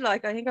pretty good.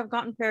 Like, I think I've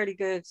gotten fairly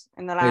good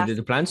in the last. Did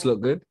the plants look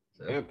good?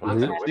 Yeah,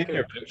 plants I've seen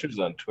your pictures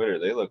on Twitter.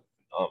 They look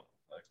phenomenal,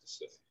 I have to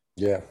say.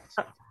 Yeah.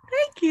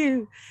 Thank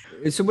you.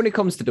 So when it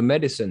comes to the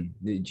medicine,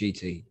 the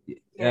GT,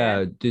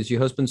 does your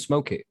husband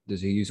smoke it?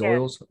 Does he use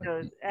oils? He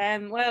does.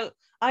 Well,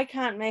 I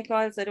can't make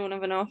oils. I don't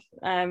have enough.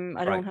 I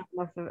don't have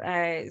enough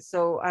of.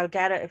 So I'll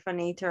get it if I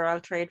need to, or I'll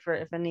trade for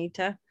it if I need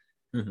to.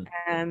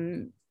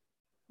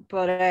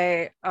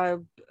 But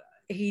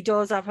he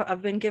does.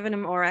 I've been giving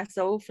him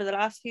RSO for the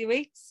last few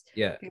weeks.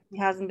 Yeah, he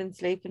hasn't been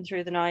sleeping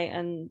through the night,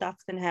 and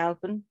that's been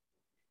helping.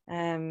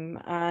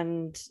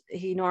 And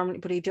he normally,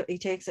 but he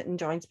takes it in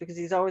joints because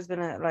he's always been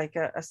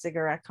a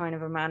cigarette kind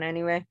of a man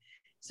anyway.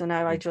 So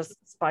now I just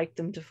spike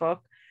them to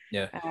fuck.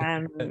 Yeah.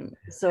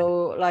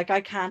 So like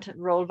I can't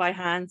roll by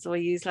hand, so I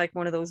use like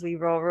one of those wee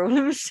raw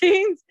rolling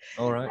machines.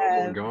 All right.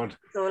 Oh my God.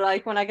 So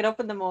like when I get up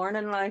in the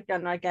morning, like,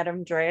 and I get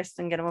him dressed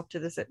and get him up to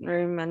the sitting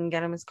room and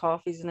get him his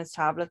coffees and his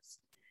tablets,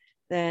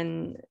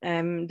 then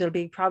there'll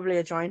be probably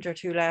a joint or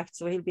two left.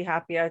 So he'll be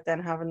happy out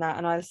then having that,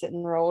 and I'll sit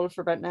and roll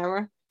for about an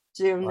hour.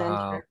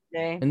 Wow.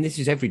 And this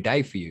is every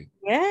day for you?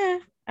 Yeah.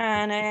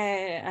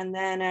 And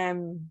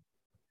then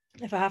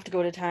if I have to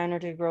go to town or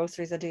do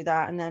groceries, I do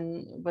that. And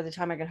then by the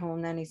time I get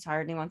home, then he's tired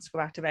and he wants to go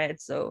back to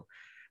bed. So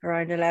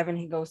around 11,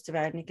 he goes to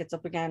bed and he gets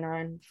up again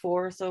around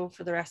 4 or so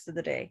for the rest of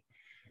the day.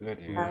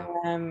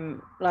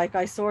 Like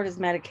I sort his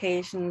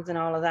medications and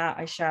all of that.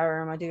 I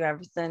shower him, I do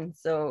everything.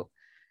 So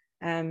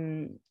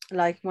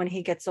like when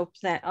he gets up,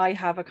 then I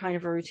have a kind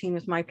of a routine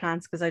with my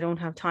plants because I don't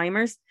have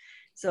timers.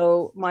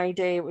 So my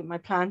day with my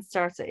plants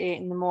starts at 8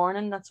 in the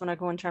morning. That's when I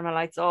go and turn my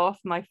lights off,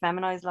 my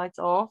feminized lights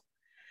off.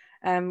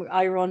 I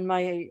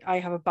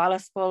have a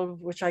ballast bulb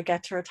which I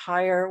get to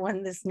retire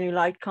when this new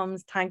light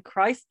comes, thank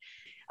Christ.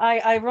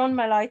 I run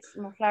my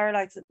flower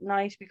lights at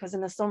night because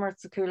in the summer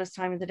it's the coolest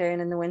time of the day,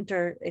 and in the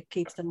winter it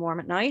keeps them warm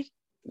at night.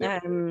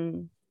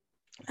 And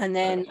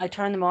then I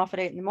turn them off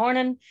at 8 in the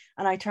morning,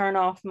 and I turn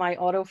off my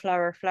auto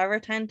flower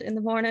tent in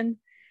the morning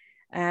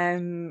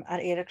at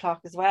 8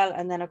 o'clock as well,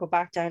 and then I go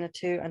back down at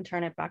 2 and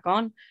turn it back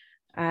on,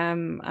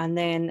 and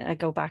then I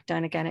go back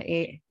down again at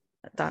 8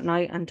 that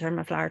night and turn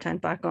my flower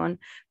tent back on.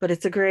 But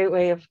it's a great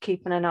way of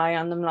keeping an eye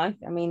on them. Like,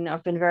 I mean,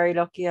 I've been very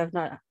lucky. I've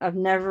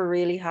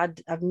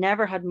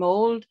never had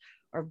mold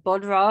or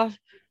bud rot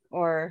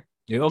or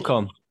it'll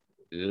come.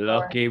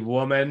 Lucky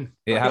woman.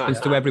 It happens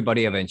to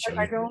everybody eventually.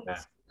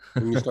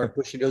 When you start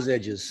pushing those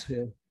edges.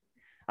 Yeah.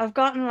 I've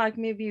gotten like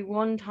maybe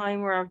one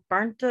time where I've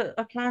burnt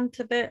a plant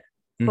a bit,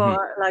 but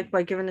like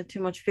by giving it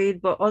too much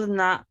feed. But other than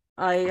that,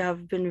 I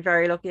have been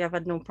very lucky. I've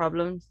had no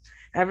problems.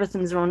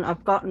 Everything's run.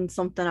 I've gotten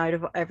something out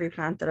of every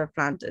plant that I've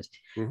planted.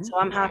 So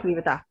I'm happy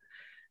with that.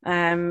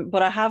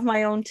 But I have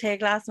my own tea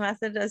glass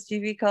method, as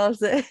GB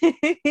calls it.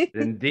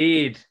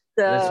 Indeed.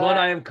 That's what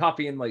I am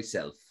copying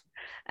myself.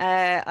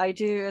 I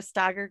do a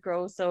staggered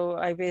grow. So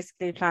I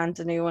basically plant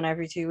a new one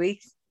every 2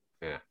 weeks.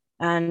 Yeah.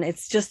 And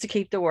it's just to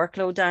keep the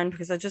workload down,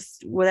 because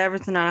with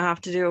everything I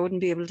have to do, I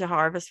wouldn't be able to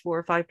harvest 4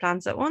 or 5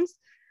 plants at once.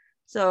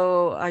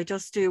 So I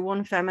just do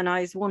one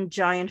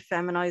giant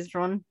feminized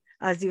run,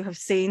 as you have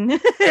seen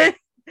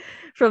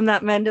from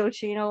that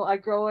Mendocino. I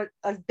grow it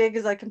as big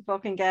as I can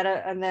fucking get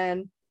it, and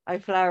then I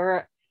flower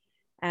it.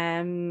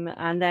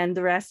 And then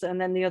the rest, and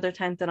then the other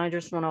 10th, then I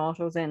just run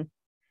autos in.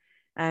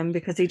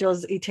 Because he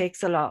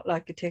takes a lot,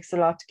 like it takes a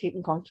lot to keep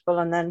him comfortable.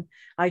 And then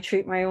I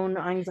treat my own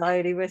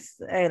anxiety with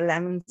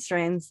lemon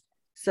strains.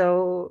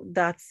 So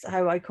that's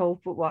how I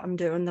cope with what I'm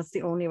doing. That's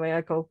the only way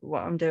I cope with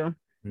what I'm doing.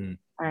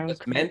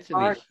 It's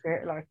mentally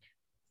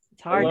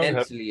it's hard.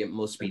 Mentally, it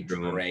must be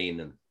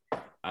draining.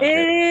 It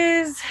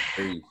is.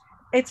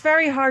 It's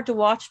very hard to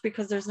watch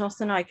because there's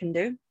nothing I can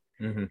do.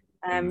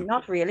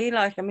 Not really.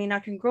 Like, I mean, I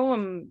can grow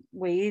them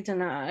weed,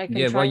 and I can.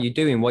 Yeah, well, you're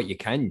doing what you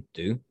can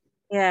do.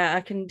 Yeah,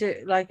 I can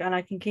do and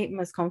I can keep them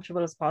as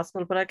comfortable as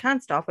possible, but I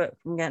can't stop it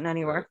from getting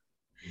anywhere.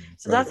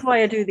 So that's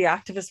why I do the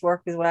activist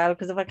work as well,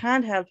 because if I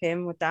can't help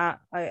him with that,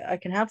 I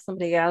can help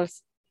somebody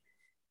else.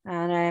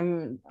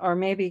 And or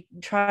maybe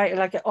try,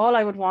 like, all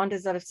I would want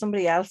is that if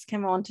somebody else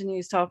came on to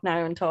News Talk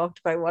Now and talked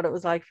about what it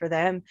was like for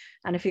them,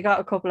 and if you got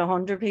a couple of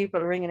 100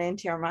 people ringing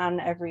into your man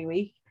every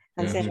week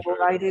and saying,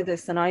 well, I do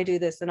this and I do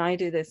this and I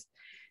do this,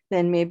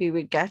 then maybe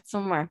we'd get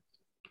somewhere.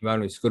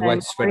 Well, it's a good way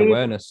to spread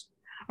awareness.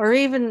 Or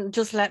even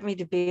just let me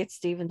debate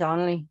Stephen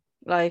Donnelly.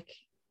 Like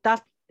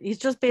that, he's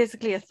just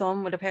basically a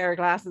thumb with a pair of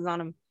glasses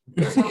on him.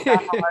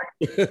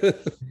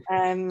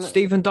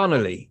 Stephen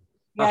Donnelly.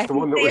 That's the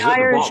one that was at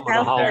the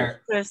bottom of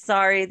the hole.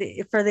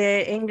 Sorry, for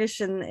the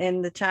English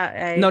in the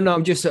chat. No,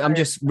 I'm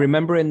just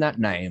remembering that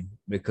name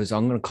because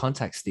I'm going to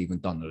contact Stephen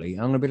Donnelly.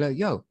 I'm going to be like,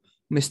 yo,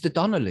 Mr.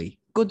 Donnelly,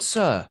 good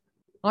sir,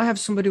 I have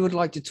somebody who would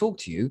like to talk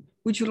to you.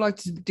 Would you like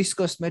to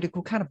discuss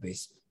medical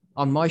cannabis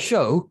on my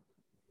show?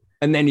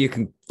 and then you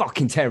can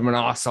fucking tear him an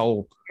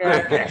arsehole.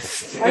 Yeah.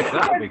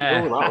 That'd be cool.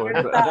 That would.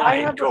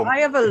 I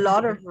have a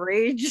lot of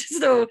rage,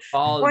 so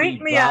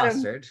point me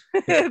bastard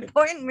at him.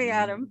 Point me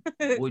at him.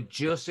 would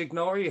just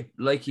ignore you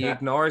like he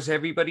ignores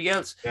everybody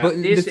else. Yeah. But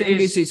the thing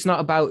is, it's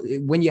not about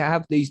when you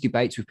have these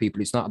debates with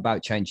people, it's not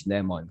about changing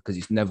their mind because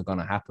it's never going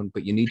to happen.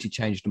 But you need to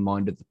change the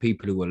mind of the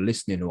people who are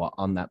listening, who are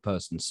on that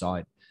person's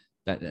side.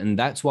 And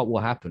that's what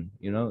will happen,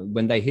 you know,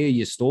 when they hear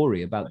your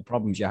story about the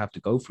problems you have to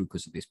go through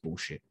because of this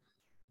bullshit.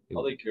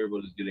 All they care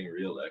about is getting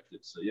reelected.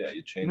 So yeah,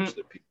 you change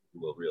the people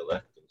who will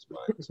reelect them's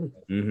minds.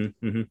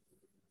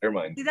 Their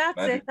mind. See, that's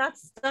it.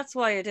 That's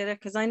why I did it,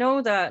 because I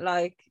know that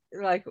like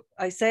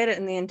I said it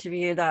in the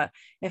interview that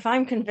if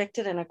I'm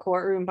convicted in a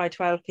courtroom by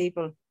 12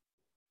 people,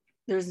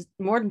 there's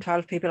more than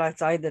 12 people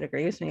outside that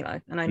agree with me,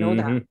 like, and I know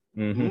that.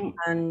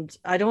 And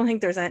I don't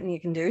think there's anything you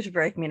can do to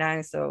break me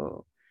now.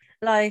 So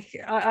like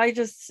I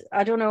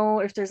don't know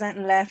if there's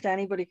anything left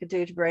anybody could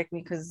do to break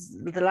me, because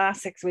the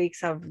last 6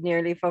 weeks have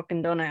nearly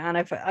fucking done it. And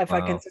if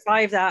I can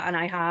survive that, and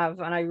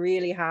I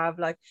really have,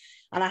 like,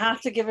 and I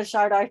have to give a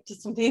shout out to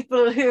some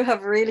people who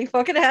have really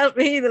fucking helped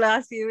me the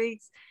last few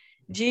weeks.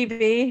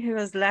 GB, who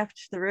has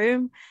left the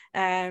room.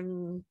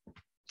 Don't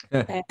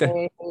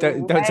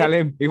tell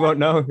him, he won't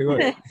know. He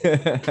won't.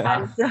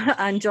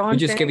 and John, we're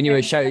just giving you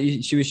a shout.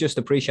 She was just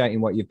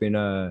appreciating what you've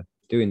been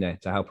doing there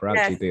to help her out.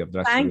 Yes.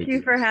 GB, thank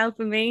you for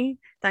helping me.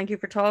 Thank you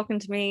for talking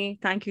to me.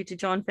 Thank you to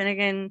John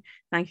Finnegan.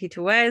 Thank you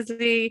to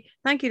Wesley.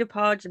 Thank you to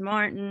Podge and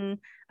Martin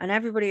and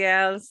everybody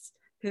else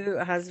who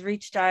has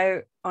reached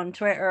out on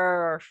Twitter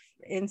or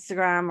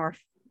Instagram or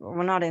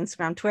well, not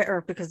Instagram,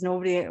 Twitter, because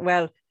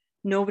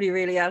nobody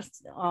really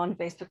else on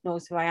Facebook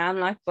knows who I am,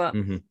 like, but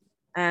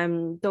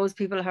those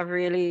people have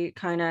really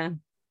kind of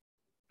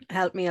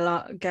helped me a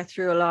lot, get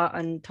through a lot,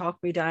 and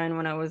talked me down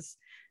when I was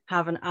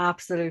having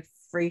absolute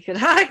freak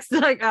attacks,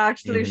 like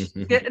actually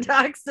shit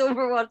attacks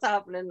over what's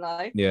happening,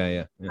 like.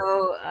 Yeah.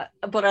 So,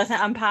 but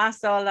I'm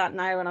past all that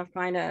now, and I've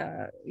kind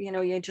of, you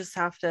know, you just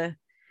have to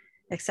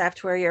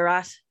accept where you're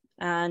at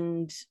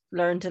and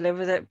learn to live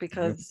with it,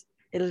 because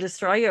it'll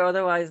destroy you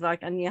otherwise,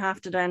 like, and you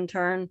have to then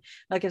turn,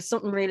 like, if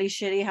something really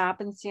shitty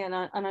happens to you,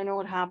 and I know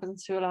it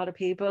happens to a lot of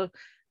people,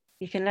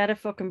 you can let it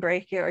fucking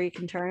break you, or you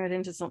can turn it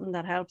into something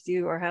that helps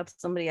you or helps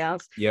somebody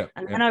else.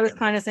 And then I was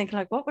kind of thinking,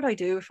 like, what would I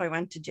do if I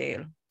went to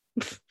jail?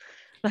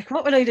 Like,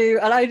 what would I do?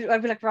 And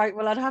I'd be like, right,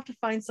 well, I'd have to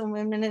find some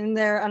women in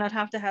there and I'd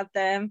have to help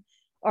them,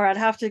 or I'd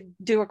have to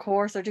do a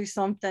course or do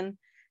something,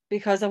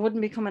 because I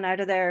wouldn't be coming out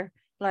of there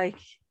like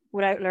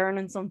without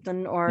learning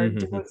something or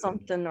doing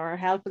something or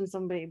helping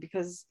somebody,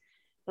 because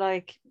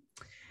like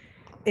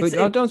but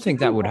I don't think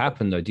that would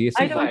happen, though. Do you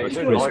think? I don't think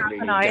it would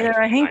happen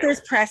either. I think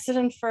there's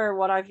precedent for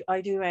what I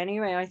do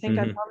anyway. I think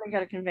I'd probably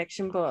get a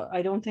conviction, but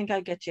I don't think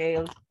I'd get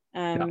jailed.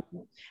 I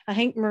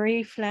think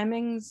Marie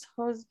Fleming's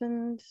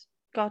husband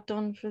got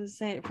done for the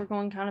same, for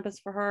growing cannabis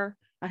for her.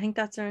 I think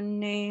that's her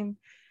name.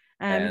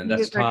 And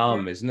that's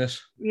Tom, isn't it?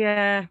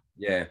 Yeah.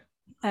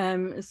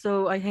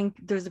 So I think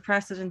there's a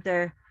precedent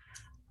there.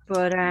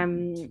 But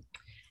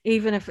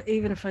even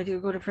if I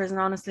do go to prison,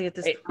 honestly, at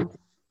this point,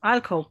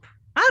 I'll cope.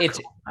 I'll be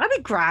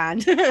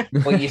grand.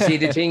 But you see,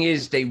 the thing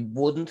is, they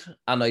wouldn't,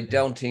 and I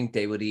don't think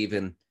they would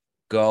even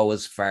go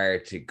as far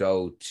to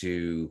go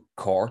to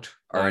court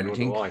or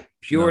anything,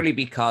 purely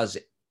because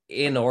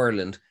in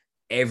Ireland,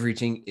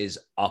 everything is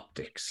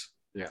optics.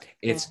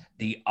 It's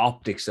the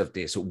optics of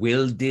this.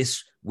 Will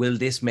this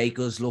make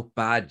us look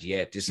bad?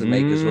 Yeah, this will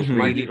make us look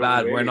really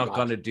bad. We're not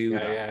going to do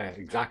that. Yeah,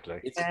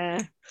 exactly.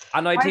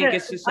 And I think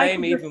it's the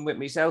same even with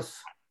myself.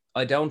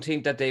 I don't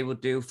think that they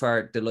would do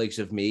for the likes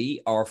of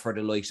me or for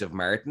the likes of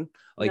Martin.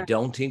 I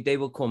don't think they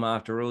will come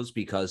after us,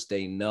 because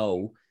they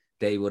know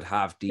they would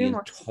have the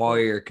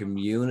entire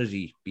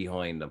community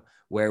behind them.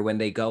 Where when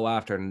they go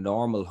after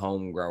normal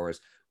home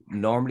growers,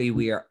 normally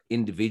we are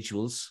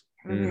individuals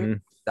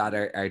that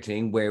are our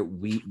thing, where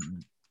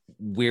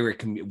we're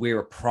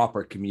a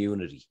proper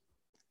community,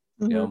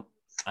 you know,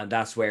 and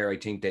that's where I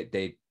think that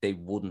they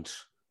wouldn't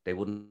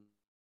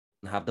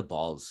have the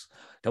balls.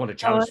 Don't want to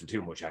challenge them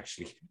too much,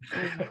 actually.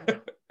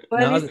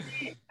 But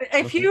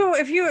if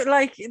you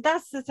like,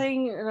 that's the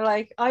thing,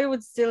 like, I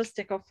would still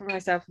stick up for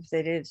myself if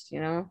they did, you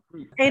know.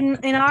 In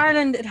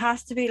Ireland, it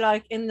has to be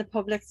like in the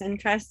public's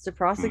interest to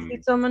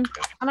prosecute someone,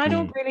 and I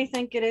don't really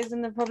think it is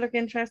in the public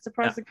interest to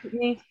prosecute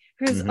me,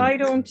 because I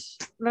don't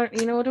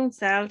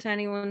sell to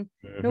anyone.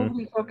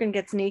 Nobody fucking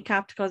gets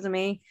kneecapped because of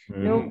me.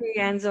 Nobody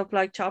ends up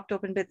like chopped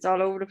up in bits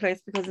all over the place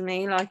because of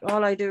me. Like,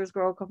 all I do is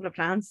grow a couple of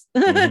plants.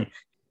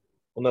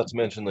 Well, not to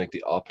mention, like,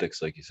 the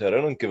optics, like you said,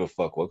 I don't give a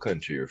fuck what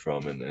country you're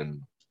from,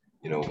 and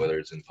you know, whether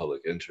it's in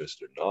public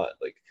interest or not.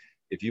 Like,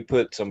 if you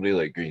put somebody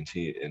like Green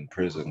Tea in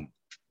prison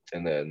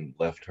and then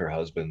left her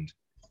husband,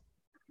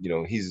 you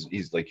know, he's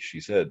like she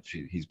said,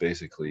 he's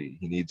basically,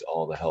 he needs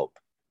all the help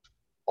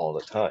all the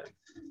time,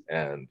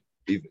 and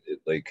even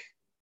like,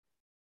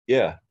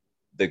 yeah,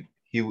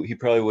 he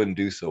probably wouldn't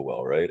do so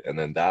well, right? And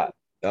then that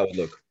would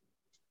look.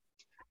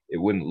 It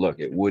wouldn't look.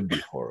 It would be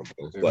horrible,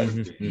 but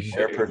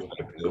their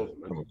perspective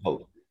from a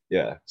public,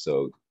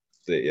 so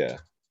I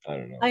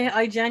don't know.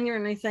 I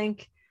genuinely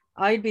think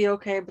I'd be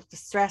okay, but the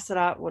stress of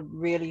that would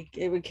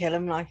kill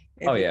him. Like,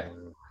 oh yeah,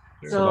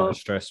 it's a lot of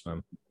stress,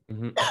 man.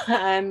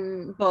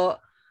 But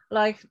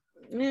like,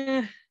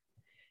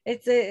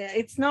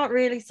 it's not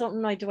really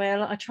something I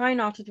dwell. I try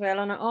not to dwell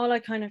on it. All I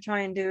kind of try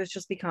and do is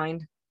just be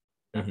kind.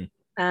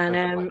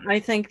 And I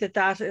think that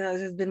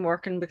has been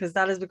working, because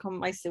that has become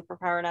my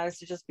superpower now, is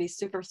to just be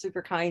super,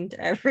 super kind to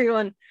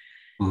everyone.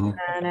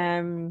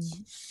 And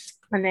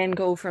then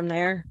go from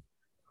there.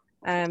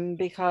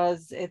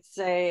 Because it's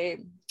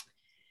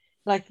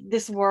like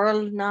this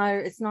world now,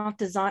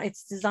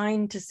 it's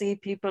designed to see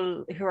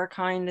people who are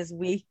kind as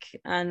weak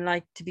and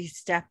like to be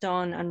stepped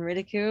on and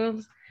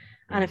ridiculed.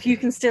 And if you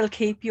can still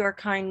keep your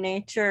kind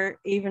nature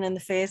even in the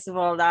face of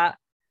all that,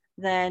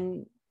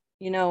 then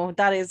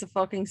that is a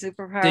fucking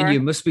superpower. Then you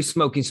must be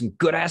smoking some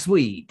good ass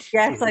weed.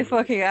 Yes, I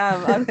fucking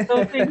am. I'm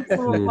smoking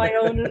some of my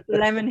own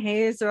lemon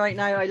haze right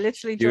now. I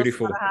literally just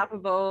got a half a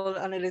bowl,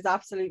 and it is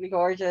absolutely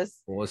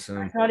gorgeous.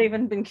 Awesome. It's not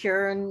even been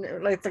curing.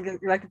 Like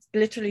it's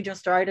literally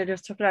just dried. I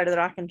just took it out of the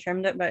rack and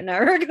trimmed it about an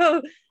hour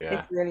ago. Yeah.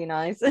 It's really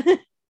nice.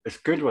 It's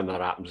good when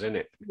that happens, isn't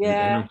it?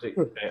 Yeah.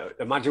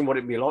 Imagine what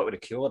it'd be like with a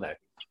cure, though.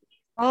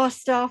 Oh,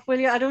 stop, will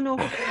you? I don't know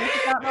if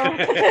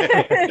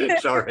that long.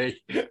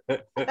 Sorry.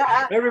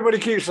 Everybody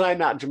keeps saying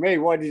that to me.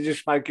 Why did you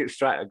just smoke it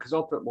straight? Because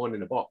I'll put mine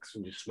in a box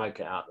and just smoke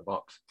it out of the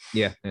box.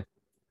 Yeah. I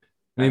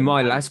mean,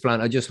 my last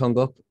plant, I just hung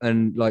up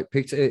and like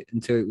picked it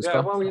until it was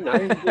gone. Well, you do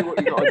what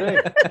you got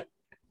to do.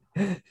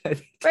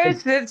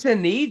 It's a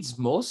needs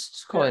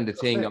must kind of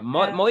thing.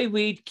 My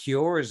weed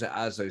cures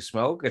as I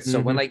smoke it. So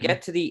when I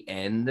get to the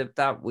end of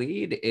that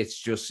weed, it's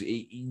just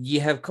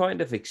you have kind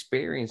of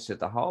experienced it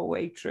the whole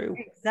way through.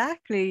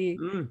 Exactly.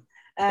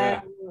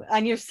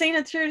 And you've seen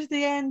it through to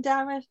the end,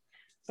 damn it.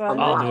 But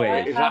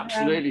it's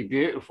absolutely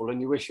beautiful,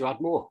 and you wish you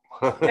had more.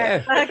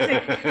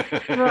 Exactly.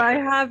 Well, I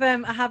have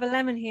a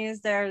lemon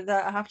haze there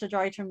that I have to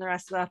dry trim the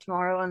rest of that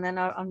tomorrow, and then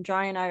I'm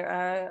drying out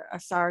a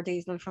sour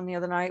diesel from the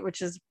other night,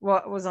 which is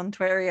what was on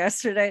Twitter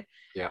yesterday.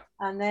 Yeah.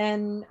 And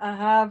then I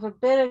have a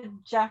bit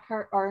of Jack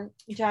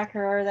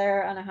Herer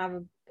there, and I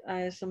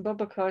have some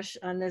Bubba Kush,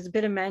 and there's a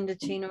bit of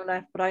Mendocino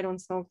left, but I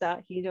don't smoke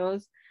that. He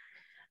does.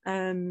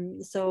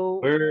 So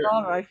we're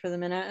all right for the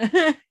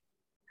minute.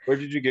 Where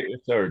did you get your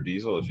sour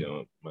diesel, if you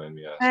don't mind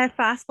me asking?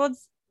 Fast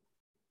Buds.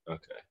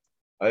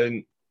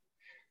 Okay.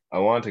 I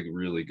want a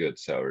really good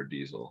sour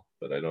diesel,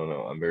 but I don't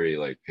know. I'm very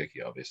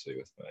picky, obviously,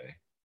 with my.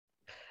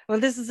 Well,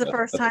 this is the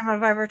first time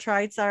I've ever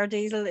tried sour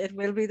diesel. It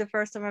will be the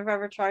first time I've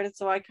ever tried it,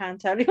 so I can't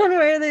tell you one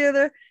way or the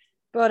other.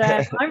 But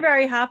I'm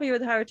very happy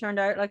with how it turned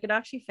out. Like, it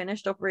actually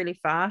finished up really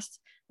fast.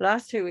 The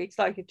last 2 weeks,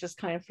 it just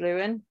kind of flew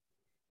in.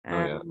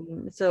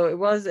 So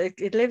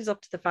it lives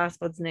up to the Fast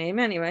Buds name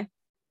anyway.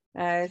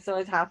 So I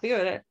was happy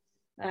with it.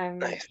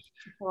 Nice.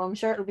 So I'm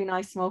sure it'll be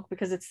nice smoke,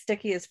 because it's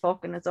sticky as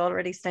fuck and it's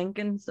already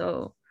stinking.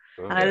 So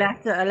and I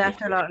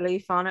left a lot of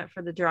leaf on it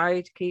for the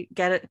dry to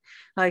get it.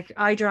 Like,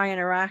 I dry in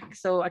Iraq,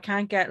 so I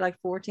can't get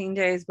 14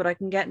 days, but I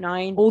can get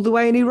 9 all the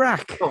way in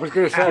Iraq. I was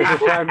going to say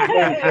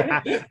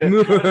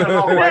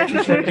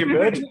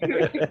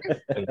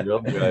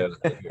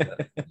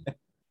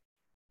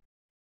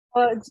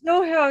Well, do you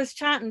know who I was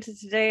chatting to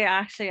today,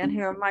 actually, and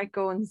who I might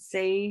go and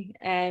see?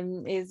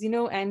 Is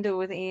Endo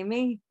with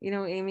Amy?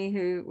 Amy,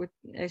 who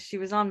she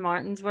was on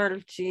Martin's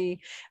World.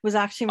 She was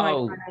actually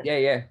my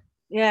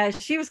yeah.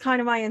 She was kind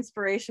of my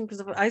inspiration,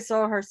 because I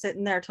saw her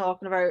sitting there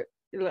talking about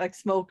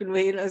smoking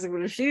weed, and I was like,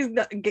 well, if she's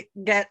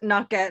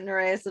not getting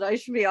arrested, I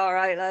should be all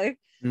right.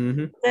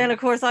 Then of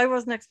course I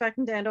wasn't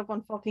expecting to end up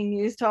on fucking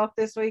News Talk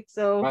this week,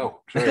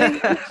 so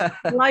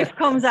life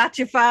comes at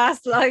you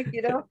fast,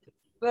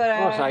 But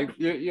I'll say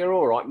you're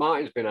all right.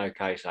 Martin's been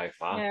okay so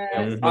far.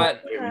 Yeah,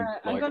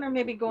 I'm gonna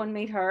maybe go and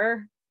meet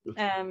her,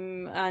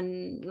 and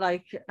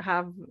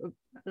have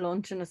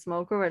lunch and a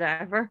smoke or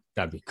whatever.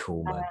 That'd be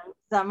cool, man.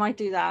 That might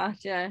do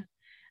that, yeah.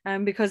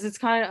 Because it's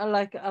kind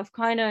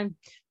of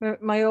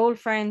my old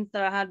friends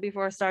that I had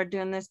before I started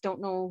doing this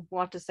don't know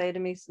what to say to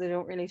me, so they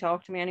don't really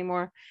talk to me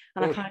anymore,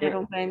 and I kind of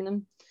don't blame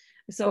them.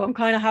 So I'm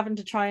kind of having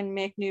to try and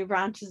make new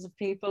branches of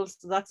people.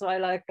 So that's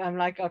why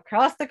I'm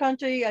across the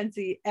country and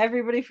see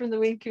everybody from the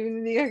weed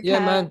community. Yeah,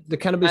 man. The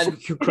cannabis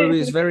crew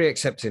is very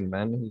accepting,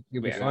 man.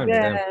 You'll be fine with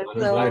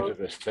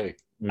them.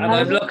 And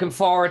I'm looking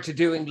forward to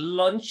doing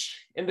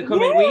lunch in the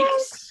coming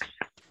weeks.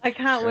 I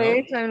can't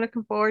wait. I'm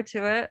looking forward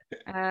to it.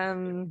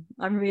 I'm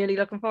really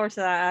looking forward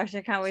to that. Actually,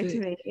 I can't wait to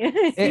meet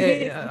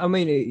you. I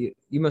mean,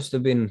 you must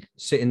have been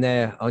sitting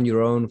there on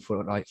your own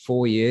for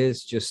 4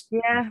 years, just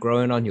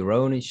growing on your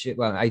own and shit.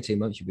 Well, 18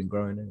 months you've been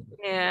growing it.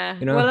 Yeah.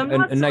 Well,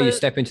 and now you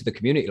step into the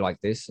community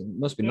like this. It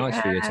must be nice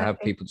for you to have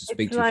people to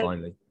speak to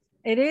finally.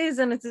 It is,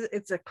 and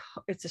it's a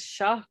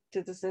shock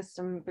to the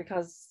system,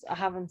 because I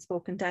haven't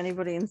spoken to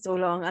anybody in so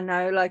long, and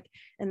now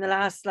in the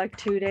last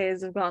 2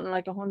 days I've gotten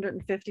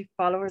 150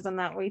 followers on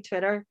that wee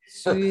Twitter.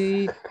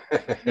 Sweet.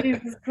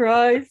 Jesus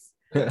Christ.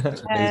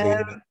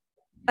 And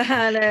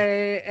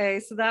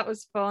so that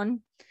was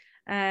fun.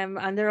 And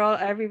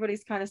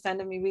everybody's kind of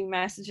sending me wee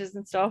messages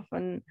and stuff,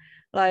 and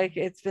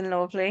it's been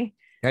lovely.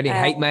 Any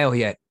hate mail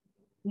yet?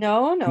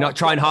 No. Not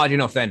trying hard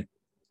enough then.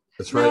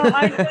 That's No,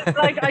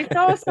 right. I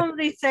saw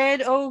somebody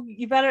said, "Oh,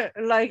 you better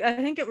like." I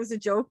think it was a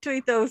joke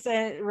tweet though,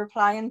 saying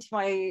replying to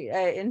my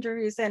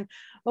interview saying,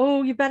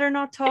 "Oh, you better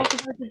not talk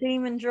about the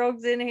demon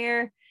drugs in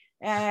here.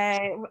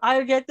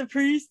 I'll get the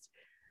priest."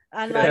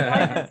 And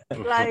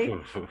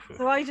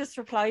so I just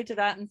replied to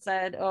that and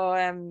said, "Oh,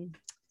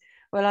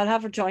 well, I'll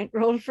have a joint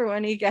roll for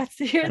when he gets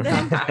here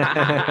then."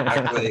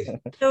 Exactly.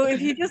 So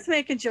if you just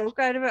make a joke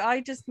out of it,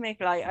 I just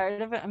make light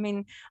out of it. I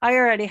mean, I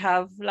already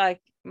have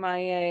like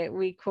my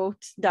wee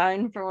quote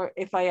down for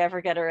if I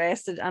ever get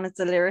arrested, and it's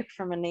a lyric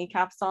from a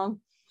Kneecap song.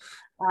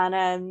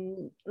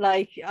 And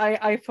like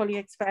I fully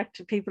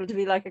expect people to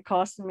be like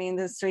accosting me in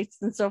the streets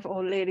and stuff.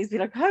 Old ladies be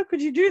like, "How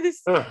could you do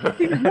this to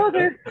your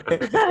mother?"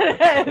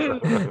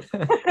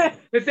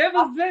 The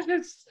devil's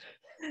lettuce.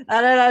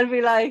 And then I'll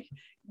be like,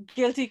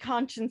 "Guilty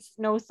conscience,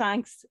 no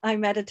thanks. I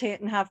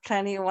meditate and have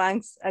plenty of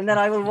wanks." And then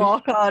I will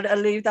walk on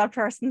and leave that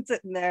person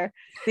sitting there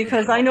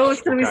because I know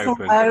it's going to be some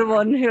wild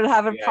one who'll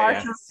have a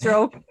partial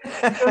stroke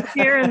just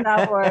hearing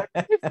that word.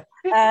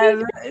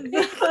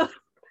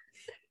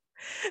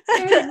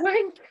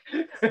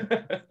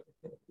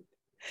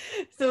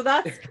 So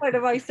that's kind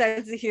of my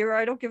sense of humor.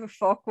 I don't give a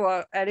fuck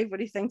what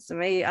anybody thinks of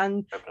me,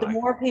 and the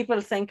more people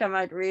think I'm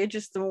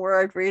outrageous, the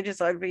more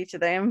outrageous I'll be to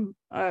them.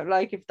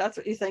 Like if that's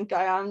what you think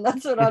I am,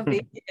 that's what I'll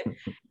be.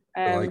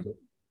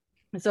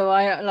 So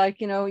I like,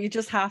 you know, you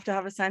just have to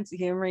have a sense of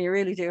humor. You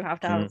really do have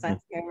to have a sense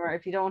of humor.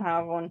 If you don't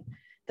have one,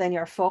 then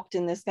you're fucked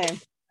in this game.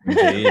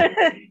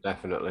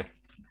 Definitely.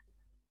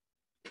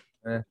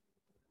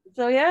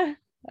 So yeah.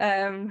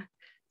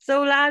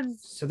 So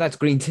lads. So that's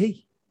green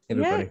tea,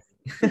 everybody.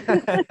 Yeah.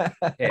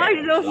 I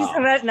don't know if he's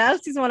have anything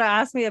else he's want to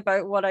ask me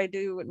about what I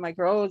do with my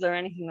grows or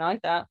anything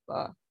like that,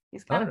 but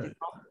he's kind of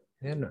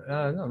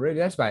not really.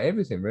 That's about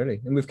everything, really.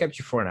 And we've kept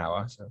you for an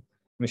hour, so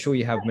I'm sure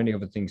you have many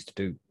other things to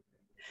do.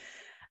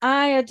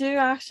 I do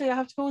actually. I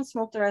have to go and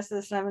smoke the rest of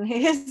this lemon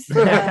haze.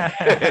 Good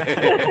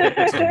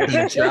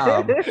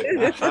job.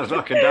 That sounds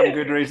like a damn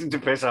good reason to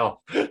piss off.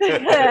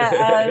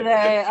 And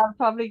I'll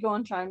probably go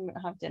and try and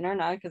have dinner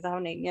now because I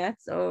haven't eaten yet.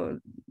 So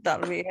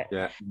that'll be it.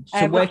 Yeah.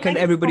 So where can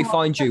everybody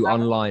find you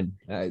online?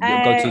 Go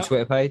to your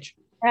Twitter page.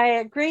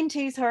 Green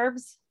Teas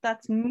Herbs.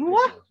 That's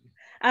moi.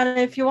 And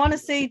if you want to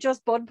see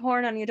just bud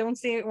porn and you don't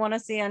want to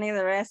see any of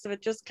the rest of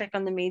it, just click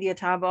on the media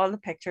tab. All the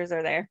pictures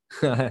are there.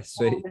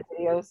 Sweet. All the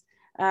videos.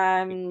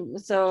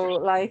 So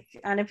like,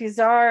 and if you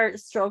are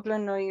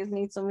struggling or you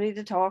need somebody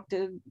to talk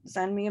to,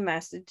 send me a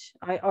message.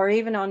 Or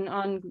even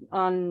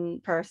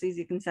on Percy's,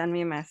 you can send me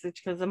a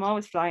message because I'm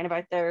always flying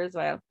about there as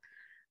well.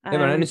 Yeah,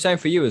 man, and the same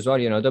for you as well.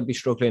 You know, don't be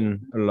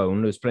struggling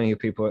alone. There's plenty of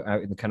people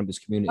out in the cannabis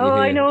community. Oh,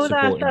 I know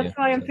that. That's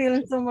why I'm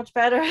feeling so much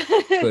better.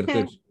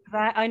 Good.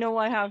 I know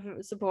I have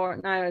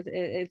support now.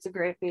 It's a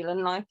great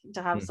feeling, like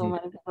to have so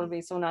many people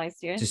be so nice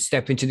to you. To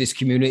step into this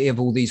community of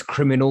all these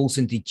criminals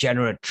and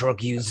degenerate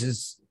drug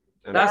users.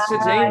 That's the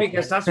thing,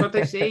 because that's what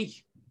they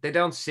see. They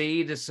don't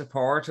see the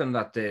support and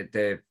that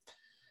the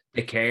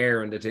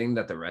care and the thing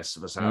that the rest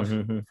of us have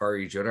for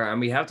each other, and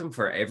we have them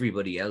for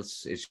everybody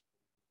else. It's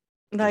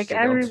like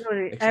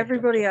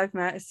everybody I've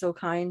met is so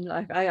kind.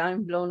 Like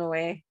I'm blown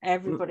away.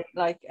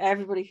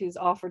 Everybody who's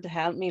offered to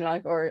help me,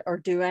 like or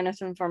do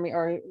anything for me,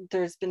 or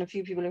there's been a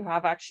few people who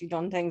have actually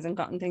done things and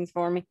gotten things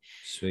for me.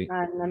 Sweet.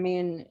 And I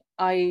mean,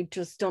 I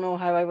just don't know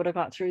how I would have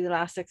got through the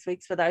last 6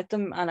 weeks without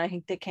them. And I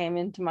think they came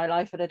into my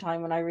life at a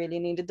time when I really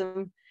needed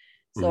them.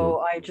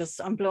 So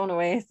I'm blown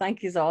away.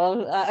 Thank you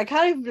all. I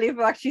can't even believe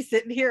I'm actually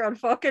sitting here on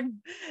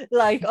fucking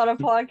like on a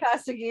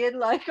podcast again.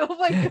 Like, oh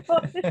my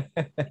god.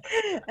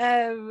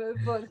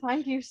 But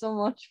thank you so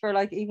much for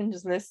like even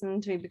just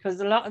listening to me, because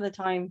a lot of the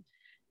time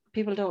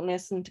people don't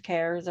listen to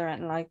carers or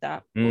anything like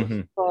that.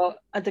 But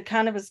the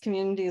cannabis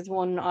community is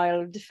one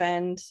I'll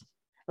defend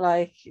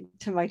like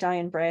to my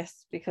dying breath,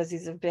 because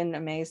he's been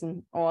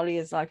amazing. All he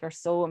is like are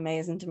so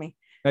amazing to me.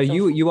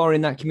 You are in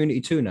that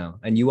community too now,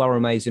 and you are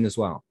amazing as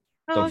well.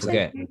 Don't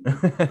forget.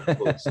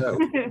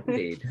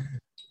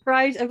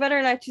 Right, I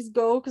better let you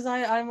go because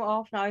I'm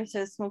off now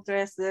to smoke the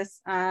rest of this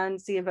and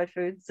see about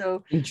food.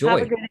 So enjoy.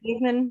 Have a good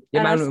evening.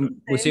 Yeah,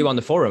 man. We'll see you on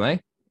the forum, eh?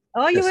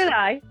 Oh, you will,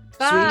 I.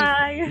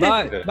 Bye.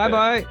 Bye.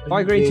 Bye.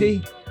 Bye, Green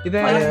Tea.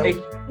 There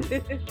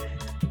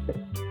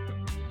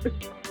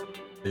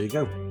you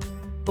go.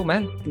 Cool,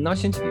 man.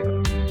 Nice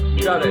interview.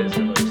 Got it.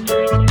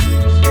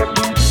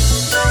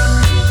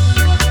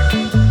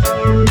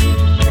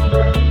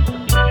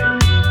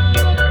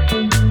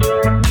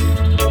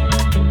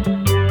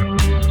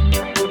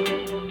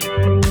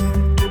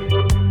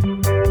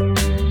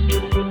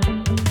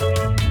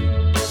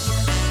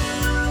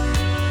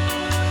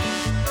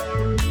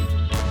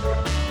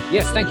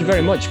 Yes, thank you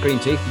very much, Green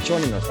Tea, for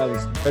joining us. That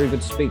was very good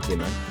to speak to you,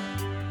 man.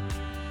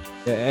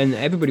 Yeah, and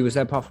everybody was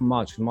there apart from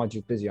Marge, because Marge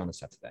was busy on a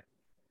Saturday.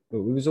 But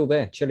we was all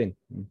there, chilling,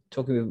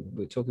 talking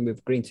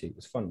with Green Tea. It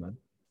was fun, man.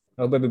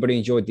 I hope everybody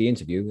enjoyed the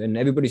interview, and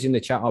everybody's in the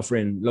chat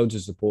offering loads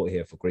of support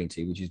here for Green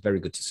Tea, which is very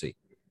good to see.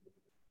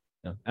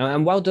 Yeah.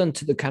 And well done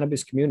to the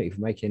cannabis community for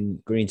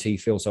making Green Tea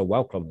feel so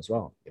welcome as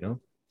well, you know.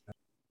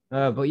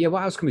 But yeah,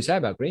 what else can we say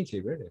about Green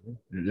Tea, really?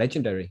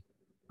 Legendary.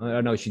 I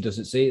know she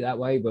doesn't see it that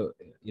way, but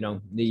you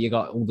know, you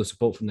got all the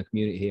support from the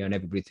community here, and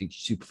everybody thinks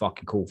you're super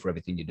fucking cool for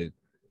everything you do.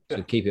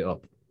 So keep it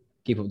up.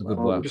 Keep up the good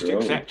work. Just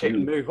accept it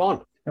and move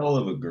on. Hell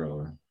of a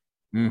grower.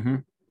 Mm-hmm.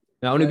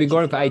 Now, only been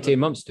growing for 18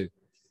 months too.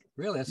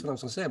 Really, that's what I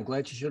was gonna say. I'm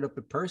glad she showed up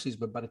at Percy's,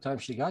 but by the time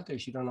she got there,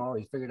 she don't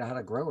always figured out how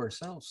to grow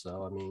herself.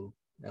 So, I mean,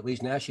 at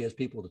least now she has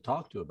people to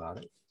talk to about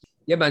it.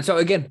 Yeah, man. So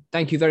again,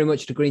 thank you very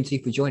much to Green Tea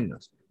for joining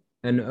us.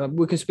 And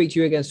we can speak to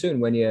you again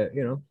soon when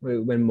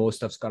when more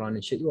stuff's gone on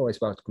and shit. You're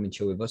always welcome to come and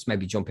chill with us.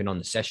 Maybe jump in on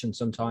the session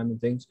sometime and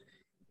things.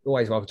 You're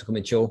always welcome to come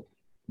and chill,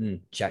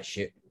 chat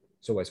shit.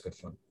 It's always good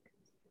fun.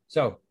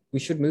 So we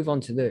should move on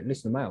to the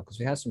listener mail because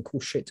we had some cool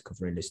shit to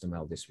cover in listener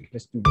mail this week.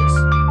 Let's do this.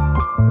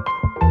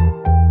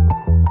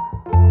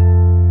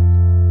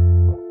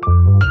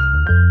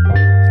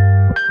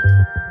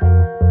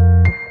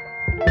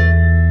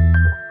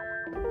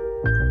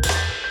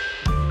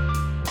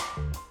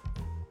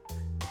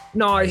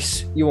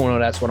 Nice. You all know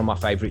that's one of my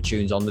favorite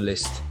tunes on the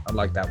list. I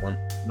like that one.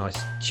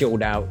 Nice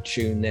chilled out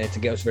tune there to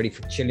get us ready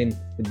for chilling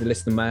with the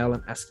listener mail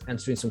and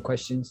answering some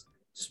questions,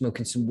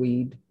 smoking some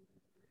weed.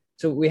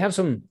 So we have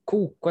some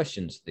cool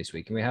questions this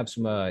week, and we have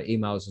some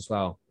emails as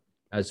well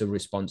as a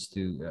response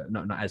to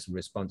not as a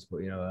response, but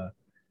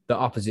the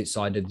opposite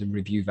side of the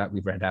review that we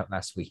read out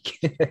last week.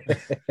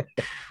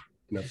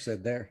 Enough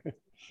said there.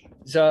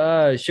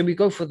 So should we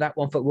go for that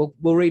one?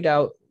 We'll read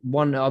out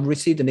one. I've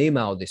received an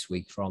email this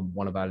week from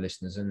one of our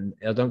listeners, and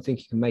I don't think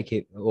you can make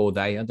it all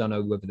day. I don't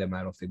know whether they're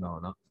male or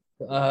female or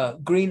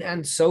not. Green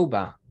and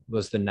Sober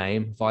was the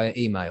name via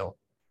email.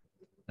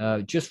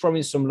 Just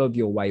throwing some love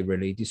your way,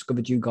 really.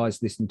 Discovered you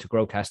guys listening to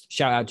Growcast.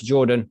 Shout out to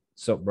Jordan.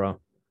 Sup, bro?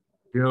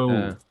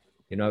 Yo.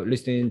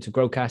 Listening to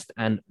Growcast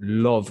and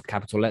love,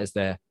 capital letters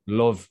there.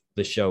 Love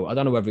the show. I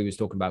don't know whether he was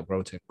talking about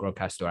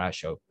Growcast or our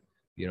show.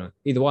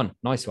 Either one.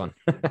 Nice one.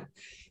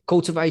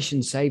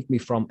 Cultivation saved me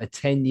from a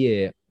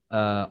 10-year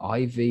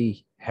IV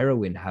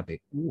heroin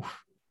habit.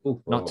 Oof.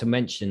 Not to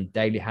mention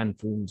daily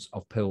handfuls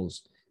of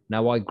pills.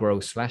 Now I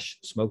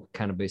grow/smoke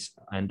cannabis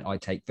and I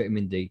take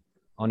vitamin D.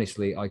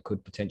 Honestly, I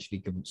could potentially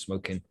give up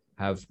smoking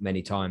have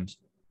many times,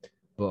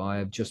 but I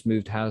have just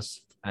moved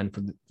house and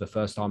for the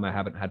first time I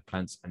haven't had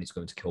plants and it's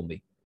going to kill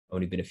me.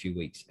 Only been a few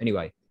weeks.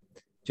 Anyway,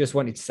 just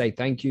wanted to say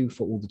thank you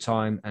for all the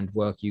time and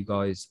work you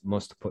guys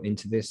must put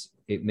into this.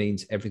 It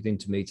means everything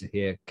to me to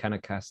hear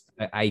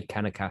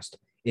Canacast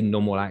in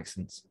normal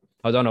accents.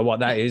 I don't know what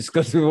that is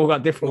because we've all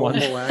got different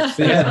ones.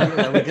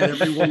 Yeah, we get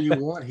everyone you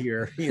want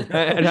here.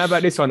 And how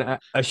about this one?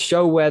 A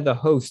show where the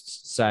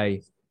hosts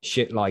say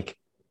shit like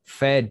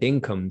fair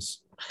dinkums.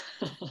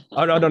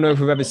 I don't know if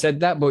we've ever said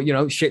that, but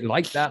shit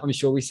like that. I'm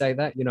sure we say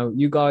that.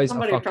 You guys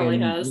Somebody are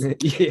fucking. Has.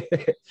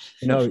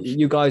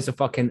 You guys are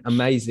fucking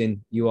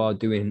amazing. You are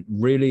doing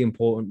really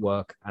important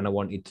work, and I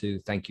wanted to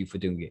thank you for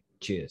doing it.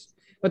 Cheers.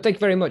 But thank you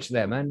very much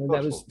there, man.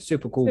 That was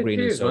super cool, Green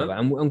and Sober,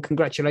 and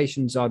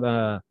congratulations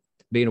on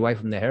being away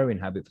from the heroin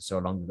habit for so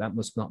long. That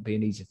must not be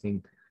an easy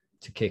thing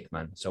to kick,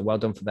 man. So well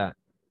done for that.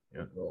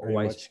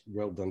 Always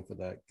well done for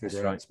that.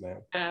 Congrats,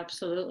 man.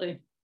 Absolutely.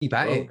 Keep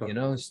at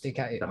it, stick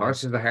at it. The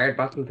horse is a hard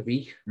battle to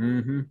beat.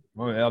 Mm-hmm.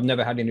 Well, I've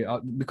never had any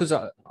because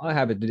I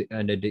have an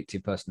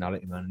addictive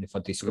personality, man. And if I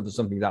discover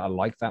something that I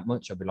like that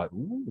much, I'll be like,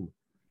 ooh.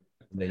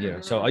 And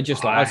then, so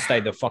I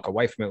stay the fuck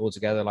away from it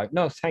altogether. Like,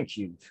 no, thank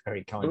you,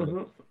 very kindly.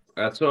 Mm-hmm.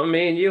 That's what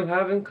me and you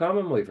have in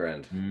common, my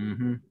friend.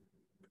 Mm-hmm.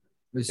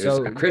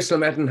 So a crystal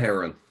meth and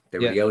heroin. They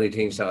were the only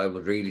things that I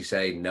would really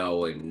say,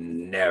 no,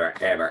 I'm never,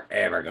 ever,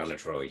 ever going to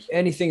try.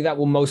 Anything that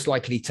will most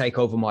likely take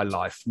over my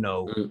life,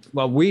 no.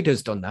 Well, weed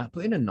has done that,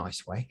 but in a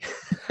nice way.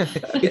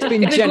 It's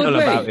been gentle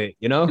about it,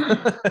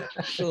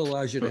 Still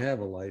allows you to have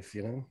a life,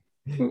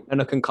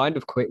 And I can kind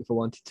of quit if I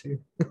wanted to.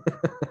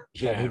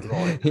 Yeah,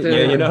 right.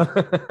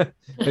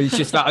 It's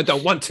just that I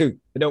don't want to.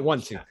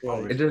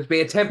 It'll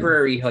be a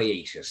temporary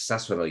hiatus.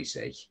 That's what I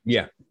say.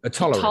 Yeah, a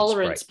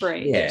tolerance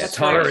break. Yeah,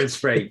 tolerance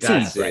break.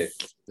 That's it.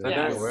 That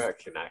don't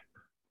work,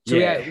 So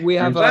we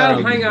have.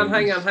 Well,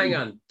 hang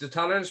on. The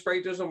tolerance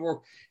break doesn't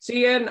work.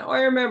 See, and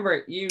I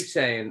remember you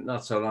saying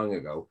not so long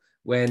ago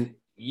when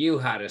you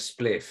had a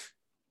spliff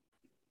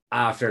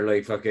after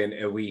like fucking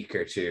a week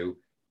or two.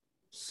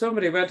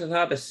 Somebody went and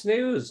had a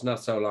snooze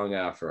not so long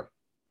after.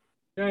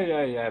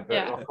 Yeah.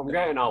 But I'm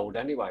getting old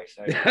anyway,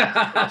 so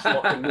that's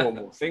like a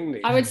normal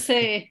thing. I would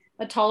say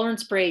a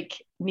tolerance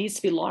break needs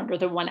to be longer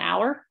than 1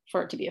 hour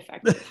for it to be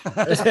effective.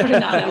 Just putting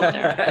that out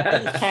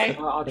there. Okay.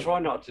 I'll try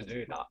not to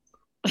do that.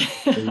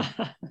 You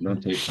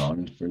don't take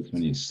tolerance breaks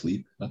when you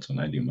sleep. That's when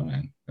I do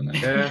mine. And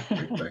then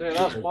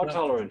that's my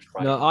tolerance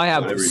break. No, I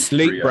have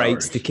sleep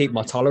breaks to keep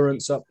my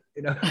tolerance up.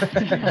 There's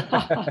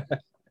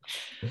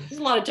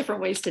a lot of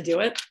different ways to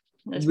do it.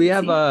 We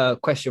have a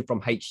question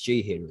from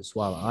HG here as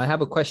well. I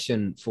have a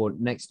question for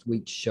next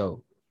week's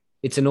show.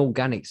 It's an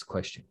organics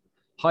question.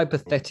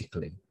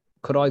 Hypothetically,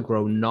 could I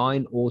grow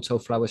 9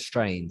 autoflower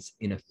strains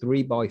in a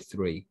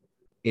 3x3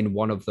 in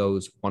one of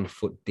those 1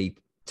 foot deep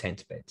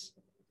tent beds?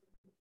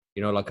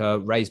 Like a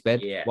raised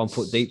bed, 1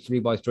 foot deep,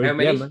 3x3. How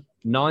many? Yeah, man.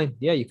 9.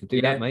 Yeah, you could do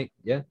that, mate.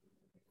 Yeah.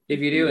 If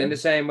you do it in the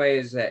same way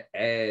as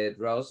Ed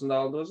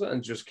Rosendahl does it,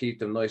 and just keep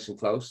them nice and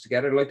close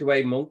together, like the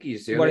way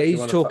monkeys do. Well,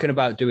 he's talking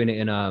about doing it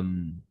in a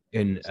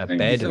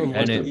bed.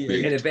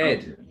 In a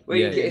bed. Well,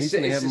 it's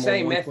the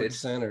same method.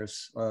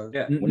 Centers.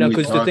 No,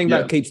 because the thing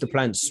that keeps the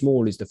plant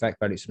small is the fact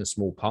that it's in a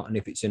small pot, and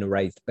if it's in a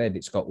raised bed,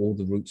 it's got all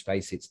the root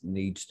space it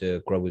needs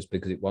to grow as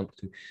big as it wants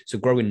to. So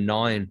growing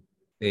 9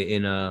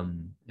 in a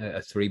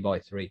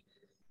 3x3,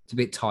 it's a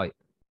bit tight,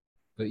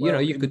 but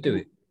you could do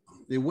it.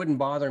 It wouldn't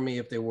bother me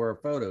if they were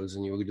photos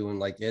and you were doing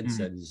like Ed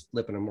said, just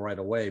flipping them right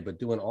away. But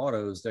doing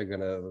autos,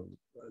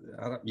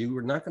 you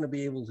were not going to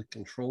be able to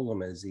control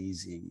them as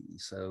easy.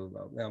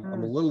 So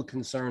I'm a little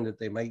concerned that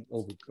they might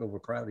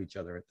overcrowd each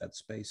other at that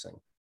spacing.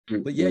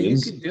 But yeah, you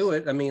could do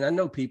it. I mean, I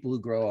know people who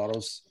grow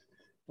autos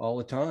all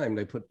the time.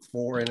 They put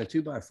 4 in a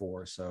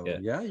 2x4. So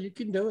yeah, you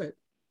can do it.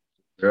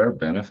 There are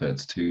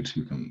benefits too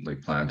to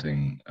like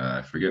planting.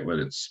 I forget what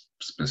it's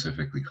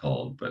specifically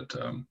called, but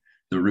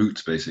the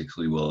roots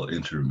basically will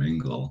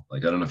intermingle.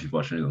 Like, I don't know if you've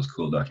watched any of those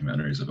cool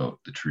documentaries about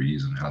the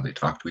trees and how they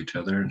talk to each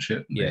other and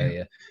shit.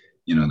 And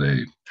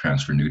they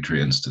transfer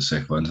nutrients to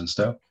sick ones and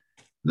stuff.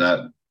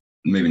 That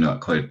maybe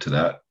not quite to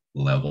that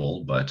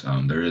level, but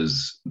there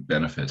is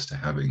benefits to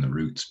having the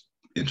roots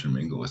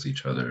intermingle with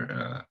each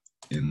other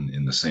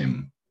in the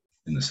same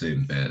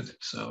bed.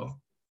 So,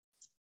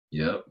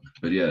 yep.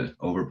 But yeah,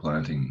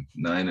 overplanting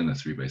 9 in a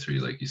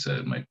 3x3, like you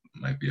said, might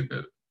be a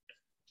bit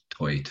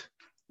tight.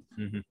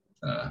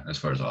 As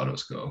far as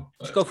autos go.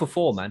 Let's go for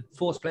 4, man.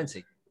 4's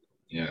plenty.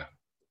 Yeah.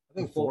 I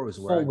think 4 was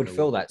where 4 would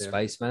fill that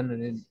space, man.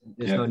 And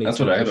there's no need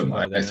that's what I have in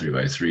my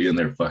 3x3, and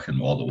they're fucking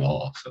wall to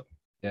wall. So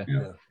yeah.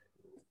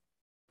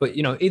 But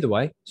either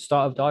way,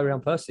 start of Diary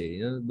on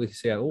Percy. We can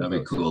see how it all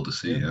that'd be cool to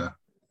see. Yeah.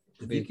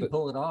 If you can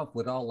pull it off,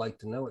 we'd all like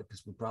to know it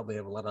because we probably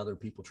have a lot of other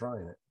people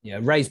trying it. Yeah,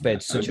 raised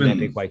bed's such an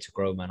epic way to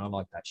grow, man. I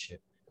like that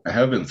shit. I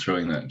have been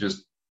throwing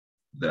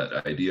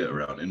that idea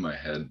around in my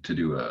head to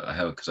do I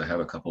have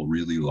a couple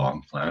really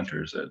long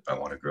planters that I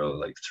want to grow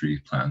like 3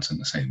 plants in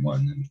the same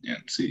one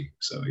and see.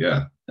 So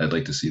yeah, I'd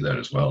like to see that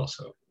as well.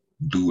 So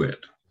do it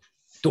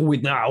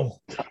now.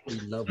 We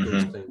love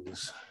those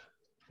things.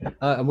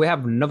 We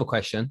have another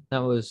question. That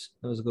was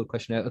a good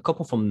question. A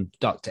couple from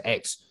Dr.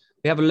 X.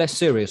 We have a less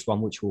serious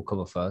one, which we'll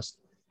cover first.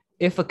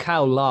 If a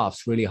cow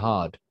laughs really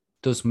hard,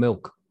 does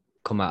milk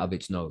come out of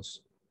its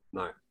nose?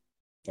 No.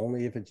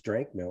 Only if it's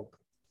drank milk.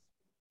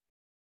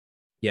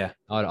 Yeah,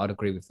 I'd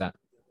agree with that.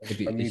 That's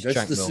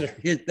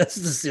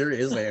the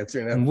serious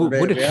answer. Now.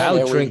 Would a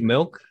cow drink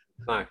milk?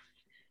 No.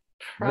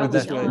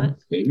 Probably not.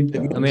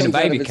 I mean, a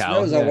baby cow. I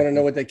want to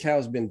know what that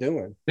cow's been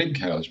doing. Big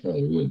cows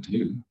probably would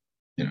too.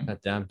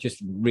 Damn,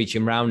 just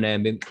reaching around there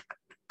and being...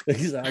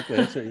 Exactly.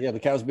 That's right. Yeah, the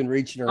cow's been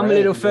reaching around. I'm a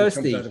little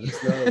thirsty.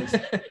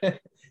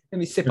 Let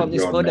me sip on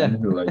this butter.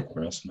 Who like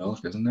breast milk,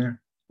 isn't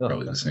there?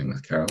 Probably the same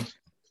with cows.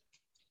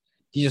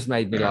 You just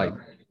made me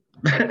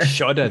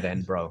shudder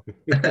then, bro.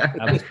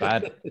 That was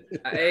bad.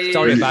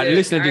 Sorry about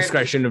listener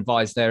discretion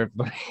advised there,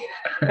 everybody.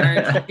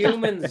 Aren't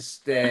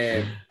humans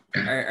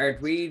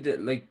aren't we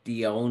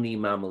the only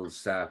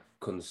mammals that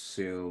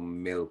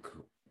consume milk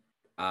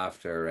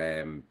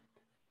after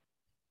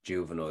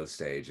juvenile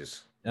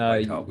stages?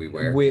 I thought we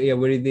were.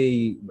 We're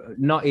the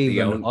not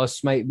even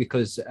us, mate,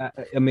 because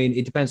I mean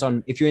it depends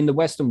on if you're in the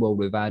Western world.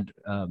 We've had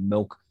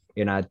milk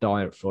in our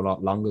diet for a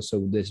lot longer,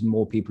 so there's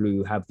more people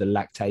who have the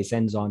lactase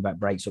enzyme that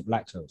breaks up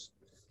lactose.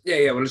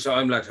 Yeah. Well, so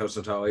I'm lactose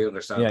intolerant. I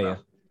understand that. Yeah.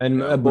 And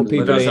but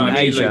people in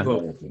Asia,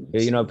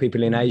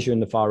 people in Asia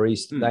and the Far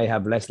East, they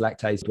have less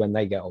lactase when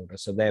they get older,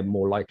 so they're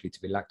more likely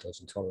to be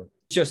lactose intolerant.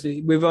 Just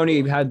we've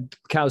only had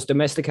cows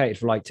domesticated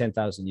for like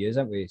 10,000 years,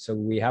 haven't we? So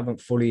we haven't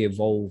fully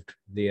evolved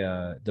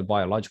the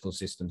biological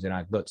systems in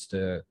our guts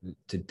to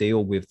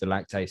deal with the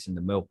lactase in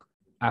the milk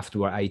after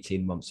we're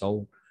 18 months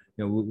old.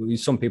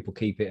 Some people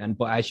keep it,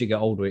 but as you get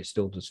older, it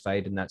still does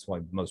fade, and that's why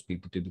most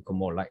people do become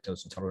more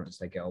lactose intolerant as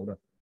they get older.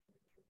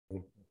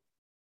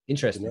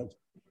 Interesting.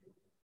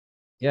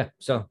 Yeah,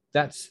 so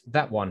that's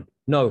that one.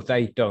 No,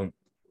 they don't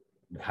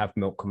have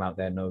milk come out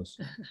their nose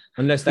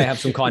unless they have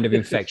some kind of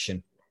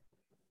infection.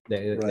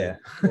 Right. Yeah,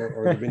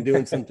 or they've been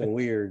doing something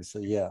weird. So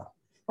yeah,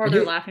 or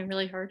they're laughing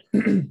really hard.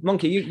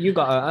 Monkey, you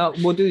got.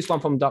 We'll do this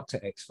one from Dr.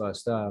 X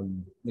first,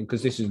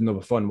 because this is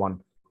another fun one.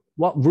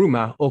 What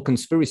rumor or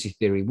conspiracy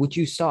theory would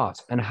you start,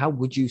 and how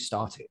would you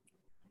start it?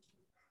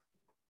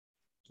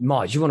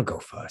 Marge, you want to go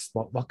first?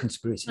 What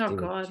conspiracy theory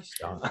would you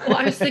start? Well,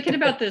 I was thinking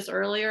about this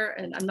earlier,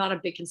 and I'm not a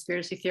big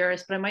conspiracy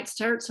theorist, but I might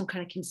start some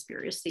kind of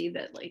conspiracy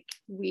that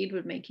weed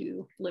would make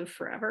you live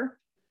forever.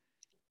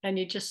 And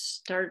you just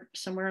start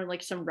somewhere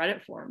like some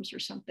Reddit forums or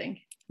something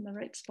in the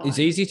right spot. It's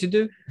easy to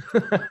do.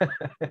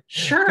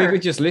 Sure. People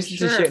just listen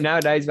to shit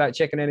nowadays without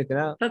checking anything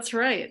out. That's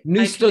right.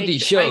 New study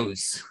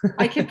shows.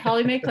 I could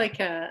probably make like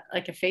a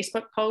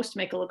Facebook post,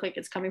 make it look like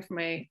it's coming from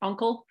my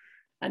uncle,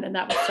 and then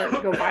that would start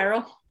to go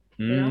viral.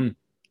 You know?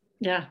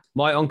 Yeah.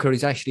 My uncle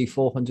is actually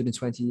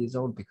 420 years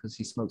old because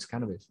he smokes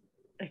cannabis.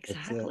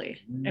 Exactly.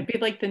 It'd be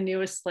like the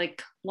newest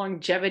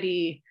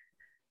longevity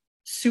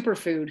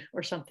superfood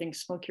or something.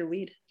 Smoke your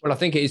weed. Well, I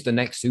think it is the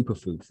next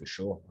superfood for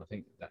sure. I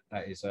think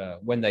that is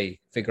when they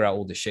figure out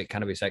all the shit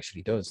cannabis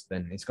actually does,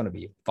 then it's going to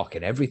be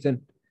fucking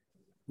everything.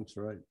 That's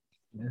right.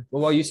 Yeah.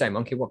 Well, what are you saying,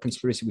 Monkey? What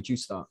conspiracy would you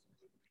start?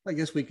 I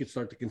guess we could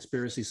start the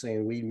conspiracy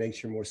saying weed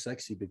makes you more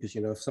sexy because,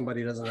 if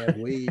somebody doesn't have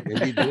weed and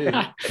you do,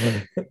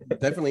 it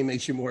definitely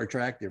makes you more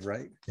attractive,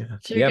 right?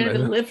 So you're going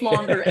to live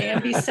longer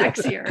and be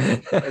sexier.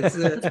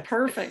 That's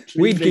perfect.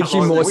 Weed gives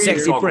you more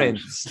sexy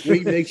friends.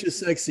 Weed makes you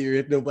sexier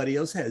if nobody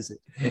else has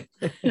it.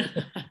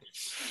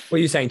 What are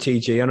you saying,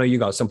 TG? I know you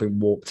got something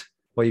warped.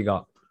 What you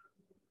got?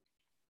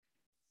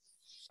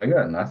 I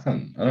got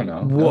nothing. I don't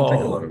know. Whoa. I don't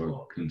think a lot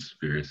about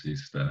conspiracy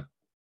stuff.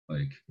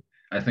 Like,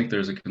 I think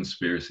there's a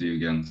conspiracy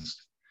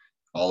against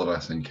all of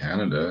us in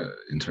Canada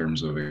in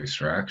terms of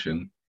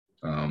extraction,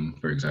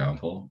 for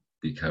example,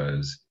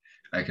 because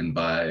I can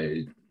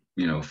buy,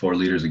 4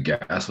 liters of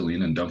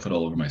gasoline and dump it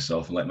all over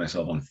myself and light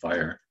myself on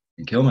fire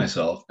and kill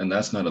myself. And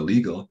that's not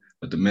illegal.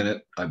 But the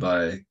minute I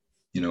buy,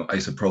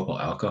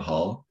 isopropyl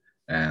alcohol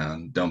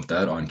and dump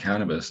that on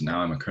cannabis, now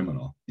I'm a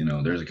criminal.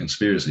 There's a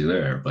conspiracy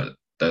there, but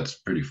that's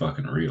pretty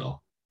fucking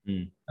real.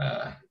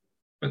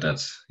 But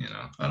that's, I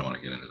don't want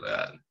to get into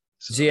that.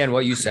 So, Zian, what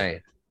are you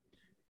saying?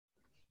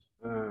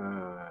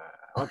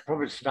 I'd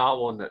probably start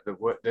one that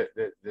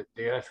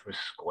the Earth was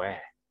square.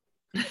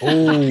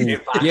 Oh,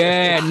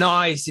 yeah,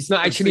 nice. It's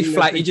not actually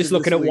flat. You're just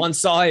looking at one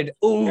side.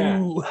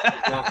 Ooh.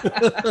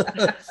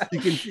 Yeah.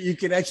 You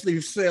can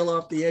actually sail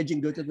off the edge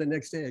and go to the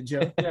next edge.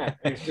 Huh? Yeah,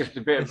 it's just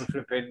a bit of a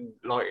flipping,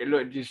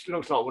 it just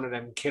looks like one of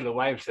them killer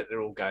waves that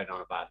they're all going on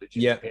about. That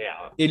just appear.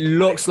 It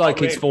looks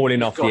like it's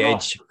falling off the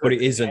edge, but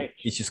it isn't.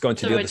 It's just going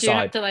to the other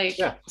side. Do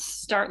you have to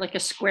start like a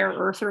Square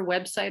Earther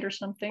website or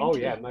something? Oh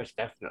yeah, most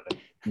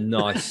definitely.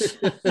 Nice.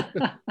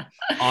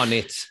 On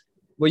it.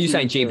 What are you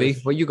saying,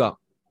 GB? What you got?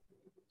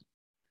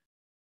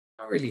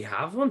 I don't really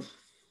have one.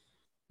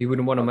 You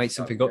wouldn't want to make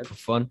something up for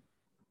fun?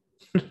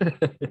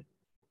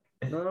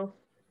 No,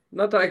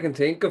 not that I can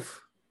think of.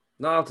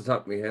 Not off the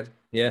top of my head.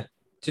 Yeah,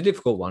 it's a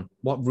difficult one.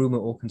 What rumor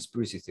or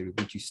conspiracy theory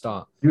would you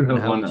start? You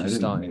have one I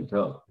didn't make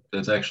up.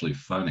 That's actually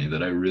funny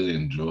that I really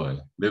enjoy. Have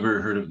you ever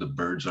heard of the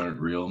birds aren't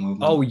real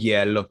movement? Oh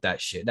yeah, love that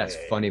shit. That's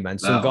funny, man.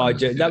 Some guy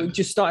that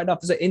just started off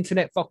as an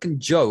internet fucking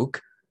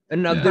joke.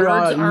 And there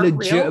are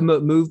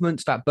legitimate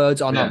movements that birds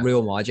are not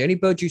real, Marge. Any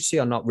birds you see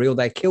are not real.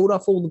 They killed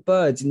off all the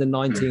birds in the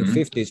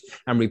 1950s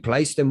and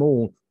replaced them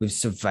all with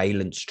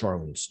surveillance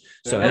drones.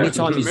 So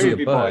anytime you see a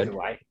bird...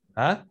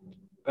 Huh?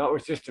 That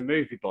was just a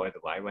movie, by the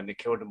way, when they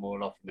killed them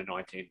all off in the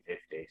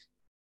 1950s.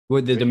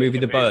 With the movie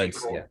The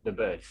Birds? Yeah. The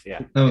Birds,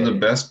 yeah. No, the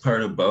best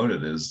part about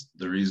it is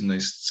the reason they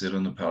sit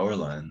on the power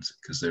lines,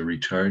 because they're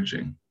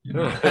recharging.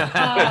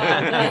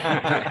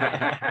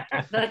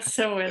 That's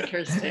so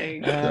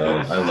interesting.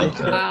 I love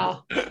that.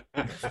 Wow.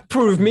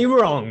 Prove me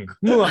wrong.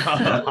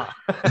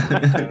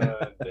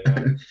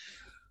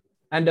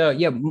 And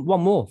one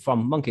more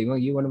from Monkey. Well,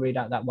 you want to read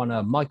out that one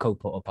Michael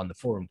put up on the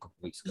forum a couple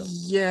of weeks ago?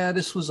 Yeah,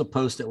 this was a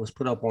post that was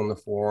put up on the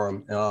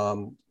forum,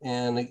 I'll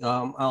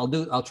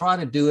try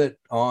to do it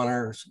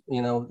honors,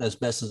 as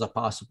best as I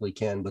possibly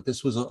can. But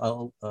this was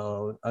an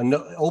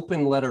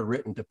open letter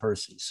written to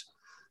Percy's.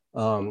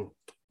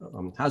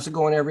 How's it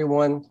going,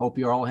 everyone? Hope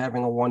you're all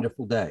having a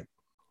wonderful day.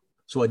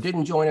 So I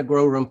didn't join a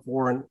Grow Room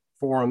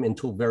forum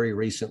until very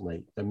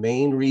recently. The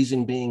main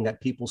reason being that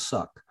people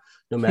suck.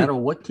 No matter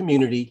what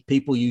community,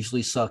 people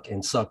usually suck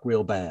and suck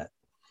real bad.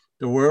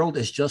 The world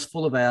is just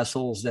full of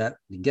assholes that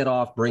get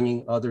off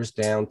bringing others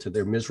down to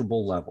their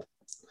miserable level.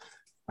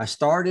 I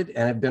started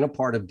and have been a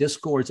part of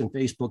Discords and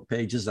Facebook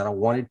pages that I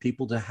wanted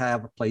people to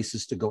have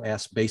places to go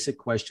ask basic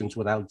questions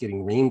without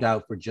getting reamed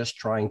out for just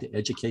trying to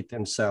educate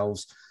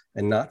themselves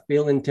and not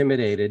feel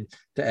intimidated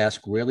to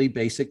ask really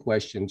basic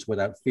questions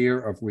without fear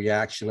of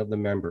reaction of the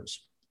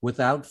members.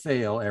 Without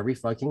fail, every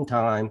fucking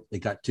time it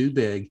got too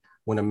big,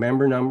 when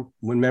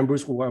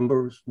members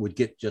would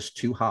get just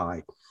too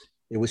high.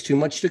 It was too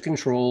much to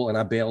control, and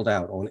I bailed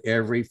out on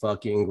every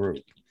fucking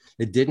group.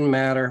 It didn't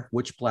matter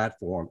which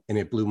platform, and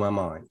it blew my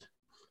mind.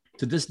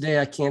 To this day,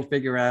 I can't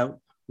figure out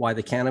why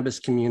the cannabis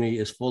community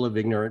is full of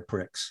ignorant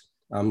pricks.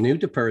 I'm new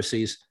to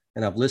Percy's,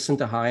 and I've listened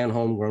to High and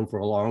Homegrown for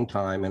a long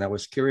time, and I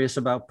was curious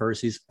about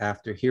Percy's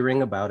after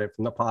hearing about it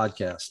from the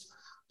podcast.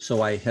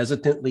 So I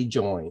hesitantly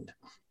joined.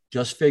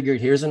 Just figured,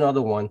 here's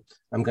another one.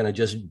 I'm going to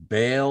just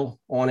bail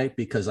on it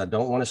because I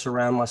don't want to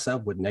surround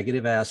myself with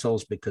negative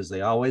assholes because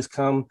they always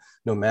come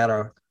no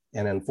matter.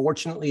 And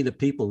unfortunately, the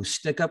people who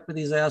stick up to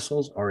these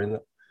assholes are in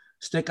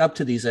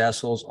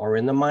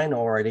the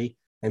minority,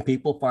 and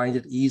people find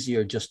it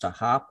easier just to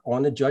hop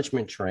on the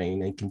judgment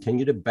train and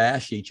continue to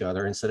bash each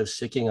other instead of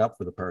sticking up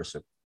for the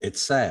person.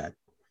 It's sad.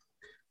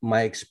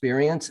 My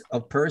experience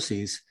of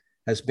Percy's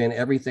has been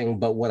everything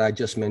but what I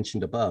just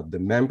mentioned above. The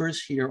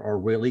members here are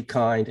really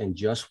kind and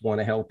just want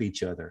to help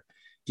each other,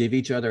 give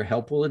each other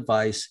helpful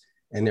advice.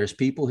 And there's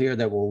people here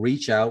that will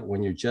reach out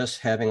when you're just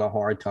having a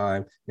hard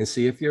time and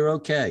see if you're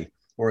okay,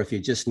 or if you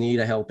just need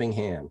a helping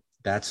hand.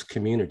 That's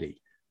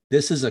community.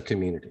 This is a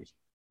community.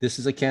 This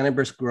is a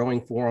cannabis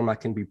growing forum I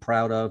can be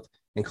proud of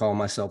and call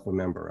myself a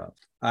member of.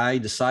 I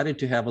decided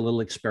to have a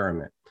little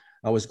experiment.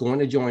 I was going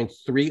to join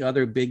 3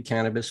 other big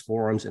cannabis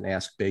forums and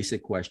ask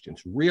basic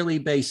questions, really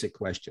basic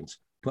questions.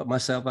 Put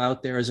myself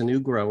out there as a new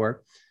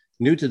grower,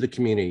 new to the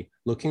community,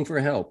 looking for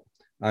help.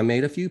 I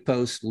made a few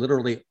posts,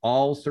 literally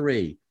all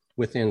 3.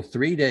 Within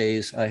 3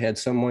 days, I had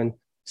someone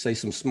say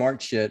some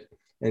smart shit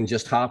and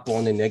just hop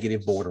on the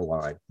negative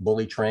borderline.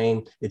 Bully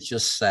train, it's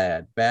just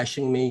sad,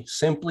 bashing me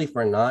simply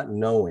for not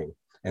knowing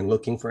and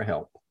looking for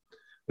help.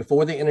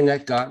 Before the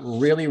internet got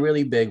really,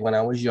 really big when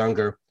I was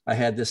younger, I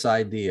had this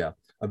idea,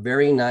 a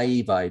very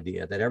naive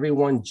idea that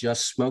everyone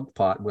just smoked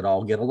pot would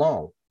all get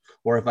along.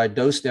 Or if I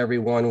dosed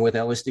everyone with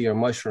LSD or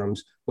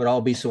mushrooms, would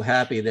all be so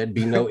happy there'd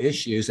be no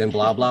issues and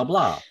blah, blah,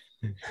 blah.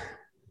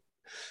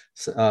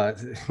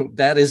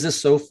 That is just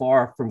so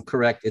far from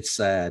correct, it's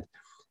sad.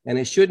 And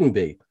it shouldn't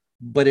be,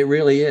 but it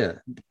really is.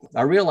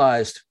 I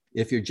realized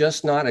if you're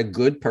just not a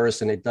good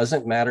person, it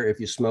doesn't matter if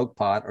you smoke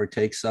pot or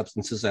take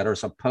substances that are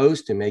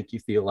supposed to make you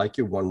feel like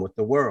you're one with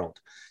the world.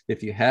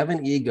 If you have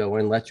an ego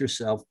and let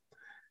yourself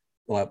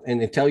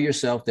and tell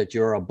yourself that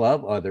you're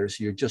above others,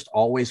 you're just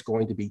always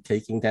going to be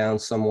taking down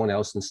someone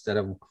else instead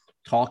of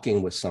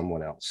talking with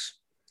someone else.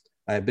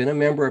 I've been a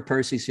member of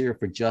Percy's here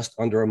for just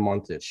under a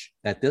month-ish.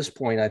 At this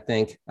point, I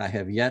think I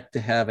have yet to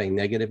have a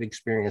negative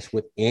experience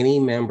with any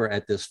member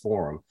at this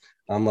forum.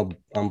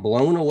 I'm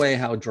blown away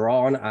how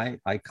drawn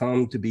I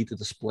come to be to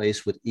this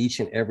place with each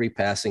and every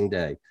passing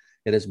day.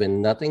 It has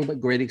been nothing but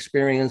great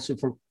experience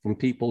from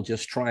people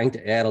just trying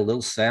to add a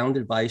little sound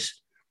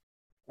advice.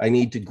 I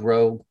need to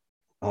grow.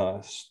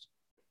 I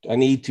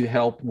need to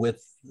help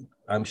with,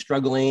 I'm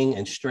struggling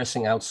and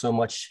stressing out so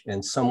much,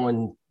 and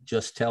someone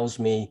just tells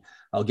me,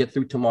 I'll get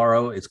through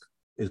tomorrow. It's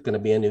going to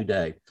be a new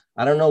day.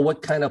 I don't know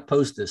what kind of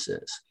post this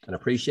is, an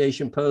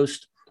appreciation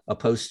post, a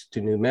post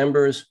to new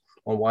members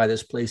on why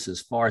this place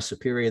is far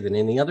superior than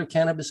any other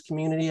cannabis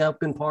community I've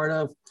been part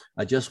of.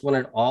 I just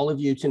wanted all of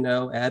you to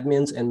know,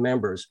 admins and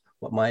members,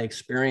 what my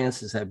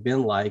experiences have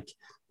been like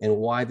and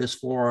why this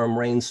forum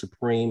reigns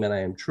supreme. And I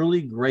am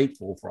truly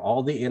grateful for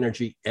all the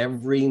energy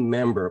every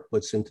member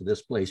puts into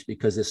this place,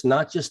 because it's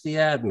not just the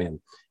admin,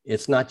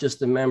 it's not just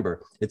the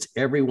member, it's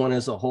everyone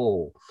as a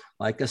whole.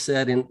 Like I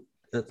said in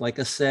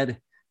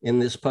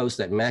this post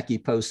that Mackie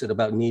posted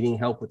about needing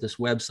help with this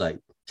website,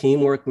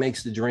 teamwork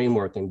makes the dream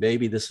work. And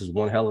baby, this is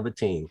one hell of a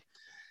team.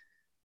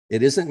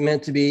 It isn't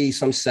meant to be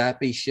some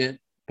sappy shit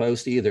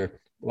post either.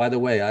 By the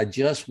way, I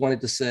just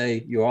wanted to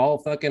say you're all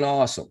fucking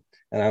awesome.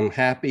 And I'm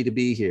happy to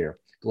be here.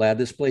 Glad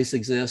this place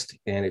exists,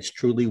 and it's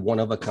truly one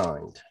of a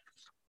kind.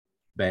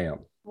 Bam.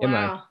 Wow. Yeah,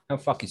 man. How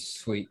fucking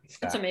sweet.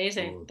 That's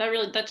amazing.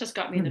 That just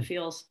got me in the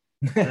feels.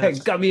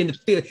 Got me in the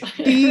feelings.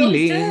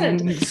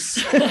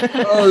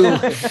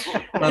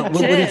 What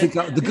did you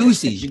got? The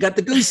goosies. You got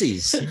the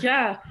goosies.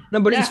 Yeah. No,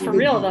 but yeah, it's for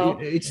real though.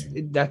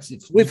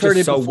 We've heard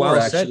it so before, well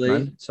actually. said,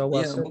 man. So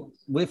well said.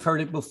 We've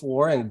heard it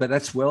before, but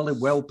that's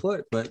well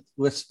put. But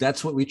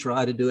that's what we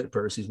try to do at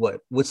Percy's.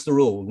 What's the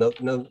rule? No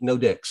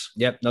dicks.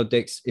 Yep, no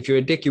dicks. If you're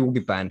a dick, you will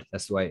be banned.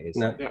 That's the way it is.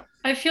 No. Yeah.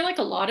 I feel like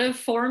a lot of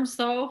forums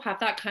though have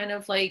that kind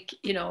of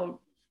rule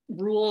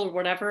or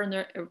whatever, and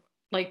they're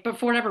but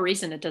for whatever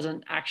reason it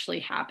doesn't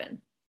actually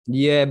happen.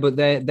 Yeah, but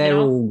they're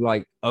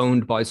all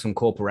owned by some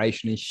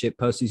corporation and shit.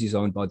 Percy's is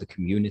owned by the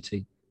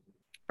community.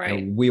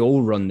 Right. We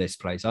all run this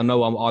place. I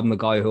know I'm the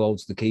guy who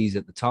holds the keys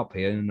at the top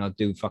here, and I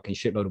do fucking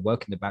shitload of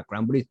work in the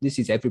background, but this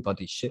is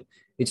everybody's shit.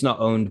 It's not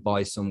owned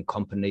by some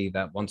company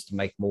that wants to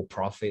make more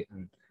profit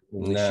and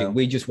all this shit.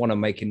 We just want to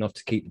make enough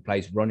to keep the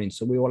place running,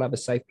 so we all have a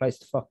safe place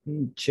to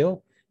fucking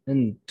chill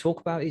and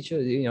talk about each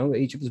other.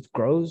 Each of us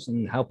grows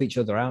and help each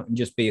other out and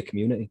just be a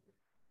community.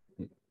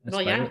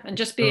 And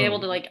just be able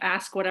to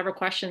ask whatever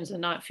questions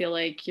and not feel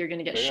like you're going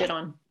to get shit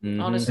on.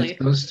 Mm-hmm. Honestly,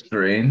 it's so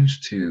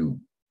strange to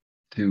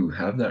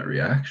have that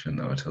reaction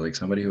though to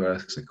somebody who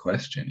asks a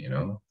question.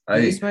 I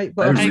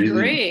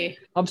agree.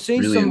 I've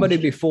seen somebody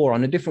before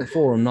on a different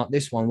forum, not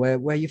this one,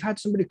 where you've had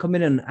somebody come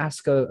in and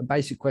ask a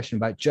basic question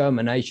about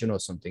germination or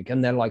something,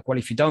 and they're like, "Well,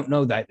 if you don't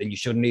know that, then you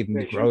shouldn't even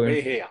be growing."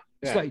 Be here.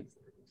 It's like,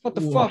 what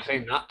the fuck? I've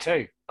seen that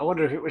too. I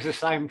wonder if it was the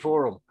same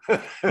forum.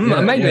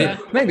 Maybe.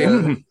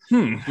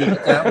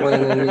 That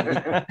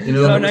one,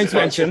 no names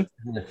mentioned,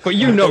 but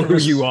you know who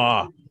you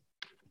are.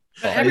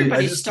 But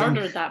everybody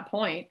started at that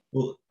point.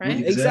 Well, right?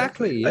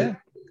 Exactly. Yeah.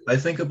 I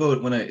think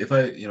about if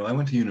I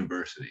went to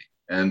university,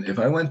 and if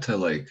I went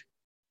to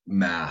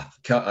math,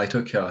 I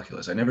took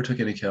calculus. I never took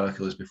any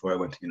calculus before I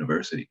went to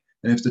university.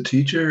 And if the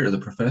teacher or the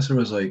professor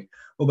was like,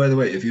 "Oh, by the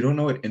way, if you don't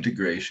know what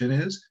integration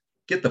is,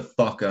 get the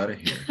fuck out of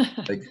here."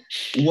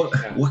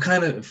 What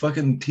kind of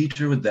fucking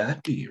teacher would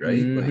that be,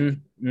 right?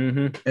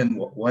 And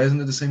why isn't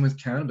it the same with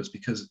cannabis?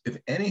 Because if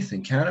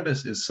anything,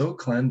 cannabis is so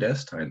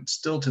clandestine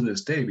still to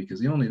this day,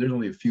 because there's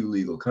only a few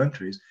legal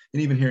countries,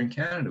 and even here in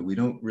Canada we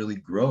don't really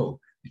grow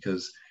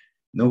because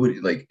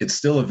nobody it's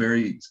still a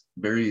very,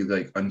 very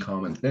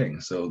uncommon thing.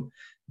 So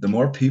the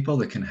more people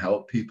that can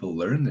help people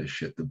learn this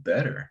shit, the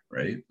better,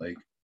 right?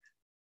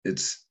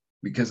 It's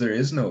because there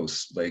is no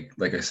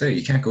like I say,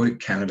 you can't go to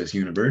cannabis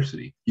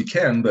university. You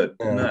can, but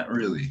not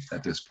really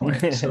at this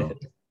point. So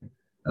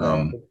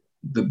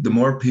the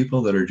more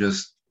people that are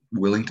just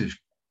willing to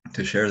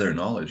share their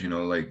knowledge, you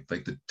know, like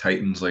the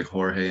Titans, like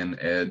Jorge and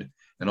Ed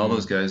and all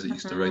those guys that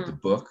used to write the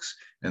books,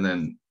 and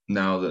then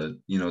now the,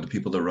 you know, the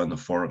people that run the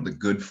forum, the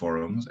good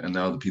forums, and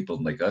now the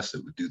people like us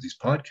that would do these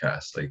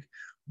podcasts. Like,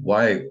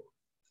 why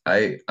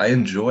I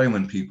enjoy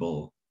when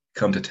people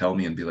come to tell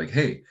me and be like,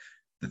 hey,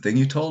 the thing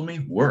you told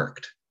me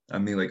worked. I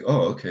mean, like,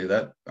 oh, okay,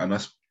 that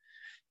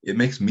it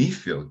makes me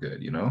feel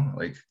good, you know,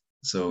 like,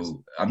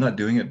 so I'm not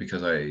doing it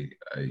because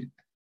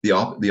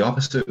the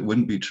opposite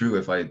wouldn't be true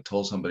if I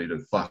told somebody to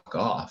fuck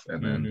off,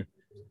 and then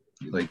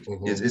like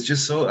it's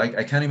just so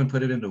I can't even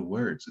put it into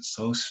words. It's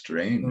so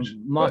strange.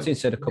 Martin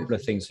said a couple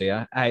of things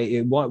here.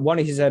 One,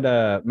 he said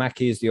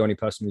Mackie is the only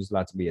person who's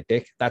allowed to be a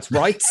dick. That's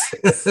right.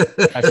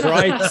 That's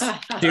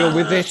right. Deal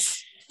with it.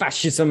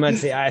 Fascism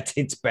at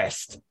its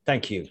best.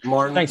 Thank you,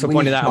 Martin. Thanks for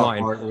pointing that out,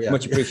 Martin.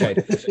 Much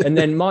appreciated. And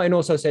then Martin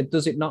also said,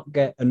 does it not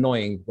get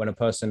annoying when a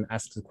person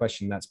asks a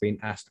question that's been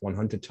asked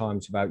 100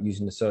 times without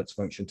using the search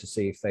function to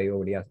see if they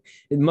already have?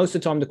 Most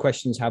of the time, the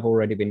questions have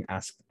already been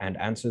asked and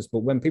answers. But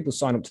when people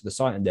sign up to the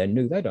site and they're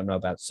new, they don't know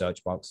about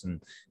search box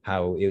and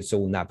how it's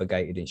all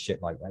navigated and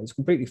shit like that. It's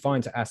completely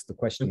fine to ask the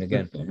question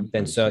again,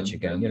 then search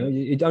again. You know,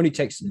 it only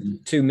takes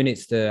 2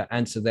 minutes to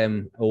answer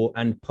them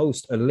and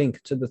post a link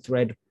to the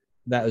thread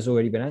that has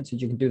already been answered.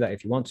 You can do that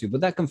if you want to,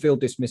 but that can feel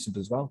dismissive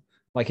as well.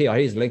 Like,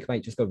 here's a link,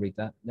 mate, just go read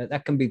that.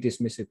 That can be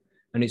dismissive,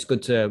 and it's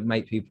good to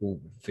make people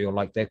feel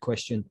like their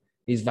question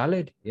is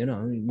valid, you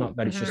know, not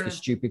that it's just a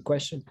stupid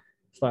question.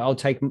 It's like, I'll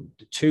take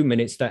 2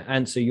 minutes to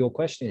answer your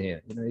question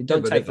here. You know, it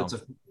don't take long.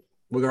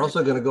 We're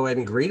also going to go ahead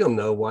and greet them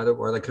though, why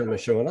they couldn't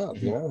have shown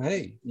up. You know,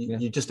 hey,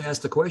 you just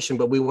asked the question,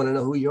 but we want to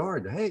know who you are.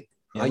 Hey,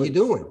 how you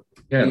doing?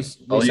 Yeah,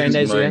 you're saying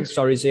there's ZM?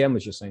 Sorry, ZM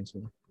was just saying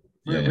something.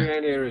 We're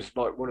in here as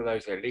like one of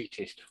those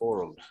elitist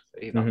forums,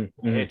 either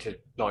here to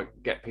like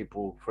get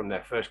people from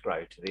their first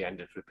grade to the end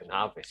of flipping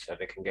harvest, so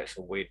they can get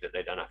some weed that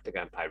they don't have to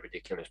go and pay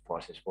ridiculous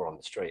prices for on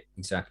the street.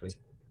 Exactly.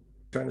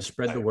 Trying to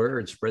spread the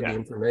word, spread the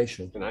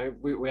information. You know,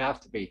 we have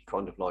to be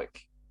kind of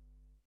like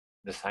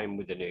the same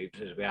with the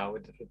noobs as we are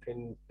with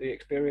the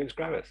experienced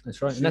growers.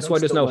 That's right, and that's why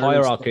there's no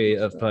hierarchy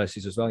of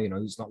Percy's as well. You know,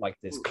 it's not like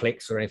there's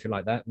cliques or anything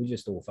like that. We're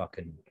just all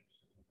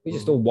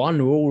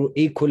one. We're all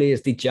equally as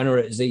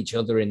degenerate as each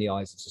other in the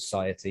eyes of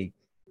society.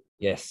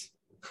 Yes.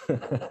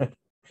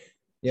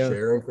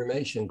 Share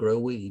information, grow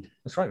weed.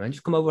 That's right, man.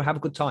 Just come over, have a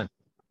good time.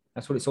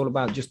 That's what it's all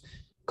about. Just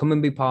come and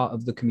be part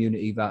of the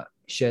community that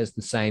shares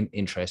the same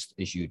interest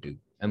as you do.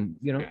 And,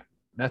 you know,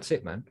 that's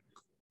it, man.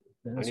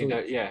 And you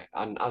don't,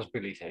 and as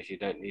Billy says, you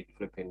don't need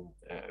flipping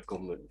a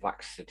government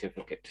vax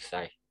certificate to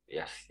say,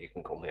 yes, you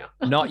can come here.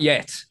 Not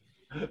yet.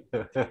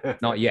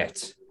 Not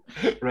yet.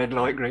 Red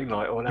light, green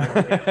light, or no.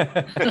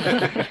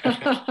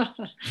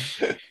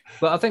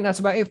 But I think that's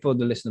about it for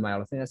the listener mail.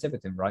 I think that's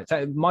everything, right?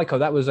 Michael,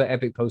 that was an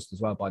epic post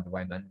as well, by the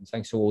way, man.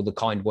 Thanks for all the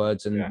kind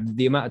words and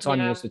the amount of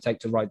time you also take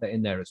to write that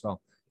in there as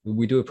well.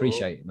 We do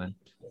appreciate it, man.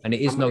 And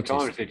it is noticed. How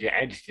many times did you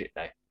edit it,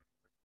 though?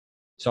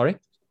 Sorry?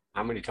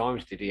 How many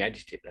times did he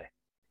edit it, though?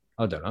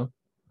 I don't know.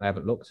 I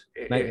haven't looked.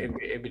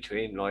 In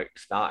between, like,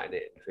 starting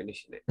it and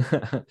finishing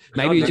it.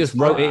 Maybe you just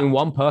wrote it in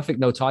one perfect,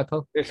 no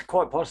typo. It's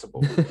quite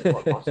possible.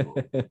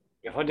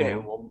 If I did it in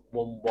one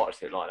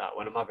watch it like that,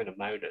 when I'm having a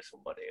moan at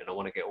somebody and I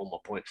want to get all my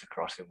points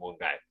across in one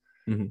go,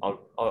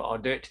 I'll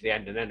do it to the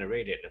end and then I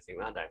read it and I think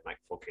that don't make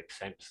fucking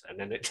sense. And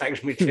then it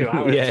takes me 2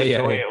 hours to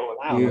sort it all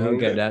out. You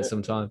get that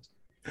sometimes.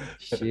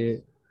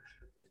 Shit.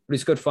 But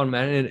it's good fun,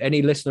 man. And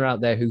any listener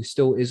out there who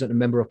still isn't a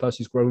member of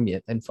Percy's Grown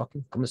yet, then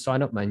fucking come and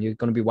sign up, man. You're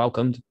going to be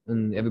welcomed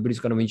and everybody's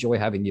going to enjoy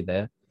having you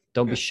there.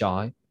 Don't be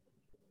shy.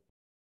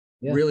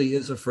 Really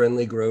is a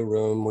friendly grow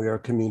room. We are a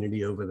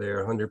community over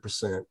there,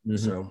 100%.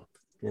 So,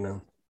 you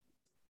know,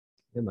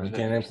 I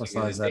can't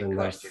emphasize that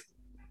enough.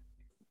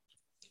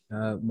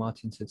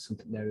 Martin said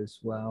something there as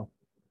well.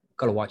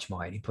 Got to watch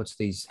mine. He puts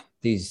these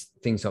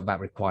things up that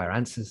require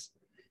answers,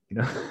 you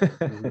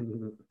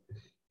know.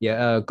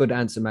 Yeah, good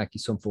answer, Mackie.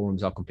 Some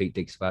forums are complete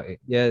dicks about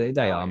it. Yeah,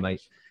 they are,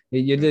 mate.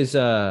 It's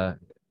a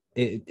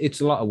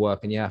lot of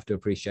work, and you have to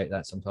appreciate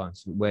that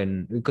sometimes.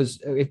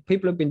 Because if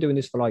people have been doing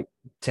this for like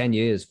 10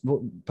 years,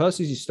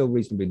 Percy's is still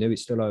reasonably new.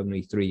 It's still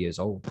only 3 years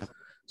old,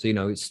 so you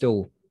know it's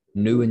still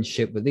new and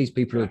shit. But these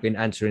people who have been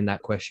answering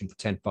that question for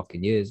 10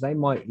 fucking years, they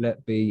might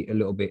be a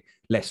little bit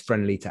less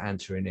friendly to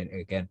answering it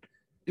again.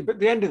 But at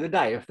the end of the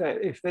day,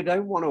 if they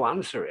don't want to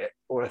answer it,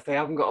 or if they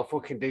haven't got a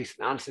fucking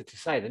decent answer to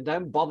say, then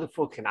don't bother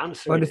fucking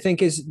answering. Well, the thing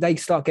is, they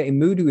start getting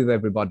moody with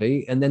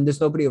everybody, and then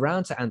there's nobody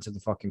around to answer the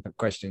fucking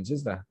questions,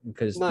 is there?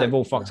 Because they've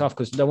all fucked off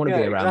because they don't want to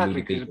be around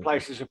moody people. Because the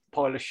place is a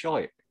pile of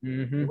shite.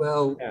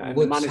 Well,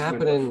 what's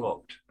happening,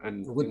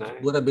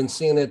 what I've been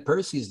seeing at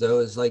Percy's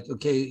though is like,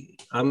 okay,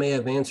 I may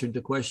have answered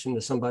the question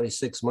to somebody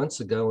 6 months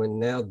ago, and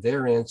now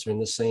they're answering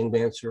the same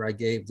answer I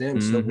gave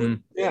them. So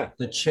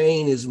the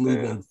chain is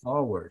moving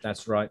forward.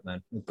 That's right,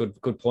 man.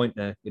 Good point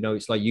there. You know,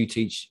 it's like you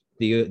teach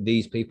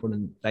these people,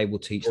 and they will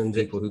teach the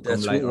people who come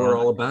later. That's what we're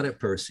all about at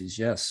Percy's.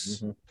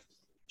 Yes.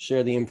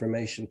 Share the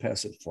information,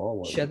 pass it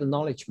forward. Share the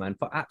knowledge, man,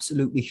 for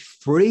absolutely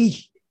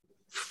free.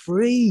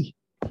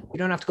 You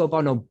don't have to go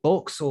buy no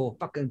books or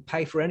fucking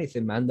pay for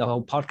anything, man. The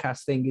whole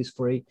podcast thing is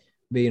free.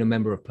 Being a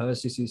member of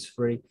Persis is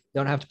free. You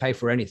don't have to pay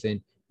for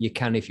anything. You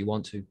can if you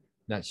want to.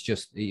 That's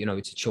just,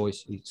 it's a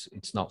choice.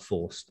 It's not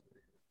forced.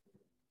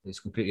 It's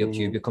completely up to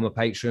you. Become a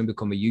patron,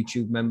 become a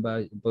YouTube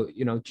member, but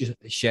just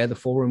share the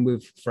forum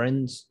with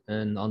friends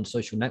and on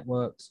social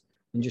networks,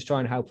 and just try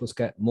and help us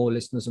get more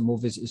listeners and more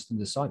visitors to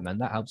the site, man.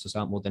 That helps us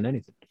out more than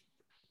anything.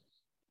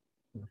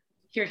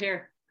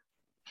 Here.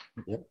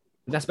 Yep.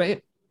 That's about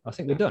it. I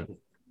think we're done.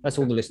 That's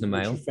all the listener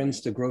mail.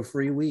 Friends to grow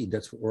free weed.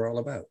 That's what we're all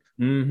about.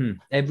 Mm-hmm.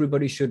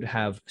 Everybody should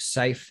have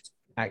safe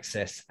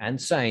access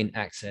and sane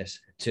access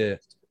to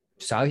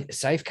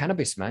safe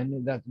cannabis,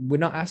 man. That we're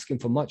not asking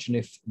for much, and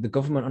if the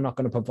government are not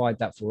going to provide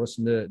that for us,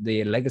 and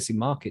the legacy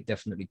market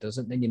definitely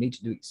doesn't, then you need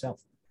to do it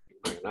yourself.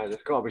 No,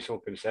 there's got to be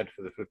something said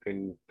for the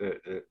flipping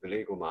the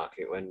legal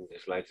market when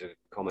there's loads of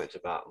comments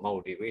about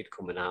moldy weed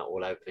coming out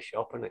all over the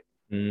shop, isn't it?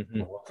 Mm-hmm.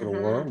 What in the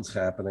world's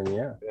happening?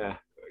 Yeah,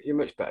 you're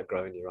much better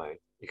growing your own.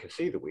 You can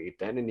see the weed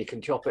then, and you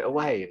can chop it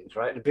away and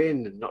throw it in the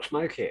bin and not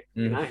smoke it.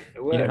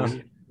 It works.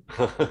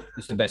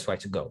 It's the best way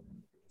to go.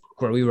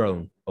 Grow your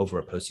own over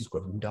at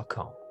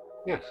PersisGrowroom.com.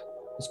 Yes.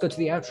 Let's go to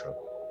the outro.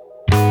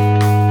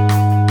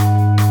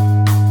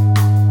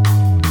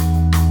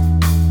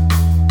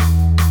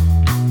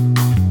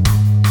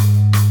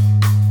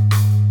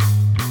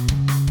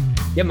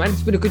 Yeah, man,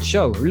 it's been a good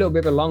show. A little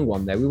bit of a long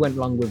one there. We went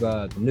along with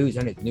the news,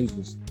 and the news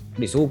was,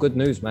 it's all good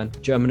news, man.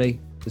 Germany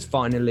has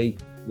finally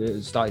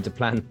started to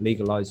plan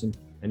legalizing.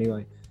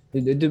 Anyway,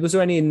 was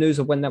there any news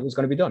of when that was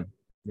going to be done?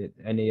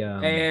 Any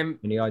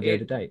idea of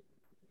the date?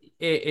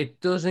 It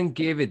doesn't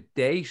give a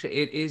date.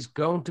 It is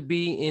going to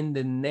be in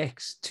the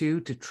next 2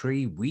 to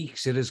 3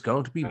 weeks. It is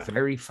going to be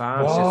very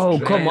fast. Oh,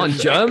 come on,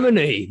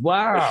 Germany.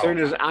 Wow. As soon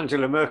as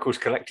Angela Merkel's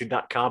collected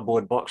that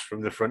cardboard box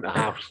from the front of the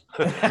house.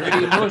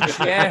 Pretty much,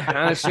 yeah.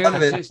 And as soon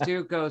as this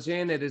dude goes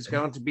in, it is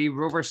going to be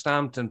rubber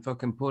stamped and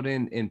fucking put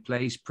in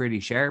place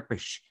pretty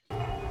sharpish.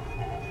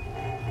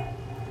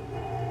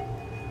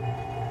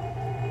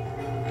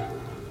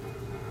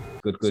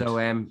 Good. So,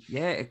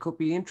 yeah, it could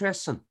be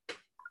interesting.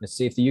 Let's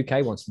see if the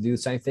UK wants to do the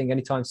same thing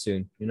anytime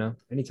soon.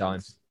 Anytime.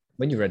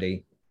 When you're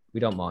ready,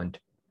 we don't mind.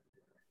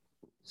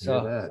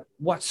 So,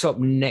 what's up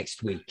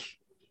next week?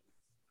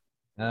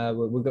 What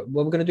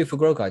we're going to do for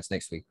Grow Guides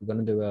next week? We're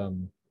going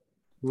to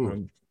do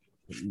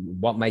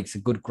what makes a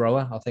good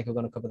grower. I think we're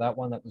going to cover that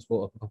one. That was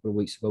brought up a couple of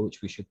weeks ago,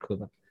 which we should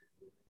cover.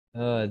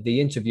 The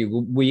interview,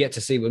 we're yet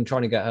to see. We're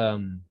trying to get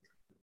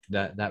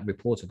that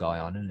reporter guy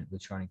on, and we're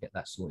trying to get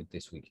that sorted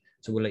this week.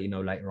 So we'll let you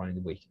know later on in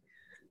the week.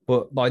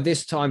 But by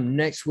this time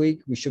next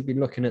week, we should be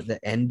looking at the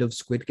end of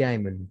Squid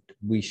Game, and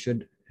we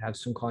should have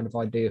some kind of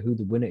idea who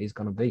the winner is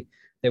going to be.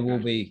 There will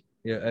be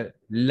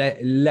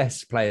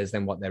less players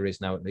than what there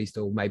is now, at least,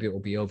 or maybe it will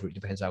be over. It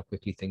depends how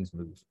quickly things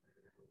move.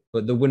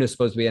 But the winner's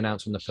supposed to be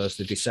announced on the 1st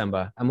of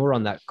December, and we're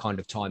on that kind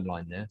of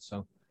timeline there.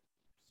 So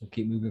we'll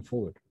keep moving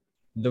forward.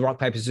 The Rock,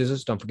 Paper,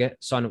 Scissors, don't forget,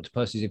 sign up to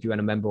Persis if you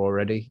aren't a member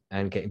already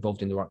and get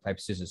involved in the Rock, Paper,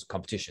 Scissors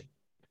competition.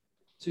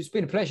 So it's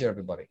been a pleasure,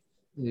 everybody.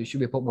 Should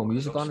we put more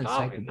music on and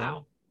say goodbye?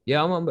 Now.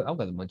 Yeah, I've got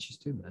the munchies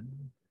too, man.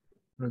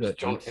 It's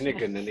John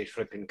Finnegan and his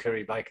flipping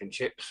curry bacon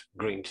chips,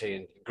 green tea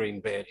and green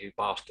beard, you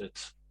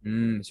bastards.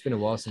 It's been a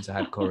while since I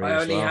had curry.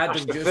 I only had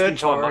them just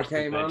before I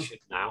came on.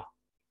 Now.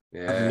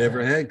 Yeah. I've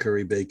never had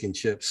curry bacon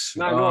chips.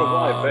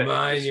 No,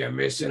 man, you're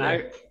missing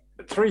it.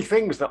 3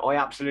 things that I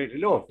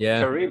absolutely love.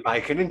 Yeah. Curry,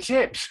 bacon and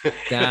chips.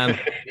 Damn.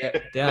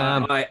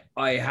 Damn.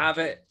 I have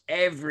it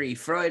every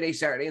Friday,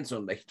 Saturday and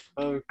Sunday.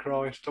 Oh,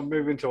 Christ. I'm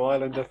moving to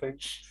Ireland, I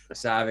think.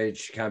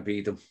 Savage. Can't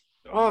beat them.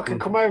 Oh, I can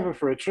come over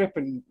for a trip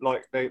and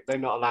they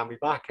not allow me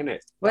back, innit?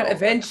 Well,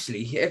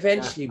 eventually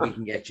we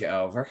can get you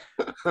over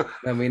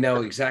and we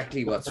know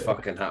exactly what's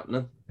fucking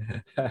happening.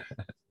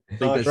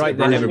 Right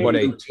then,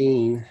 everybody.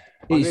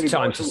 It's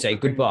time to say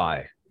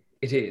goodbye.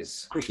 It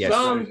is. Yes.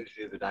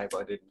 The other day, but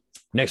I didn't.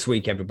 Next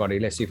week, everybody,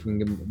 let's see if we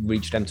can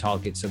reach them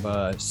targets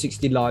of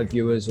 60 live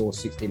viewers or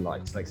 60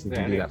 likes. Let's see if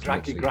we can do that.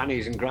 Drag your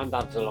grannies and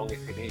granddads along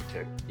if you need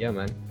to. Yeah,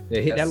 man.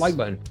 Hit that like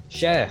button.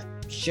 Share.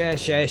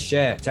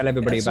 Tell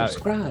everybody about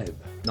subscribe. It.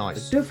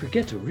 Nice. But don't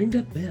forget to ring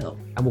that bell.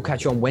 And we'll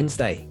catch you on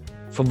Wednesday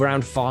for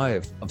round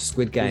 5 of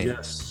Squid Game.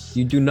 Yes.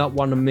 You do not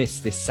want to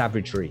miss this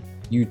savagery.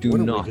 You do not.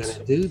 What are we going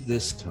to do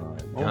this time?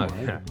 Oh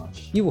my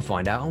gosh. You will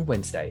find out on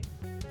Wednesday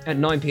at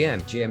 9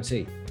 p.m.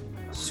 GMT.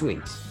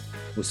 Sweet.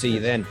 We'll see you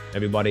then,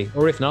 everybody.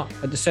 Or if not,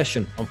 at the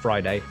session on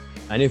Friday.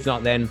 And if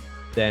not then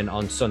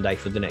on Sunday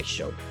for the next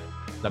show.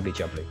 Lovely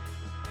jubbly.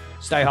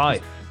 Stay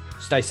high.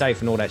 Stay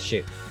safe and all that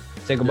shit.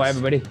 Say goodbye,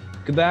 everybody.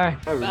 Goodbye.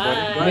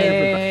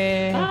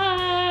 Everybody.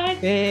 Bye.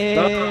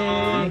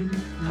 Bye.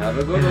 Have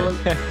a good one.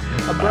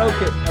 I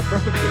broke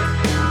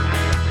it.